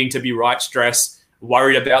 needing to be right stress,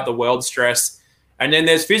 worried about the world stress. And then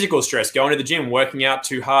there's physical stress, going to the gym, working out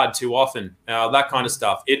too hard, too often, that kind of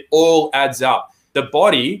stuff. It all adds up. The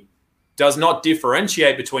body does not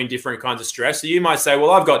differentiate between different kinds of stress. So you might say,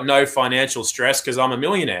 well, I've got no financial stress because I'm a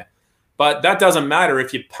millionaire. But that doesn't matter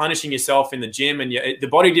if you're punishing yourself in the gym and the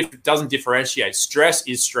body doesn't differentiate. Stress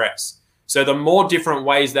is stress. So the more different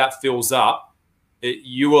ways that fills up,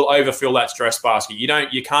 you will overfill that stress basket.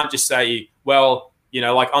 You can't just say, well,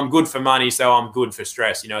 like I'm good for money, so I'm good for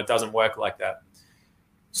stress. It doesn't work like that.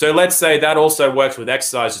 So let's say that also works with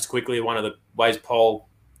exercise just quickly. One of the ways Paul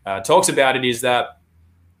talks about it is that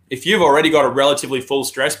if you've already got a relatively full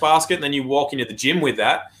stress basket and then you walk into the gym with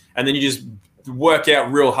that and then you just work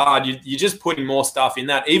out real hard, you're just putting more stuff in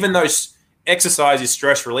that. Even though exercise is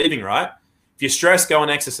stress relieving, right? If you're stressed, go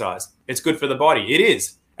and exercise. It's good for the body. It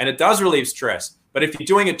is. And it does relieve stress. But if you're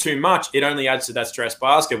doing it too much, it only adds to that stress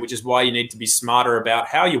basket, which is why you need to be smarter about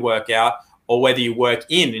how you work out, or whether you work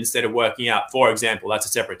in instead of working out. For example, that's a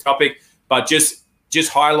separate topic, but just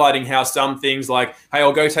highlighting how some things like, hey,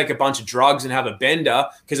 I'll go take a bunch of drugs and have a bender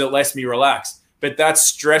because it lets me relax. But that's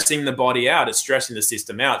stressing the body out. It's stressing the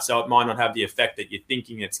system out. So it might not have the effect that you're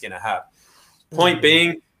thinking it's going to have. Point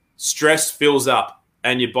being, stress fills up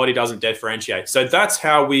and your body doesn't differentiate. So that's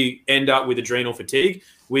how we end up with adrenal fatigue.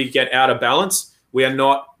 We get out of balance. We are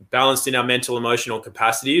not balanced in our mental, emotional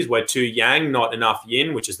capacities. We're too yang, not enough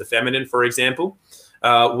yin, which is the feminine, for example.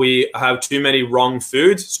 We have too many wrong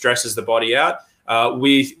foods, stresses the body out.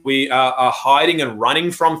 We are hiding and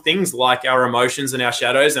running from things like our emotions and our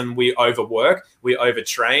shadows, and we overwork, we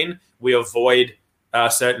overtrain, we avoid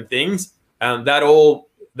certain things. That all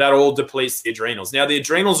depletes the adrenals. Now, the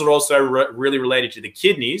adrenals are also really related to the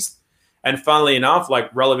kidneys. And funnily enough,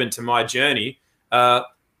 like relevant to my journey,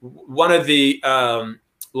 one of the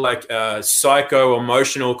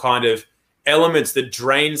psycho-emotional kind of elements that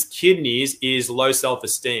drains kidneys is low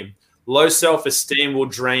self-esteem. Low self-esteem will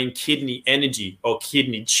drain kidney energy or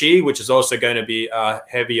kidney qi, which is also going to be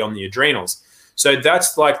heavy on the adrenals. So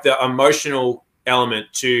that's like the emotional element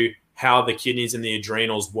to how the kidneys and the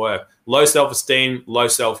adrenals work. Low self-esteem, low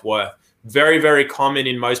self-worth. Very, very common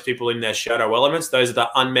in most people in their shadow elements. Those are the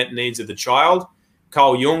unmet needs of the child.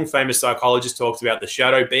 Carl Jung, famous psychologist, talks about the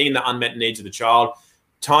shadow being the unmet needs of the child.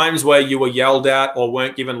 Times where you were yelled at or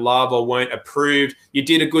weren't given love or weren't approved. You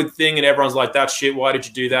did a good thing and everyone's like, that shit, why did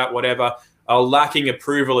you do that, whatever. Lacking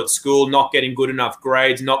approval at school, not getting good enough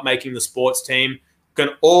grades, not making the sports team, can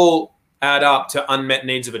all add up to unmet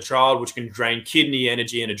needs of a child, which can drain kidney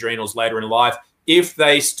energy and adrenals later in life if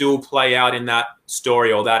they still play out in that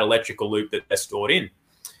story or that electrical loop that they're stored in.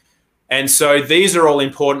 And so these are all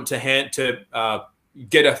important to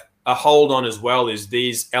get a hold on as well, is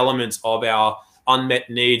these elements of our unmet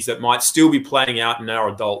needs that might still be playing out in our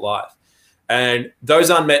adult life. And those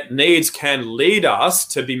unmet needs can lead us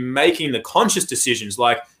to be making the conscious decisions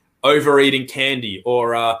like overeating candy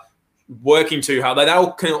or working too hard.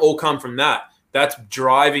 That can all come from that. That's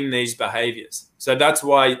driving these behaviors. So that's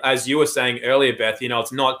why, as you were saying earlier, Beth,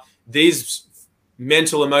 it's not these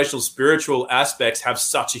mental, emotional, spiritual aspects have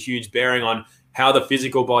such a huge bearing on how the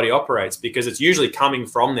physical body operates, because it's usually coming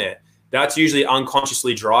from there. That's usually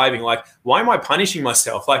unconsciously driving. Like, why am I punishing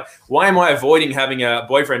myself? Like, why am I avoiding having a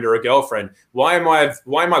boyfriend or a girlfriend? Why am I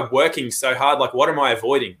working so hard? Like, what am I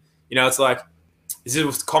avoiding? It's like, this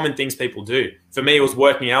is common things people do. For me, it was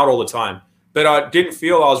working out all the time. but I didn't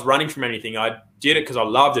feel I was running from anything. I did it because I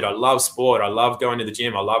loved it. I love sport. I love going to the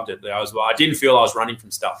gym. I loved it. I didn't feel I was running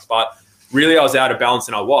from stuff, but really I was out of balance,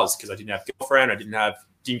 and I was, because I didn't have a girlfriend. I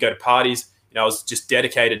didn't go to parties. I was just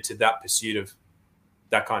dedicated to that pursuit of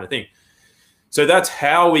that kind of thing. So that's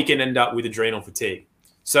how we can end up with adrenal fatigue.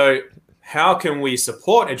 So how can we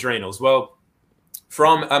support adrenals? Well,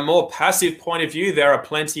 from a more passive point of view, there are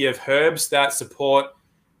plenty of herbs that support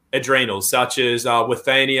adrenals, such as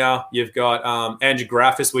withania. You've got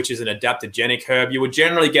angiographiscus, which is an adaptogenic herb. You would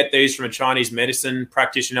generally get these from a Chinese medicine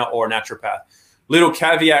practitioner or a naturopath. Little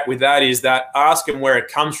caveat with that is that ask them where it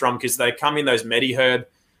comes from, because they come in those MediHerb,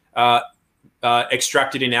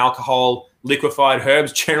 extracted in alcohol, liquefied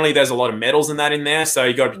herbs. Generally, there's a lot of metals in there, so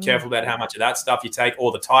you got to be careful about how much of that stuff you take,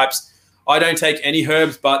 or the types. I don't take any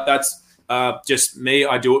herbs, but that's just me.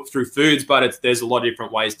 I do it through foods, but there's a lot of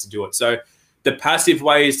different ways to do it. So the passive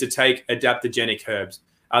way is to take adaptogenic herbs.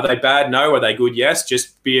 Are they bad? No. Are they good? Yes.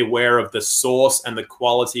 Just be aware of the source and the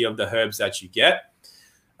quality of the herbs that you get.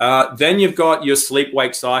 Then you've got your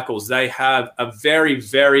sleep-wake cycles. They have a very,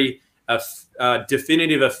 very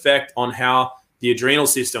definitive effect on how the adrenal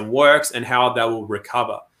system works and how they will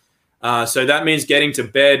recover. So that means getting to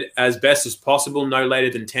bed as best as possible, no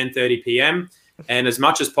later than 10:30 p.m., and as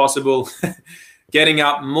much as possible, getting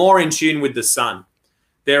up more in tune with the sun.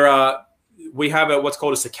 We have what's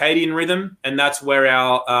called a circadian rhythm, and that's where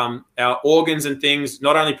our organs and things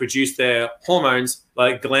not only produce their hormones,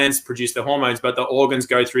 like glands produce their hormones, but the organs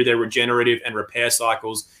go through their regenerative and repair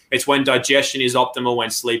cycles. It's when digestion is optimal, when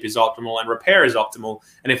sleep is optimal, and repair is optimal.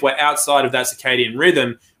 And if we're outside of that circadian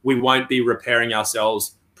rhythm, we won't be repairing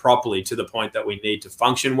ourselves properly to the point that we need to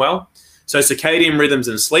function well. So circadian rhythms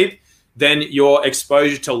and sleep. Then your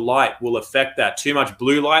exposure to light will affect that. Too much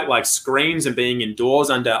blue light, like screens and being indoors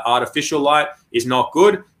under artificial light, is not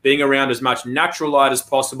good. Being around as much natural light as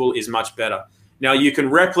possible is much better. Now, you can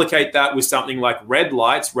replicate that with something like red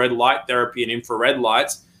lights, red light therapy and infrared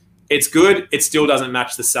lights. It's good. It still doesn't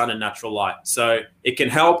match the sun and natural light. So it can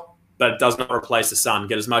help, but it does not replace the sun.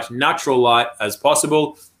 Get as much natural light as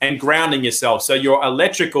possible, and grounding yourself. So your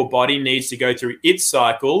electrical body needs to go through its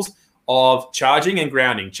cycles of charging and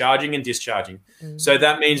grounding, charging and discharging. So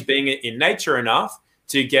that means being in nature enough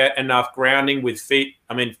to get enough grounding with feet.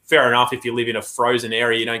 I mean, fair enough, if you live in a frozen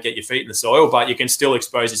area, you don't get your feet in the soil, but you can still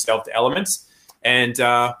expose yourself to elements. And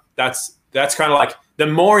that's kind of like, the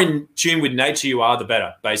more in tune with nature you are, the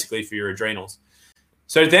better, basically, for your adrenals.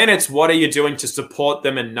 So then it's, what are you doing to support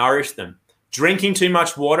them and nourish them? Drinking too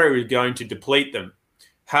much water is going to deplete them.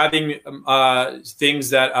 Having things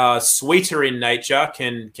that are sweeter in nature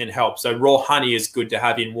can help. So raw honey is good to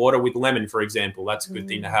have in water with lemon, for example. That's a good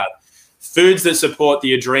thing to have. Foods that support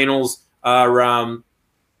the adrenals are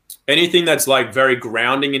anything that's like very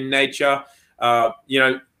grounding in nature.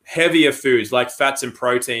 Heavier foods like fats and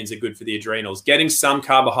proteins are good for the adrenals. Getting some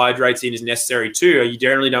carbohydrates in is necessary too. You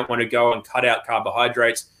generally don't want to go and cut out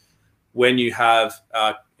carbohydrates when you have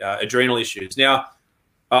adrenal issues. Now,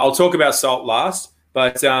 I'll talk about salt last.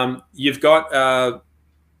 But you've got,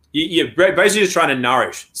 you're basically just trying to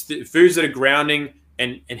nourish. Foods that are grounding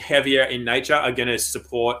and heavier in nature are going to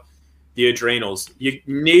support the adrenals. You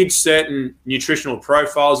need certain nutritional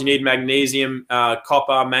profiles. You need magnesium,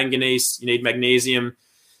 copper, manganese. You need magnesium.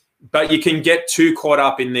 But you can get too caught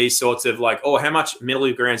up in these sorts of like, oh, how much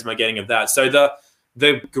milligrams am I getting of that? So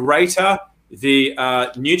the greater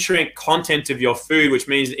the nutrient content of your food, which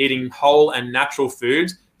means eating whole and natural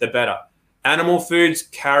foods, the better. Animal foods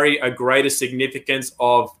carry a greater significance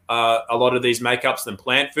of a lot of these makeups than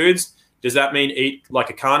plant foods. Does that mean eat like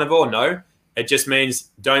a carnivore? No. It just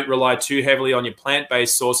means don't rely too heavily on your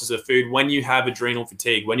plant-based sources of food when you have adrenal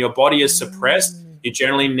fatigue. When your body is suppressed, you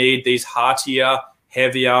generally need these heartier,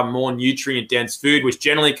 heavier, more nutrient-dense food, which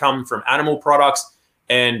generally come from animal products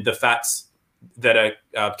and the fats that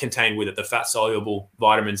are contained with it, the fat-soluble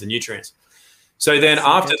vitamins and nutrients. So then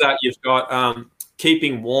after that, you've got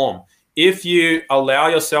keeping warm. If you allow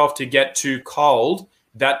yourself to get too cold,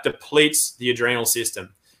 that depletes the adrenal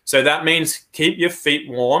system. So that means keep your feet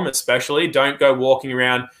warm, especially. Don't go walking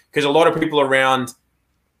around, because a lot of people around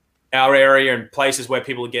our area and places where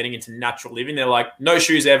people are getting into natural living, they're like, no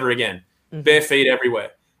shoes ever again, bare feet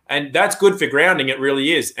everywhere. And that's good for grounding. It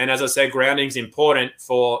really is. And as I said, grounding is important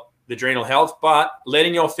for the adrenal health, but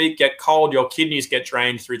letting your feet get cold, your kidneys get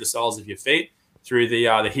drained through the soles of your feet, through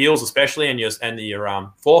the heels especially, and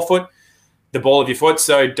your forefoot, the ball of your foot.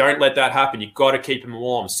 So don't let that happen. You've got to keep them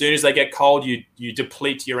warm. As soon as they get cold, you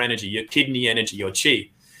deplete your energy, your kidney energy, your chi.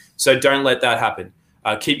 So don't let that happen.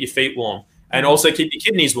 Keep your feet warm, and also keep your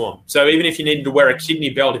kidneys warm. So even if you need to wear a kidney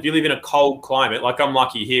belt, if you live in a cold climate, like I'm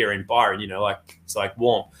lucky here in Byron, like it's like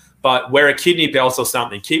warm. but wear a kidney belt or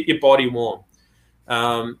something. Keep your body warm.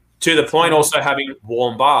 To the point, also having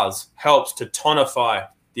warm baths helps to tonify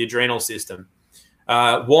the adrenal system.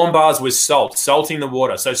 Warm baths with salt, salting the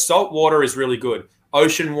water. So salt water is really good.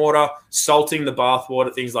 Ocean water, salting the bath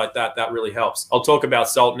water, things like that, that really helps. I'll talk about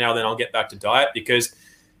salt now, then I'll get back to diet, because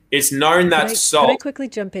it's known that salt... Can I quickly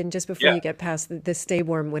jump in just before you get past the stay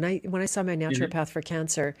warm? When I saw my naturopath for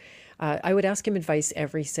cancer, I would ask him advice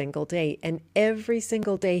every single day. And every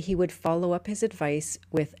single day he would follow up his advice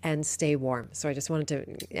with, and stay warm. So I just wanted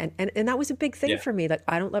to... And that was a big thing for me, that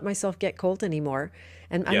I don't let myself get cold anymore.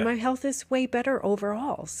 And my health is way better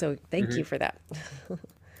overall. So thank you for that.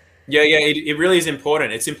 Yeah, it really is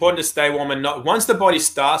important. It's important to stay warm, and not once the body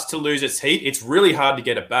starts to lose its heat, it's really hard to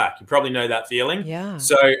get it back. You probably know that feeling. Yeah.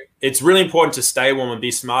 So it's really important to stay warm and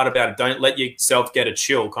be smart about it. Don't let yourself get a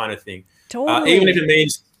chill kind of thing. Totally. Even if it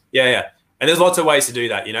means, And there's lots of ways to do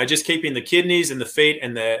that. Just keeping the kidneys and the feet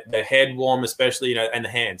and the head warm, especially, and the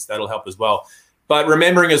hands. That'll help as well. But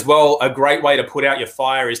remembering as well, a great way to put out your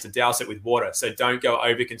fire is to douse it with water. So don't go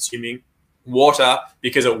over consuming water,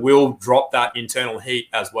 because it will drop that internal heat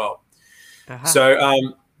as well. So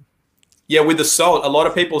with the salt, a lot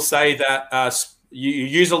of people say that you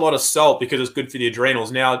use a lot of salt because it's good for the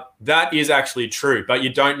adrenals. Now, that is actually true, but you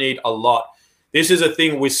don't need a lot. This is a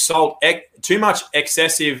thing with salt, too much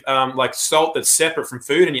excessive like salt that's separate from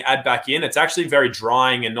food and you add back in, it's actually very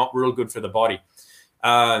drying and not real good for the body.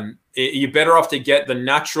 You're better off to get the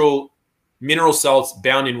natural mineral salts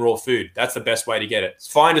bound in raw food. That's the best way to get it. It's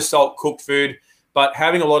fine to salt cooked food, but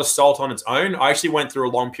having a lot of salt on its own, I actually went through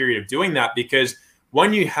a long period of doing that, because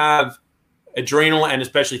when you have adrenal and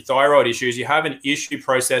especially thyroid issues, you have an issue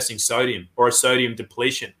processing sodium, or a sodium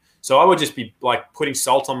depletion. So I would just be like putting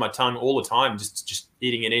salt on my tongue all the time, just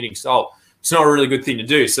eating salt. It's not a really good thing to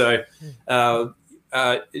do. So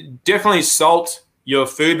definitely salt your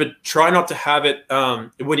food, but try not to have it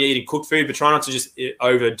when you're eating cooked food, but try not to just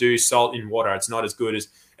overdo salt in water. It's not as good as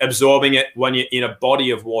absorbing it when you're in a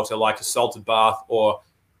body of water, like a salted bath or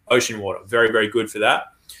ocean water. Very, very good for that.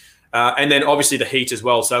 And then obviously the heat as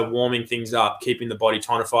well. So warming things up, keeping the body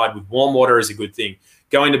tonified with warm water is a good thing.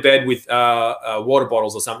 Going to bed with water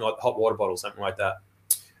bottles or something, like hot water bottles, something like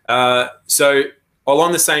that. So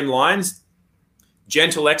along the same lines,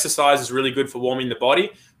 gentle exercise is really good for warming the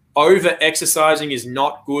body. Over exercising is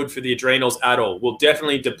not good for the adrenals at all. Will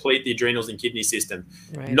definitely deplete the adrenals and kidney system.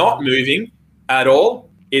 Right. Not moving at all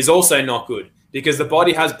is also not good, because the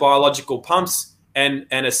body has biological pumps and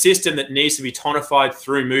a system that needs to be tonified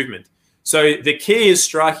through movement. So the key is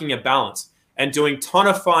striking a balance and doing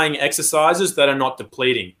tonifying exercises that are not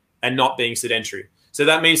depleting and not being sedentary. So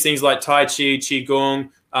that means things like Tai Chi, Qigong,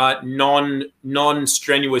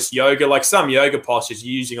 non-strenuous yoga, like some yoga postures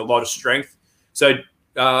using a lot of strength. So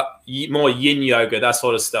more yin yoga, that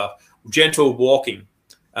sort of stuff. Gentle walking,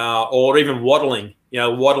 or even waddling,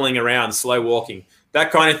 waddling around, slow walking.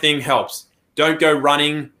 That kind of thing helps. Don't go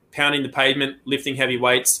running, pounding the pavement, lifting heavy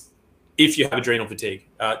weights if you have adrenal fatigue.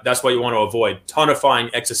 That's what you want to avoid. Tonifying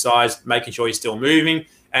exercise, making sure you're still moving,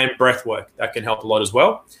 and breath work. That can help a lot as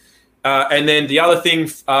well. And then the other thing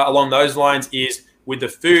along those lines is with the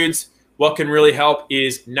foods, what can really help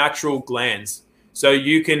is natural glands. So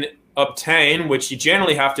you can obtain, which you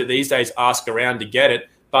generally have to these days ask around to get it,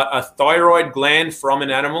 but a thyroid gland from an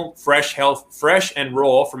animal, fresh and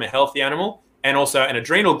raw from a healthy animal, and also an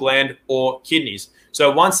adrenal gland or kidneys. So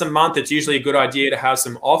once a month, it's usually a good idea to have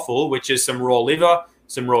some offal, which is some raw liver,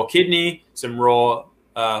 some raw kidney, some raw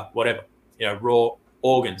raw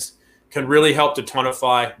organs. Can really help to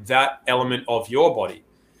tonify that element of your body.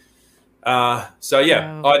 Wow.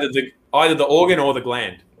 Either the organ or the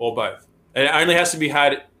gland, or both. And it only has to be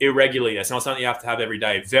had irregularly. It's not something you have to have every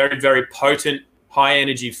day. Very, very potent, high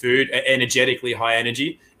energy food, energetically high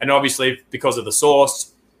energy. And obviously, because of the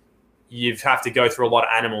source, you have to go through a lot of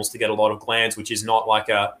animals to get a lot of glands, which is not like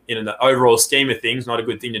in the overall scheme of things, not a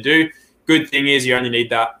good thing to do. Good thing is you only need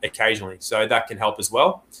that occasionally. So that can help as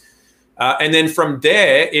well. And then from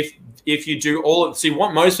there, if you do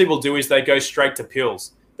what most people do is they go straight to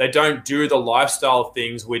pills. They don't do the lifestyle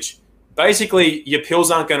things, which basically your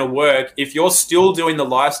pills aren't going to work if you're still doing the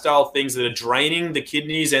lifestyle things that are draining the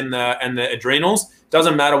kidneys and the adrenals.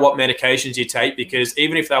 Doesn't matter what medications you take, because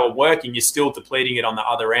even if they were working, you're still depleting it on the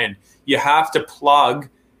other end. You have to plug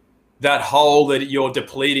that hole that you're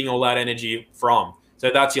depleting all that energy from. So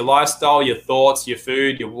that's your lifestyle, your thoughts, your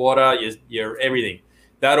food, your water, your everything.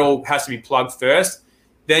 That all has to be plugged first.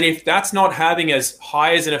 Then if that's not having as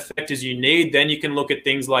high as an effect as you need, then you can look at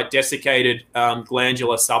things like desiccated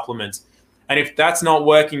glandular supplements. And if that's not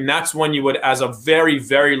working, that's when you would, as a very,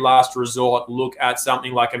 very last resort, look at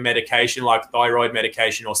something like a medication, like thyroid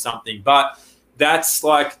medication or something. But that's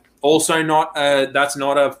like also not that's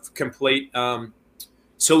not a complete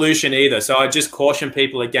solution either. So I just caution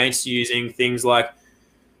people against using things like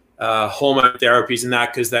hormone therapies and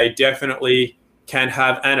that, because they definitely can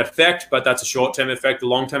have an effect, but that's a short-term effect. The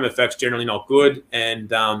long-term effect's generally not good. And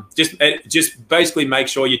just basically make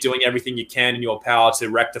sure you're doing everything you can in your power to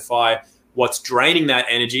rectify what's draining that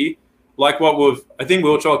energy. Like I think we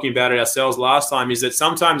were talking about it ourselves last time, is that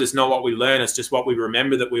sometimes it's not what we learn, it's just what we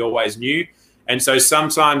remember that we always knew. And so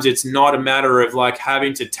sometimes it's not a matter of like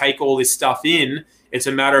having to take all this stuff in. It's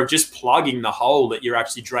a matter of just plugging the hole that you're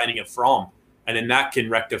actually draining it from. And then that can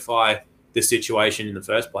rectify the situation in the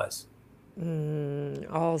first place.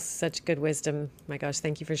 All such good wisdom. My gosh,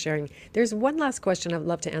 thank you for sharing. There's one last question I'd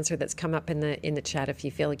love to answer that's come up in the chat if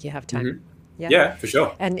you feel like you have time. Mm-hmm. Yeah, for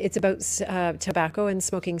sure. And it's about tobacco and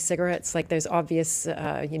smoking cigarettes. Like there's obvious,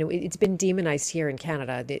 it's been demonized here in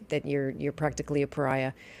Canada that you're practically a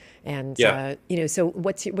pariah. And, so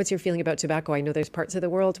what's your feeling about tobacco? I know there's parts of the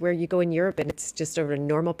world where you go in Europe and it's just a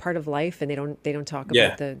normal part of life and they don't talk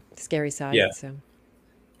about the scary side. Yeah. So.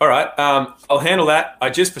 All right. I'll handle that.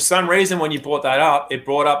 For some reason, when you brought that up, it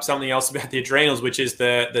brought up something else about the adrenals, which is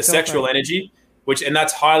the sexual energy, and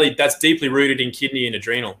that's deeply rooted in kidney and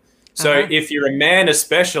adrenal. So if you're a man,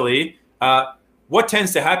 especially, what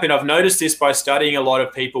tends to happen, I've noticed this by studying a lot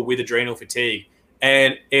of people with adrenal fatigue,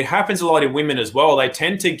 and it happens a lot in women as well. They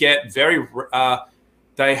tend to get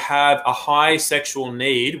they have a high sexual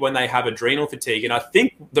need when they have adrenal fatigue. And I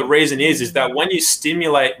think the reason is that when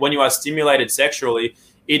you are stimulated sexually,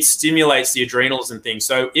 it stimulates the adrenals and things.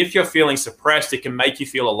 So if you're feeling suppressed, it can make you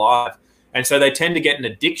feel alive. And so they tend to get an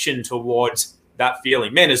addiction towards that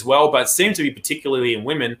feeling. Men as well, but it seems to be particularly in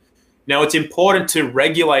women. Now, it's important to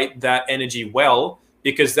regulate that energy well,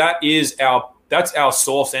 because that's our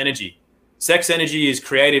source energy. Sex energy is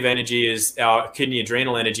creative energy, is our kidney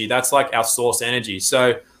adrenal energy. That's like our source energy.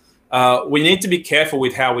 So we need to be careful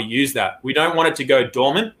with how we use that. We don't want it to go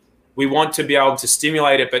dormant. We want to be able to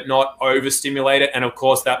stimulate it, but not overstimulate it. And of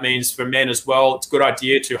course, that means for men as well, it's a good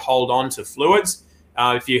idea to hold on to fluids.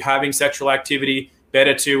 If you're having sexual activity,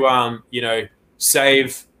 better to,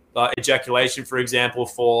 save ejaculation, for example,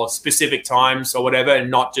 for specific times or whatever,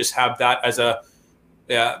 and not just have that as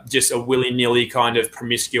just a willy-nilly kind of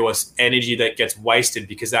promiscuous energy that gets wasted,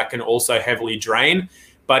 because that can also heavily drain.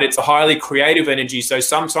 But it's a highly creative energy. So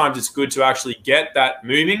sometimes it's good to actually get that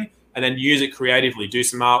moving and then use it creatively, do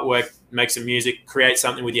some artwork, make some music, create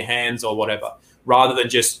something with your hands or whatever, rather than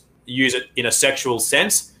just use it in a sexual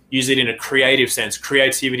sense, use it in a creative sense.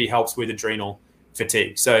 Creativity helps with adrenal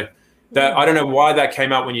fatigue. So I don't know why that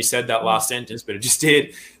came out when you said that last sentence, but it just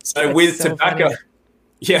did. So that's with so tobacco,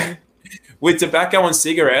 funny. with tobacco and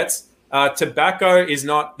cigarettes, tobacco is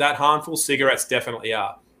not that harmful. Cigarettes definitely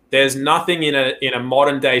are. There's nothing in a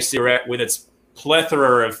modern day cigarette with its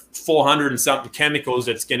plethora of 400 and something chemicals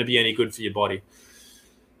that's going to be any good for your body.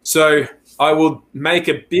 So I will make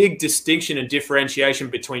a big distinction and differentiation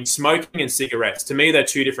between smoking and cigarettes. To me, they're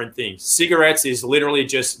two different things. Cigarettes is literally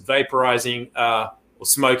just vaporizing or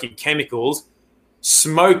smoking chemicals.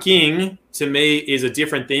 Smoking, to me, is a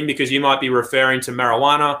different thing, because you might be referring to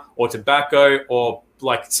marijuana or tobacco or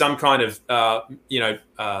like some kind of,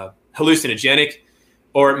 hallucinogenic,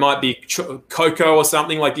 or it might be cocoa or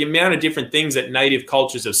something. Like the amount of different things that native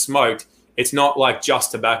cultures have smoked, it's not like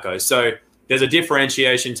just tobacco. So there's a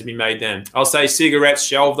differentiation to be made then. I'll say cigarettes,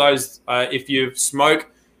 shelve those. If you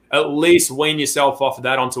smoke, at least wean yourself off of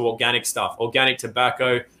that onto organic stuff. Organic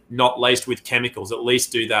tobacco, not laced with chemicals. At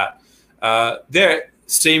least do that. There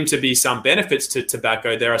seem to be some benefits to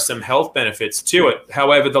tobacco. There are some health benefits to it.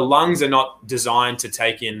 However, the lungs are not designed to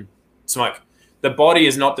take in smoke. The body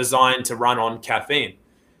is not designed to run on caffeine.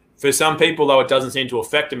 For some people, though, it doesn't seem to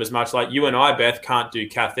affect them as much. Like you and I, Beth, can't do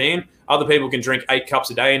caffeine. Other people can drink 8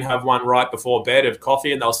 cups a day and have one right before bed of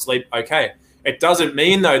coffee and they'll sleep okay. It doesn't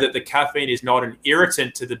mean, though, that the caffeine is not an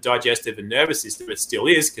irritant to the digestive and nervous system. It still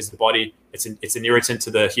is, because the body, it's an irritant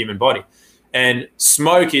to the human body. And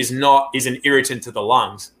smoke is an irritant to the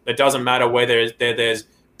lungs. It doesn't matter whether there's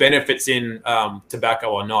benefits in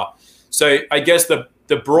tobacco or not. So I guess the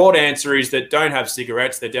broad answer is that don't have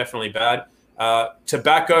cigarettes. They're definitely bad.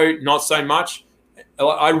 Tobacco, not so much.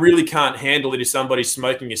 I really can't handle it if somebody's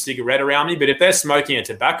smoking a cigarette around me. But if they're smoking a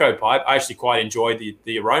tobacco pipe, I actually quite enjoy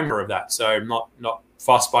the aroma of that. So I'm not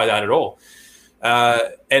fussed by that at all.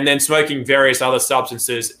 And then smoking various other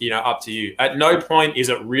substances, up to you. At no point is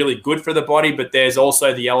it really good for the body, but there's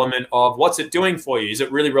also the element of what's it doing for you? Is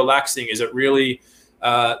it really relaxing? Is it really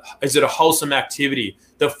Is it a wholesome activity?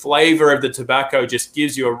 The flavor of the tobacco just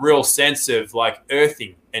gives you a real sense of like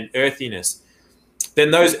earthing and earthiness.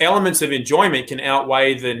 Then those elements of enjoyment can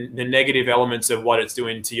outweigh the negative elements of what it's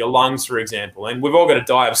doing to your lungs, for example. And we've all got to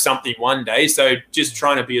die of something one day. So just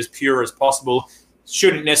trying to be as pure as possible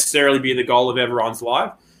shouldn't necessarily be the goal of everyone's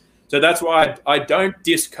life. So that's why I don't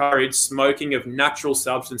discourage smoking of natural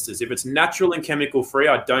substances. If it's natural and chemical free,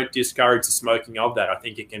 I don't discourage the smoking of that. I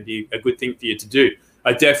think it can be a good thing for you to do.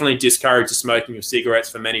 I definitely discourage the smoking of cigarettes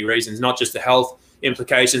for many reasons, not just the health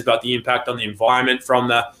implications, but the impact on the environment from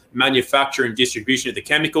the manufacture and distribution of the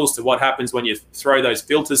chemicals to what happens when you throw those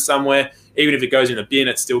filters somewhere. Even if it goes in a bin,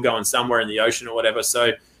 it's still going somewhere in the ocean or whatever.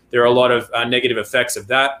 So there are a lot of negative effects of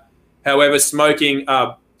that. However, smoking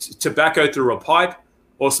tobacco through a pipe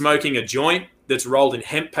or smoking a joint that's rolled in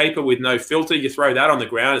hemp paper with no filter, you throw that on the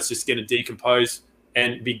ground, it's just going to decompose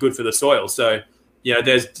and be good for the soil. So, you know,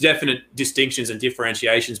 there's definite distinctions and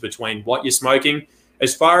differentiations between what you're smoking.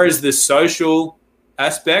 As far as the social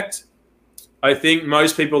aspect, I think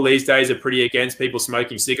most people these days are pretty against people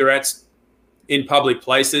smoking cigarettes in public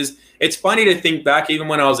places. It's funny to think back, even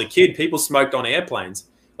when I was a kid, people smoked on airplanes.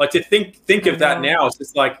 Like to think of that now, it's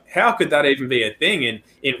just like, how could that even be a thing?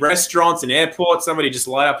 In restaurants and airports, somebody just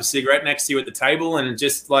light up a cigarette next to you at the table, and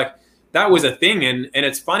just like that was a thing. And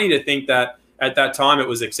it's funny to think that at that time it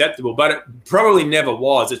was acceptable, but it probably never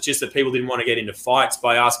was. It's just that people didn't want to get into fights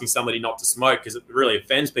by asking somebody not to smoke, because it really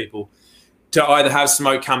offends people to either have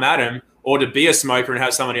smoke come at them or to be a smoker and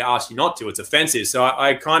have somebody ask you not to. It's offensive. So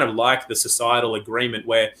I kind of like the societal agreement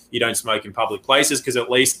where you don't smoke in public places, because at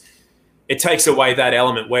least it takes away that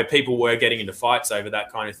element where people were getting into fights over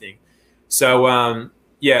that kind of thing. So,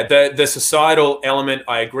 yeah, the societal element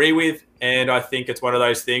I agree with, and I think it's one of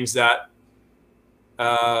those things that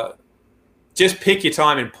just pick your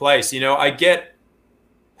time and place. You know, I get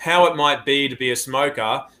how it might be to be a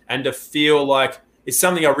smoker and to feel like it's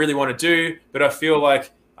something I really want to do, but I feel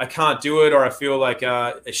like I can't do it, or I feel like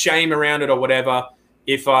a shame around it or whatever,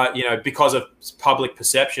 if you know, because of public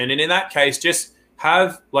perception. And in that case, just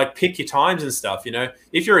pick your times and stuff. You know,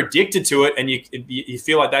 if you're addicted to it and you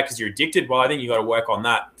feel like that because you're addicted, well, I think you got to work on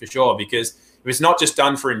that for sure, because if it's not just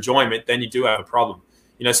done for enjoyment, then you do have a problem.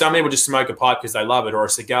 You know, some people just smoke a pipe because they love it, or a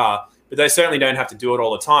cigar, but they certainly don't have to do it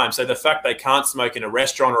all the time. So the fact they can't smoke in a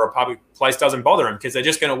restaurant or a public place doesn't bother them, because they're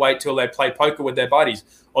just going to wait till they play poker with their buddies,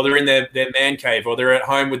 or they're in their man cave, or they're at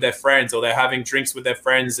home with their friends, or they're having drinks with their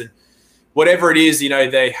friends, and whatever it is, you know,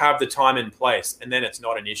 they have the time and place, and then it's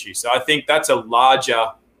not an issue. So I think that's a larger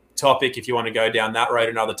topic if you want to go down that road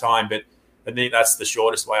another time, but I think that's the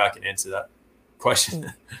shortest way I can answer that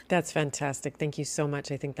question. That's fantastic. Thank you so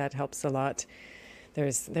much. I think that helps a lot.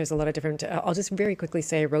 There's a lot of different, I'll just very quickly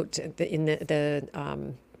say I wrote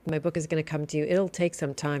my book is going to come to you. It'll take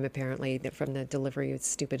some time, apparently, from the delivery. It's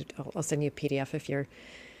stupid. I'll send you a PDF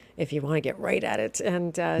if you want to get right at it.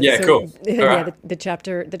 And cool. Yeah, the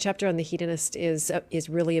chapter on the hedonist is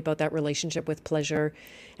really about that relationship with pleasure,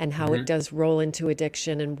 and how it does roll into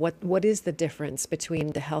addiction, and what is the difference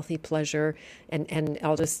between the healthy pleasure and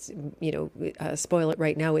I'll just spoil it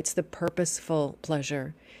right now. It's the purposeful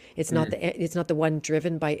pleasure. It's not the one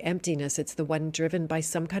driven by emptiness. It's the one driven by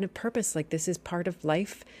some kind of purpose. Like, this is part of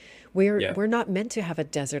life. We're not meant to have a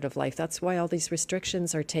desert of life. That's why all these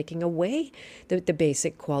restrictions are taking away the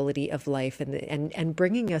basic quality of life, and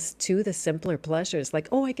bringing us to the simpler pleasures. Like,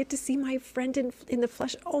 oh, I get to see my friend in the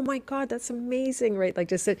flesh. Oh my God, that's amazing, right? Like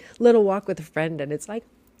just a little walk with a friend, and it's like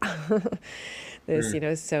this, you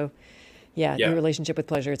know. So yeah, the relationship with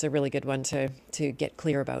pleasure is a really good one to get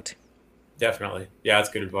clear about. Definitely. Yeah, that's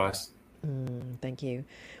good advice. Thank you.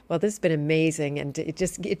 Well, this has been amazing, and it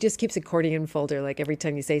just keeps accordion folder. Like every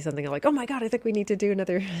time you say something, I'm like, oh my God, I think we need to do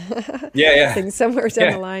another thing somewhere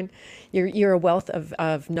down the line. You're a wealth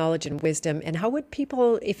of knowledge and wisdom. And how would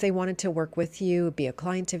people, if they wanted to work with you, be a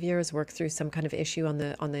client of yours, work through some kind of issue on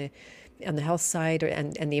the health side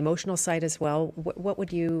and the emotional side as well, what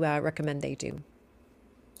would you recommend they do?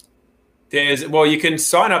 You can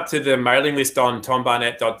sign up to the mailing list on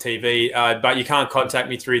tombarnett.tv, but you can't contact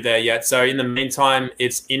me through there yet. So in the meantime,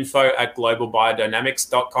 it's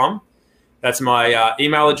info@globalbiodynamics.com. That's my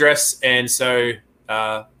email address. And so, you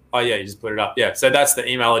just put it up. Yeah, so that's the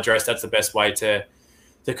email address. That's the best way to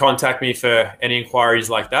contact me for any inquiries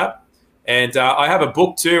like that. And I have a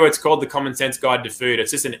book too. It's called The Common Sense Guide to Food.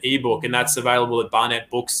 It's just an ebook, and that's available at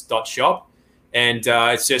barnettbooks.shop. And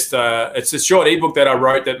it's a short ebook that I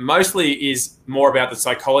wrote that mostly is more about the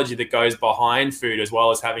psychology that goes behind food, as well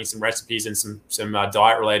as having some recipes and some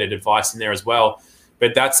diet related advice in there as well.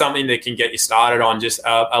 But that's something that can get you started on just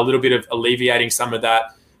a little bit of alleviating some of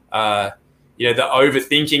that, the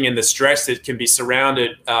overthinking and the stress that can be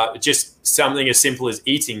surrounded, just something as simple as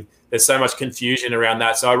eating. There's so much confusion around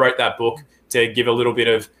that. So I wrote that book to give a little bit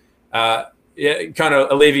of, kind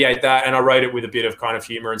of alleviate that. And I wrote it with a bit of kind of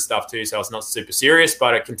humor and stuff too. So it's not super serious,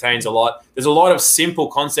 but it contains a lot. There's a lot of simple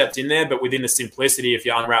concepts in there, but within the simplicity, if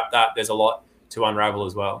you unwrap that, there's a lot to unravel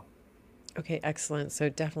as well. Okay, excellent. So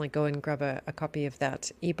definitely go and grab a copy of that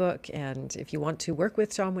ebook. And if you want to work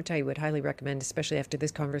with Tom, which I would highly recommend, especially after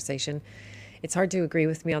this conversation, it's hard to agree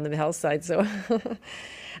with me on the health side. So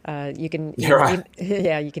you can, Right.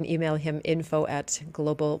 you can email him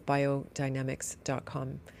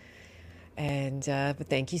info@globalbiodynamics.com. And but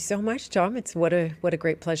thank you so much, Tom. It's what a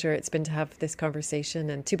great pleasure it's been to have this conversation.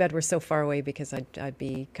 And too bad we're so far away, because I'd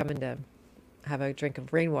be coming to have a drink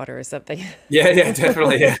of rainwater or something. Yeah,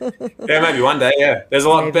 definitely. Yeah, maybe one day. Yeah, there's a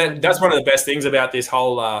lot. That's one of the best things about this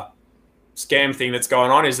whole scam thing that's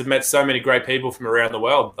going on, is I've met so many great people from around the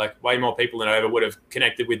world, like way more people than I ever would have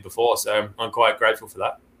connected with before. So I'm quite grateful for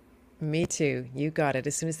that. Me too. You got it.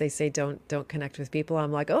 As soon as they say don't connect with people,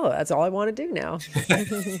 I'm like, oh, that's all I want to do now.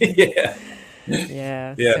 Yeah.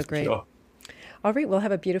 Yeah, Yeah, so for great. sure. All right, well,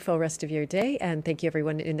 have a beautiful rest of your day, and thank you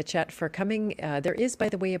everyone in the chat for coming. There is, by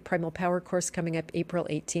the way, a Primal Power course coming up April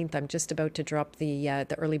 18th. I'm just about to drop the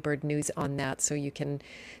early bird news on that, so you can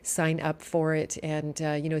sign up for it. And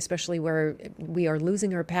especially where we are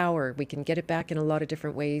losing our power, we can get it back in a lot of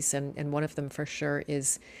different ways, and one of them for sure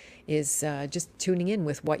is just tuning in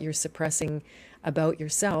with what you're suppressing about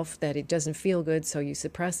yourself, that it doesn't feel good, so you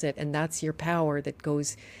suppress it, and that's your power that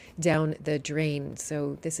goes down the drain.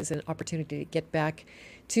 So this is an opportunity to get back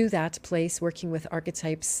to that place, working with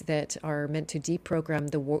archetypes that are meant to deprogram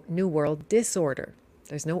the new world disorder.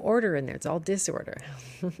 There's no order in there, it's all disorder.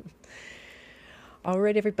 All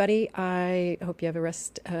right, everybody, I hope you have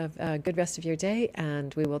a good rest of your day,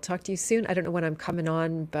 and we will talk to you soon. I don't know when I'm coming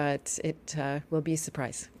on, but it will be a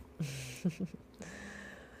surprise.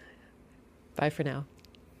 Bye for now.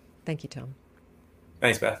 Thank you, Tom.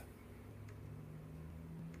 Thanks, Beth.